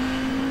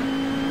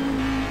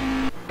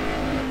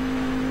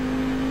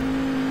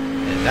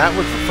 And that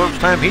was the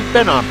first time he'd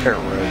been on pit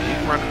road.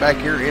 Running back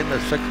here in the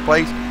 6th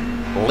place,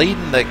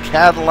 leading the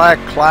Cadillac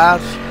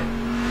class.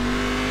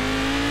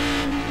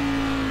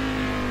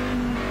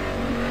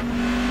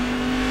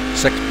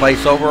 6th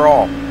place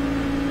overall.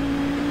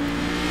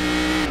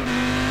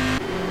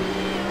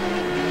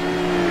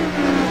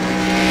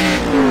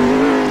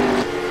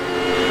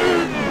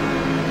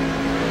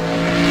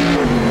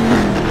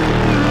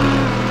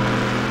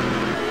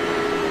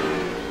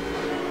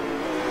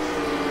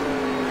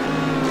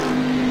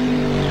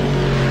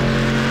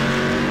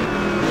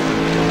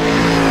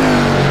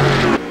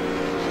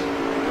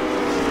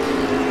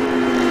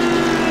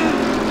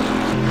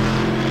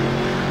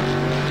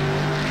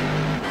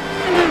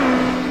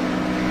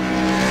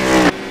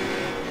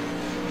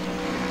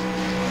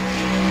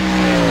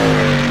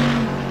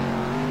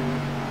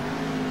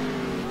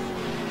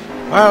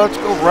 Well, let's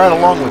go right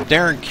along with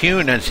Darren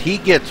Kuhn as he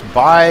gets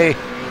by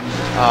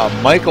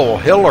Michael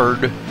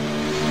Hillard.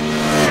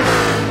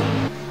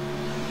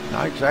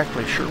 Not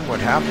exactly sure what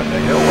happened to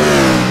Hillard.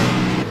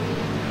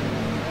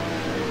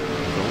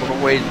 He's a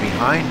little ways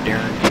behind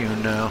Darren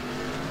Kuhn now.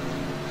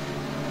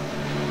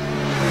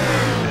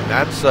 And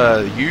that's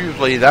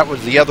usually that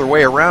was the other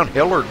way around.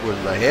 Hillard was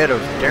ahead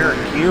of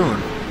Darren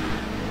Kuhn.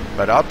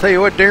 But I'll tell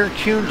you what, Darren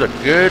Kuhn's a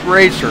good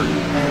racer.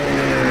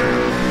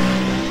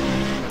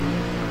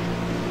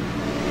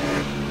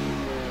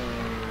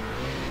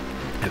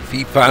 If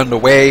he found a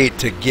way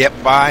to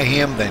get by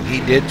him, then he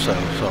did so.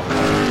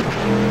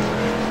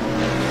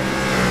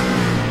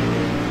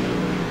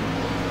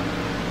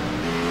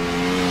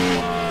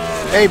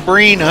 Hey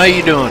Breen, how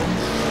you doing?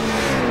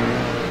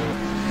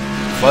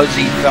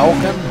 Fuzzy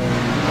Falcon.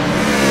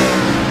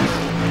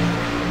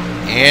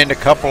 And a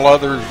couple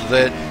others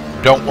that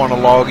don't want to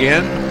log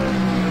in.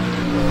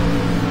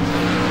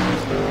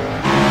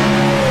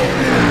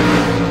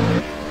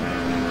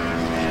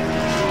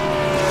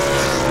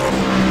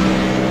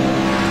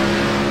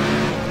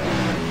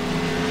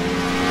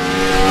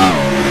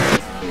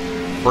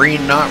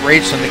 Breen not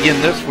racing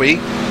again this week.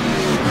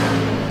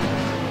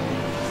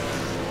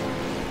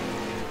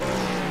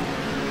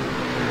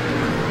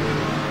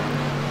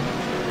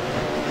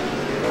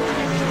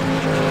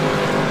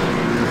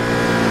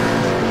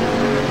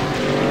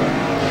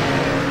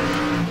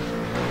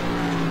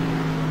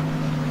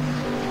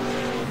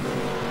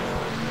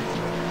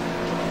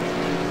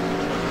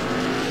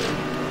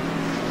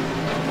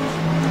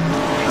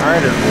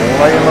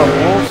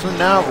 Layla Wilson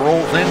now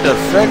rolls into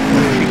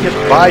 6th. She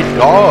gets by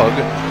Dog.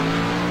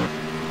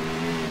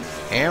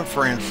 And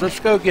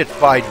Francisco gets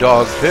by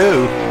Dog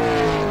too.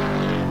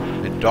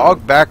 And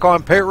Dog back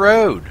on pit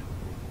road.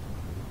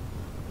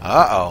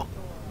 Uh-oh.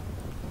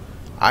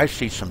 I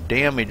see some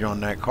damage on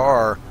that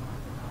car.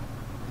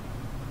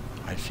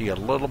 I see a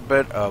little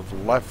bit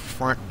of left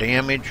front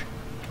damage.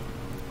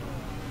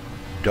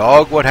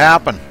 Dog, what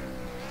happened?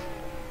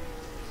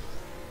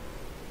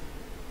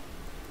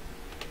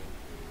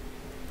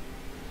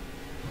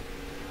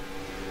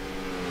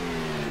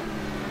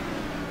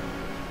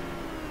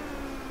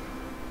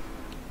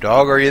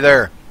 Dog, are you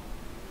there?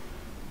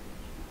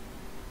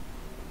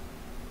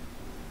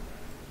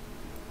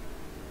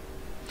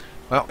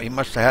 Well, he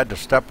must have had to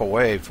step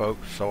away,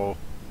 folks, so...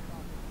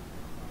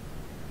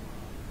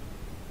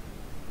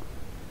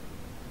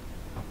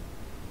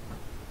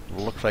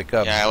 Looks like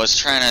a... Yeah, I was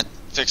trying to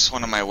fix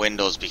one of my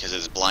windows because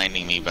it's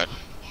blinding me, but...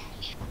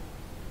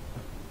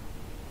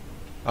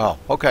 Oh,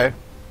 okay.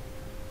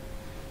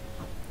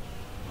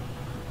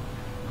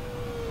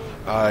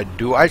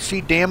 Do I see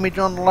damage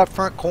on the left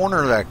front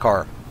corner of that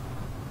car?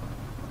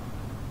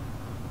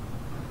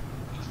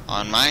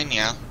 On mine,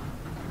 yeah.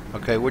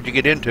 Okay, what'd you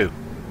get into?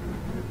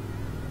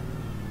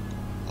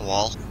 A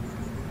wall.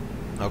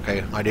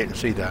 Okay, I didn't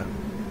see that.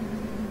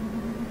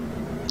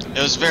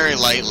 It was very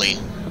lightly,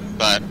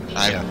 but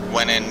I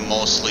went in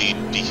mostly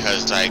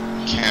because I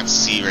can't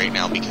see right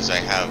now because I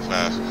have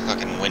a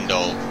fucking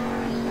window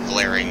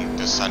glaring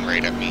the sun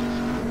right at me.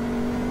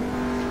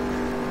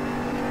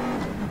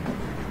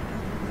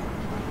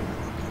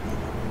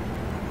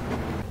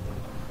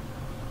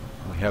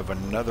 We have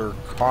another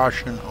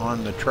caution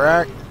on the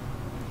track.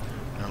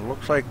 And it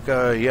looks like,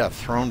 yeah,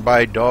 thrown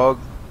by Dog.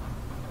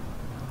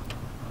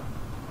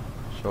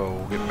 So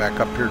we'll get back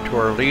up here to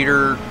our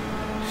leader.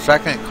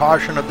 Second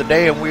caution of the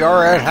day, and we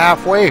are at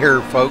halfway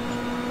here, folks.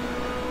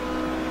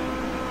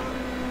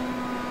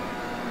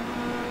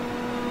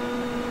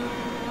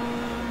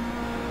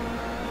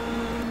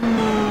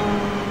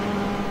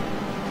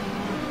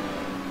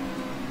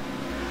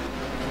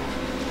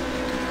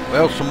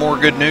 Well, some more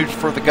good news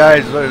for the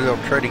guys. They'll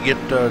try to get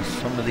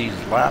some of these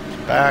laps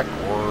back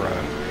or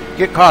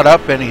get caught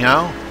up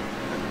anyhow.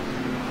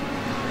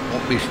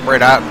 Won't be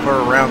spread out clear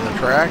around the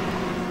track,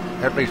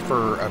 at least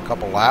for a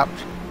couple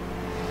laps.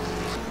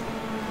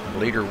 The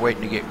leader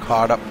waiting to get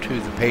caught up to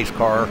the pace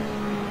car.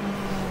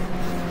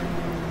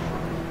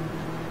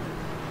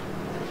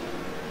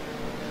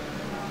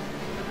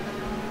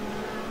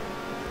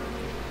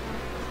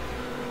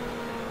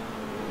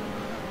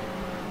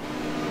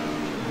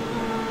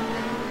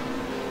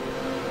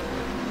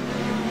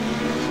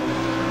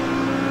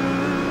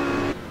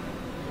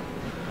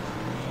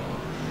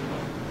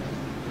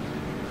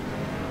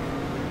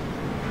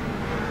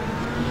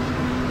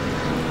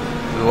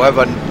 We'll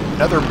have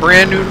another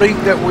brand new league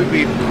that we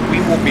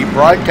will be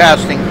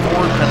broadcasting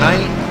for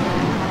tonight.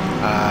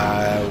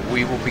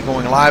 We will be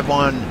going live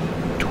on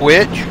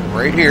Twitch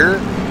right here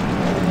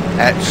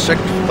at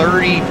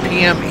 6:30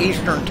 p.m.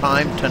 Eastern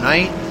Time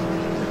tonight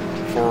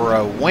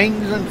for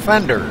Wings and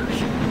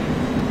Fenders.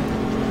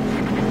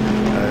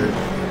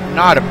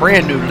 Not a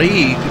brand new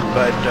league,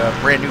 but a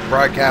brand new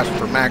broadcast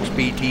for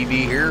MaxSpeedTV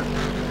here.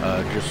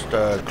 Just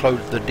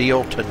closed the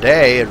deal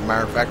today. As a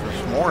matter of fact,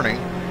 this morning.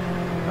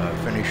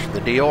 Finished the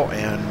deal,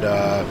 and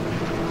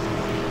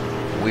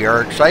we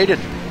are excited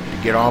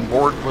to get on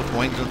board with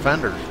Wings and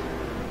Fenders.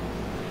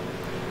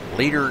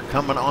 Leader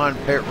coming on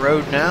pit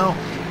road now.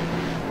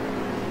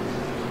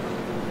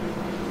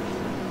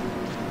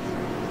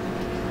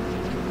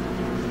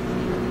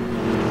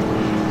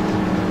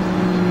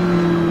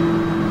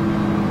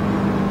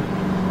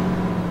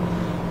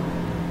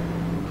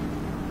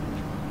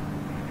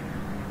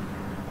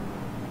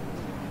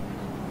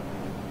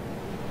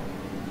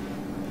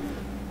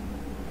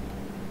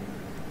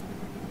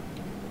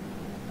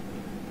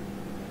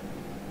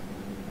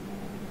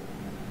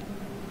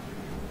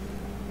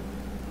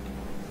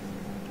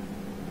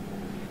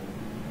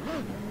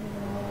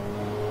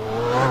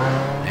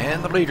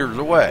 And the leader's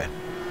away.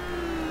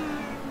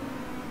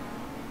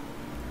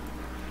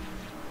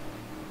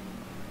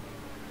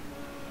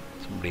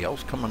 Somebody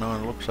else coming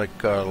on. Looks like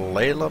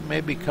Layla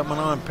maybe coming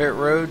on pit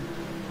road.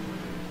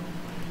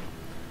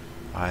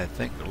 I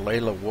think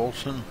Layla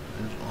Wilson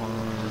is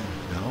on.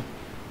 No.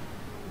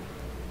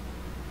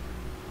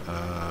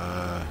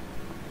 A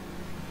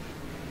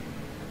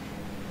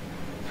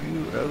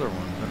few other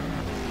ones.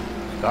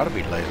 It's got to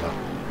be Layla.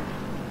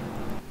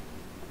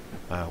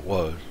 It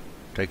was.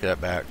 Take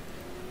that back.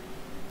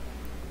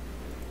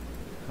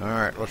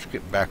 Alright, let's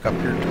get back up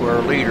here to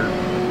our leader.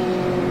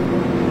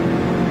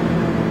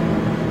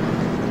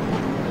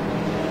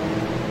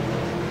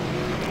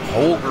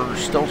 Holger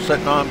still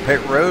sitting on pit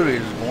road.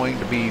 Is going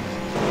to be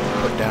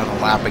put down a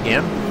lap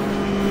again.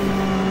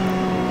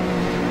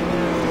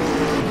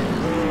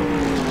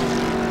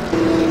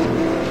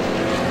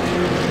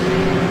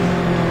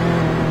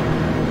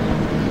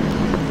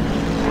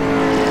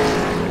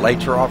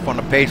 Lights are off on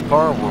the pace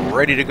car. We're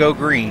ready to go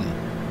green.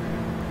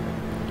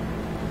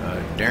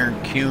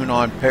 Darren Kuhn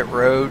on pit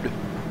road.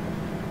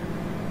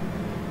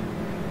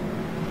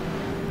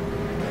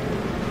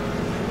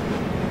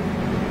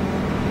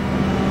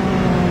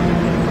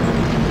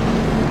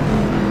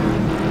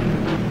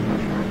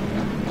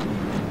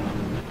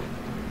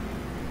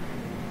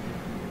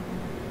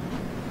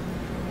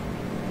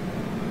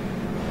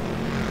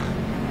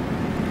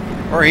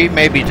 Or he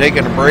may be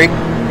taking a break.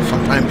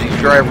 Sometimes these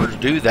drivers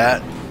do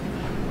that.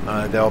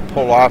 They'll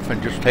pull off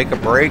and just take a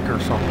break or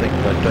something.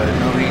 But no,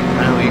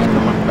 now he's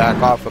coming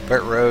back off of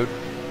pit road.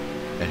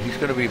 And he's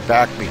going to be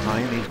back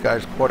behind these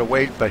guys quite a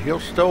ways. But he'll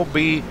still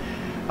be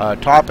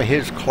top of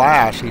his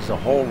class. He's a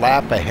whole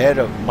lap ahead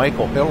of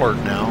Michael Hillard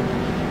now.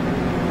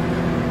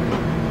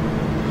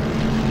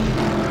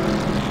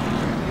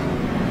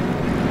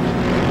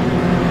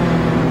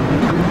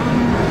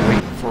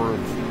 Waiting for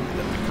them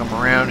to come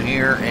around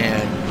here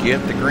and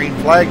get the green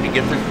flag to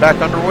get this back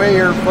underway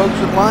here, folks,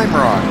 at Lime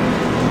Rock.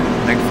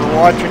 Thanks for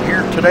watching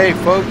here today,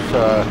 folks.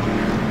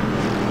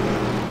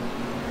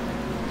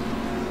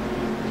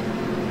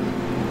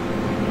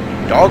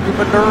 Dogs of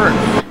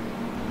Endurance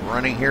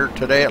running here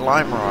today at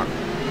Lime Rock.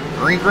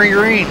 Green, green,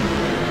 green.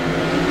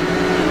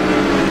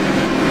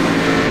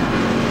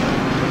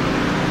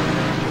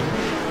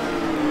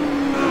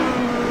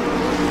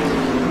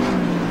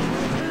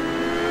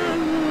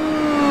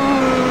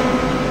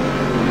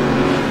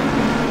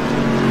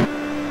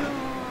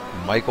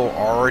 Michael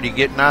already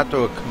getting out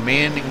to a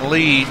commanding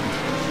lead.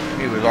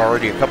 He was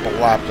already a couple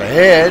laps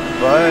ahead,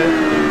 but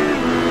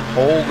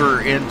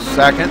Holger in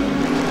second.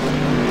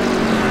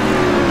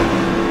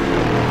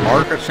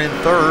 Marcus in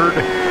third.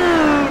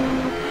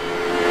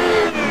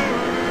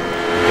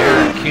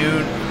 Darren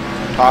Kuhn,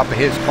 top of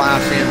his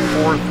class, in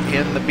fourth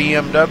in the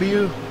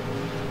BMW.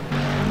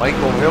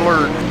 Michael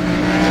Hillard,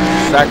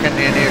 second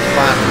in his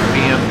class in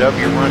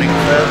BMW, running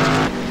fifth.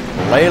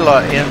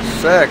 Layla in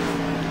sixth.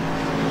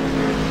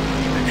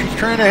 And she's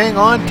trying to hang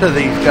on to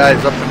these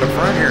guys up in the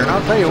front here. And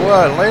I'll tell you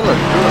what, Layla's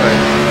doing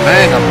a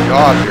bang up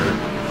job here.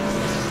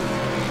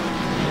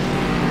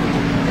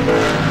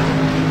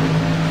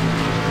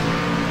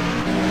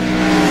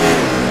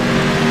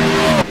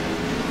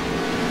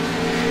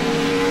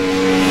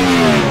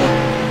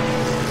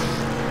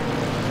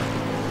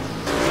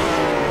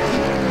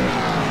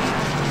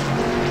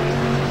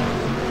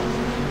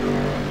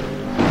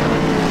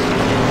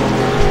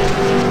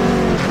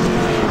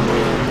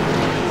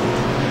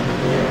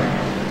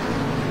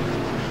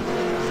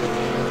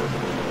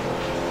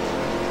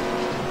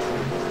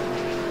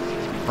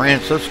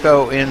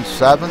 Francisco in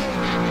seventh.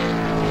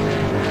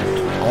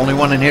 Only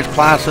one in his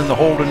class in the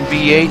Holden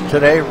V8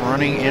 today,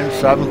 running in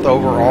seventh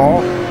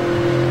overall.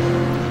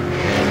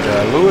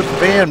 And Louis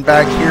Van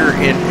back here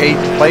in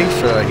eighth place.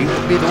 He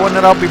will be the one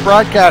that I'll be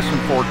broadcasting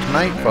for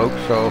tonight, folks.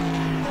 So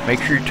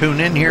make sure you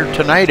tune in here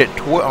tonight at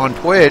on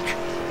Twitch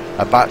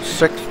about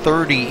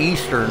 6:30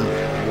 Eastern.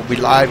 We'll be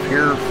live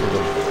here for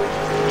the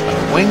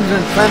Wings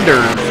and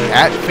Fenders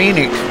at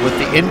Phoenix with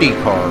the Indy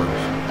cars.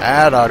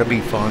 That ought to be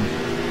fun.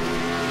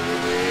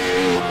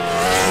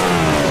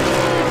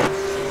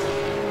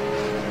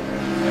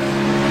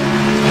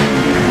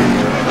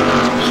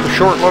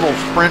 Short little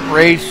sprint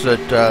race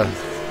that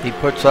he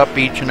puts up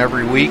each and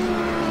every week.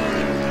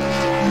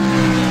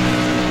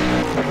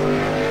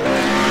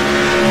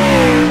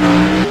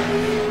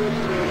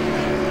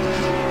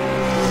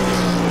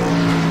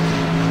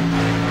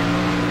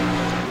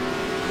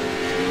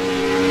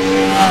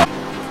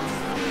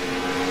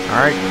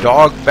 Alright,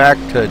 Dog back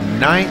to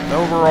 9th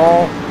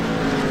overall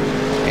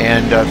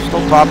and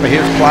still top of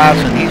his class,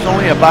 and he's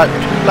only about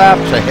 2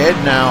 laps ahead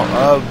now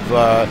of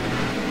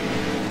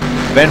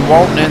Ben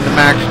Walton in the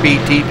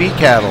MaxSpeedTV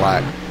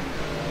Cadillac.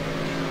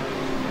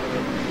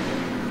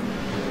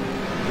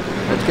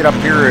 Let's get up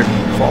here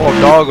and follow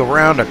Dog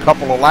around a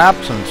couple of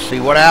laps and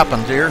see what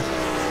happens here.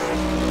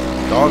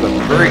 Dog is a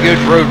very good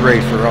road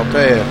racer, I'll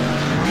tell you.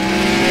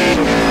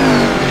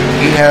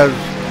 He has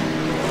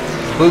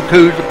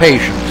bukus of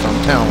patience, I'm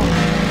telling you.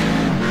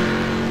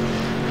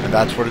 And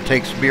that's what it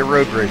takes to be a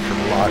road racer,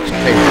 lots of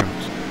patience.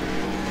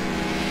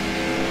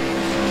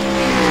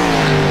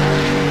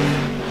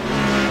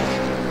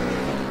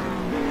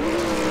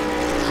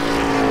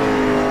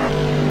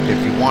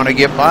 Want to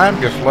get by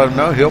him, just let him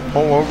know. He'll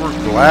pull over,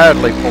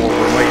 gladly pull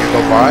over and let you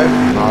go by.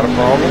 Not a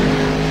problem.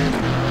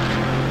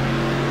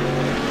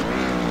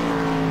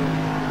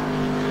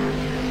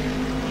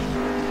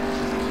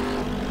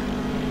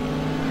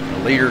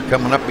 The leader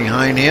coming up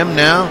behind him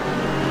now.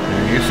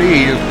 And you see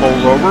he just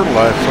pulls over,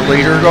 lets the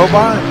leader go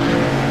by.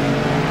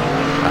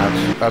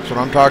 That's what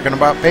I'm talking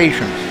about,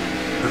 patience.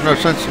 There's no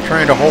sense in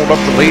trying to hold up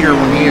the leader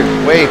when he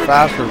is way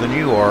faster than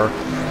you are.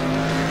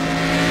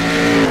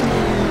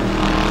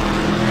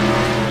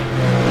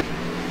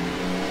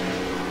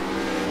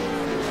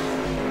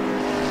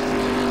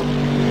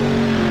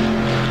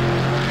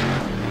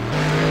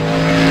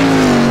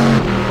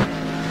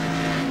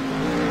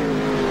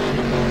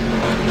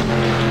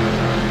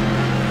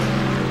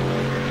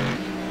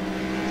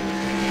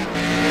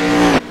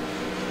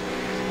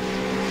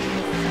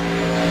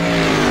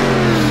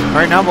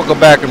 Alright, now we'll go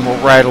back and we'll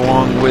ride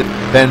along with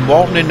Ben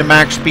Walton in the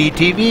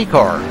MaxSpeedTV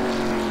car.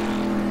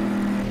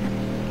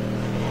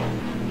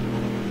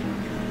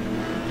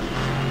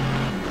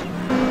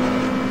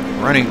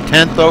 Running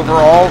 10th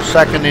overall,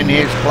 second in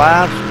his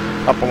class,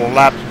 a couple of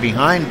laps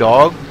behind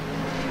Dog.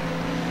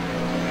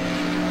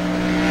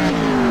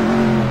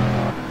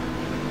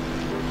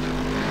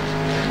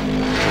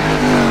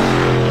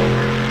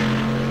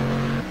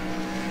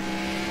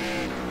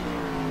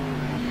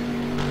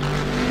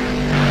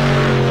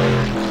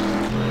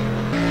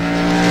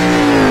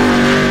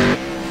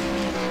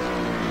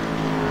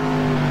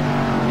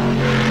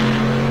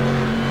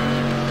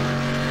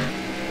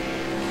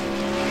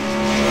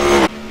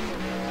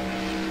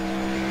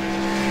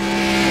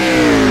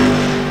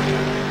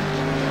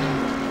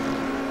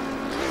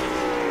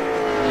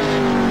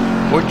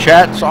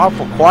 chat's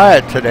awful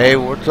quiet today.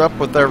 What's up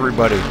with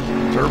everybody?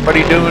 What's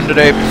everybody doing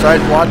today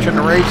besides watching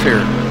the race here?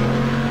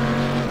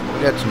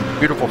 We got some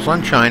beautiful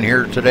sunshine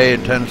here today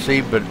in Tennessee,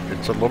 but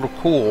it's a little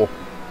cool.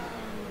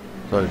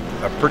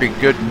 It's a pretty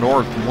good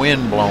north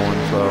wind blowing,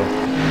 so.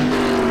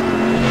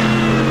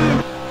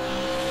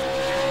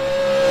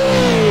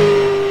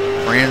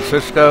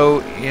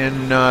 Francisco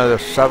in the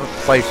 7th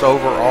place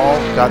overall.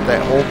 Got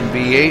that Holden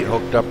V8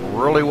 hooked up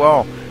really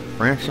well.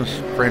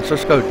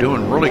 Francisco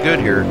doing really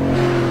good here.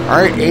 All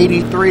right,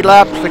 83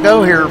 laps to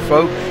go here,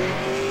 folks.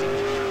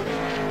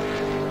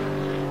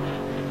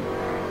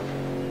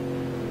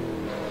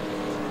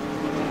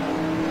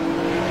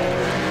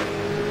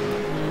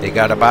 They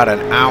got about an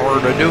hour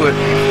to do it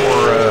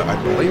before, I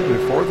believe,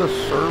 before the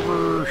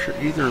server,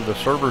 either the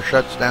server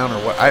shuts down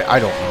or what. I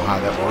don't know how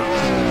that works.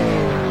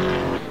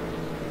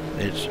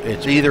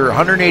 It's either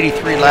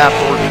 183 laps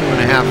or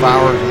 2.5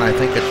 hours, and I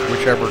think it's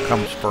whichever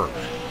comes first.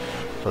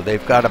 So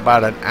they've got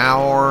about an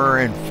hour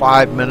and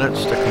 5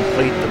 minutes to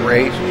complete the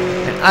race,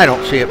 and I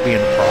don't see it being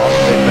a problem.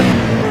 They've been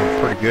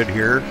pretty good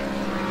here.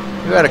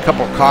 We had a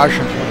couple of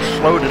cautions, which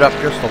slowed it up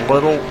just a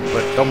little,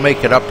 but they'll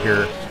make it up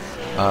here.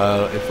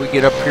 If we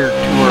get up here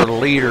to our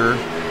leader,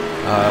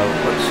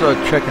 let's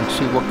check and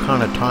see what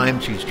kind of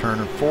times he's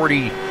turning.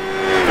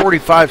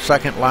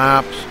 45-second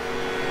laps.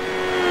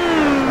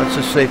 Let's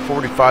just say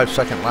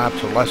 45-second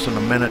laps, or less than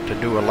a minute to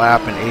do a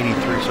lap in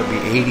 83, so it'll be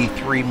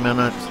 83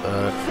 minutes,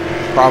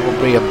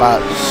 probably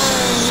about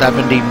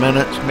 70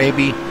 minutes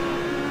maybe.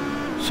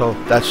 So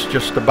that's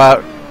just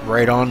about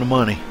right on the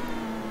money.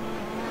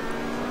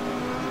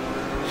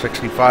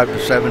 65 to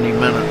 70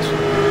 minutes.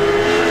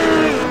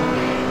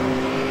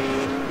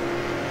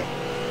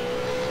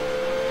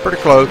 Pretty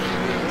close.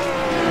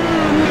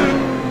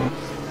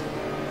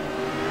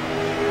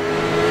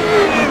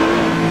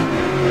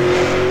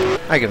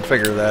 I can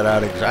figure that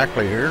out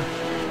exactly here.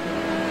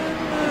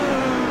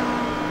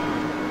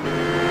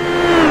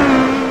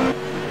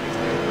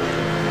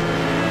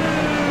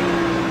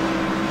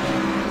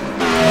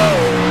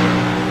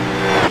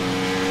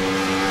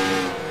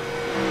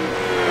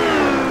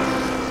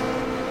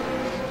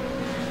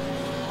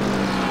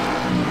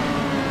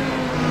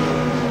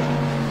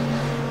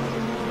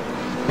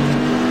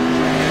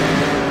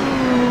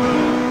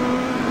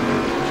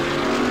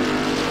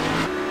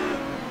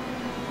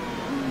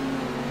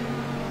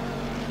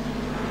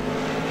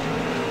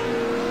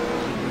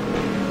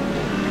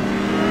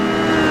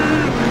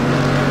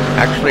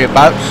 Actually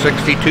about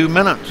 62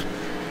 minutes.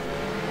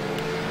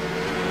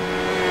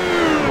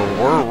 Well,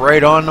 we're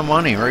right on the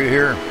money right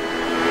here.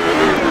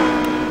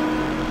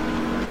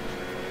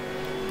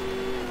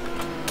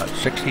 About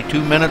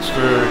 62 minutes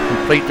to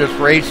complete this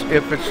race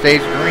if it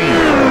stays green.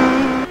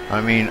 So,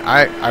 I mean,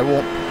 I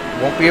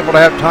won't be able to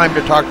have time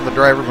to talk to the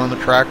drivers on the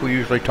track. We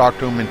usually talk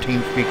to them in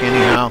TeamSpeak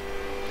anyhow.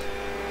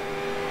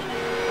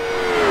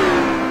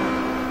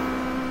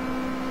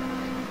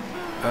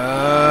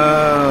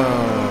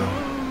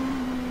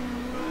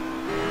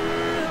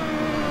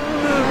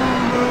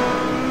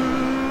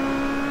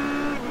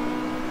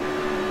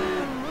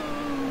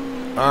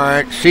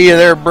 Alright, see you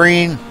there,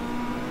 Breen.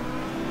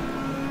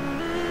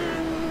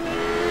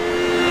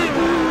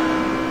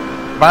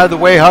 By the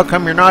way, how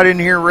come you're not in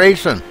here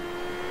racing?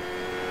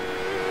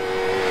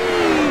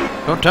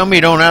 Don't tell me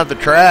you don't have the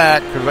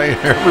track, because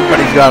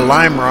everybody's got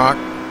Lime Rock.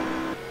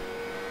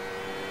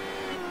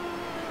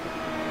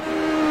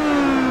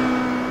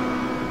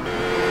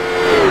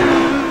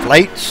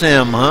 Flight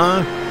Sim,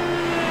 huh?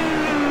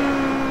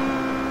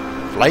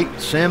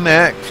 Flight Sim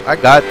X. I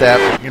got that,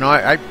 but, you know,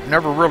 I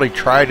never really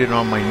tried it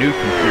on my new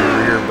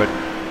computer here, but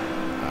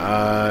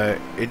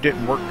it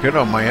didn't work good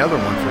on my other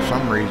one for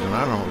some reason.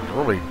 I don't know, it was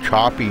really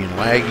choppy and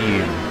laggy,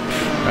 and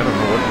I don't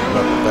know what was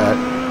up with that.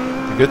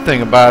 The good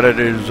thing about it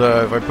is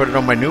if I put it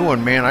on my new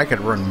one, man, I could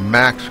run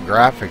max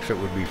graphics. It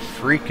would be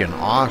freaking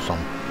awesome.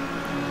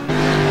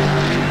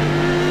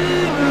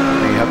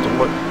 You have to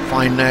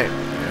find that.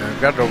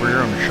 I've got it over here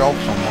on the shelf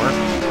somewhere.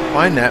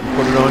 Find that and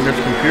put it on this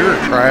computer.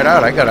 Try it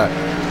out. I got a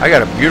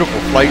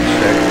beautiful flight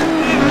stick.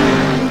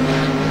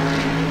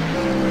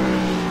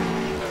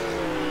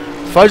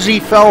 Fuzzy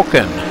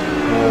Falcon.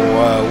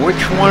 Well,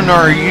 which one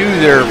are you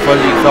there,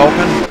 Fuzzy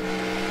Falcon?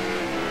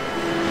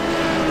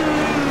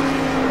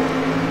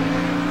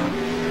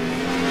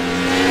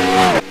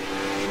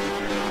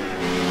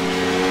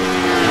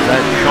 Is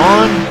that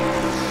Sean?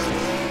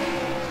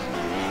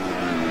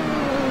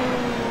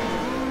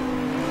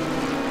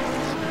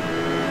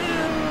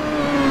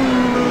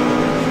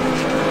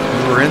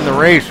 You were in the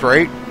race,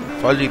 right?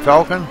 Fuzzy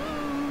Falcon?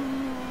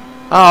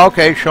 Oh,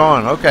 okay,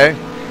 Sean, okay.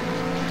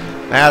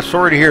 Ah,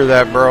 sorry to hear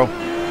that, bro.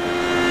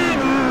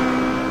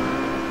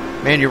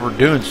 Man, you were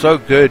doing so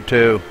good,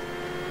 too.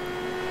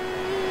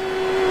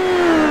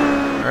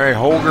 Alright,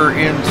 Holger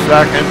in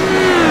second.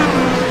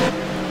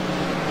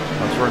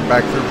 Let's run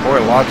back through.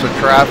 Boy, lots of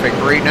traffic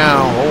right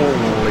now.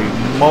 Holy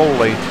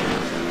moly.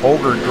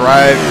 Holger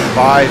drives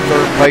by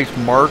third place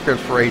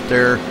Marcus right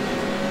there.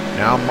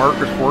 Now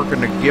Marcus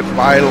working to get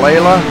by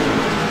Layla.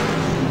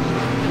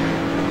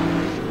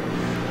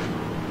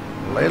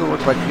 Layla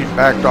looked like she'd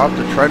backed off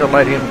to try to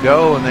let him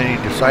go, and then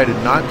he decided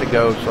not to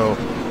go, so...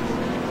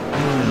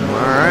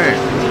 Alright.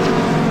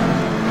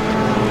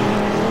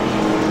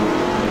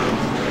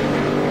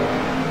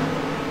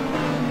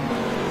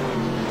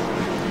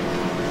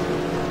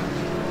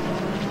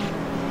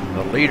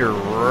 The leader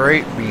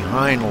right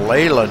behind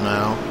Layla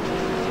now.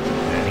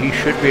 And he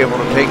should be able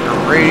to take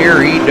her right here.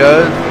 He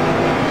does.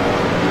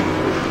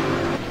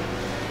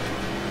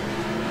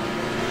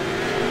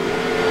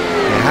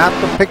 You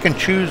have to pick and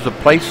choose the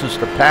places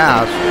to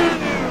pass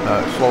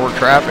slower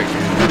traffic.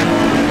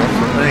 That's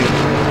the thing.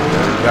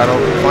 You got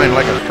to find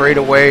like a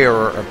straightaway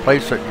or a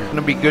place that you're going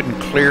to be good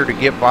and clear to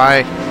get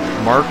by.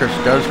 Marcus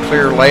does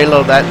clear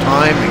Layla that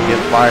time and get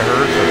by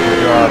her, so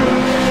good job.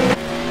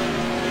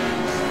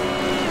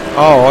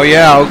 Oh,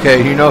 yeah,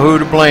 okay, you know who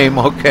to blame.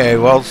 Okay,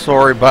 well,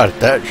 sorry about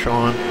that,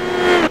 Sean.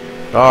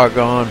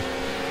 Doggone.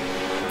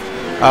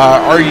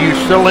 Are you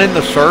still in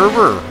the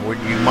server? Would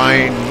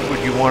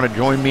you want to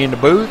join me in the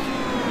booth?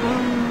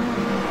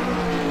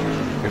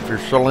 If you're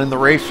still in the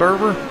race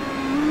server?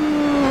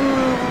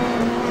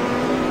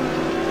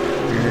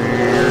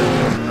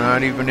 You're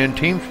not even in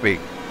TeamSpeak.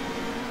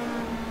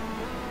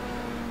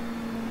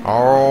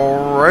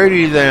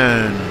 Alrighty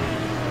then.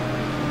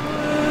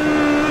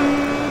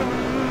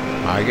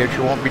 I guess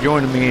you won't be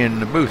joining me in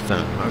the booth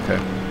then. Okay.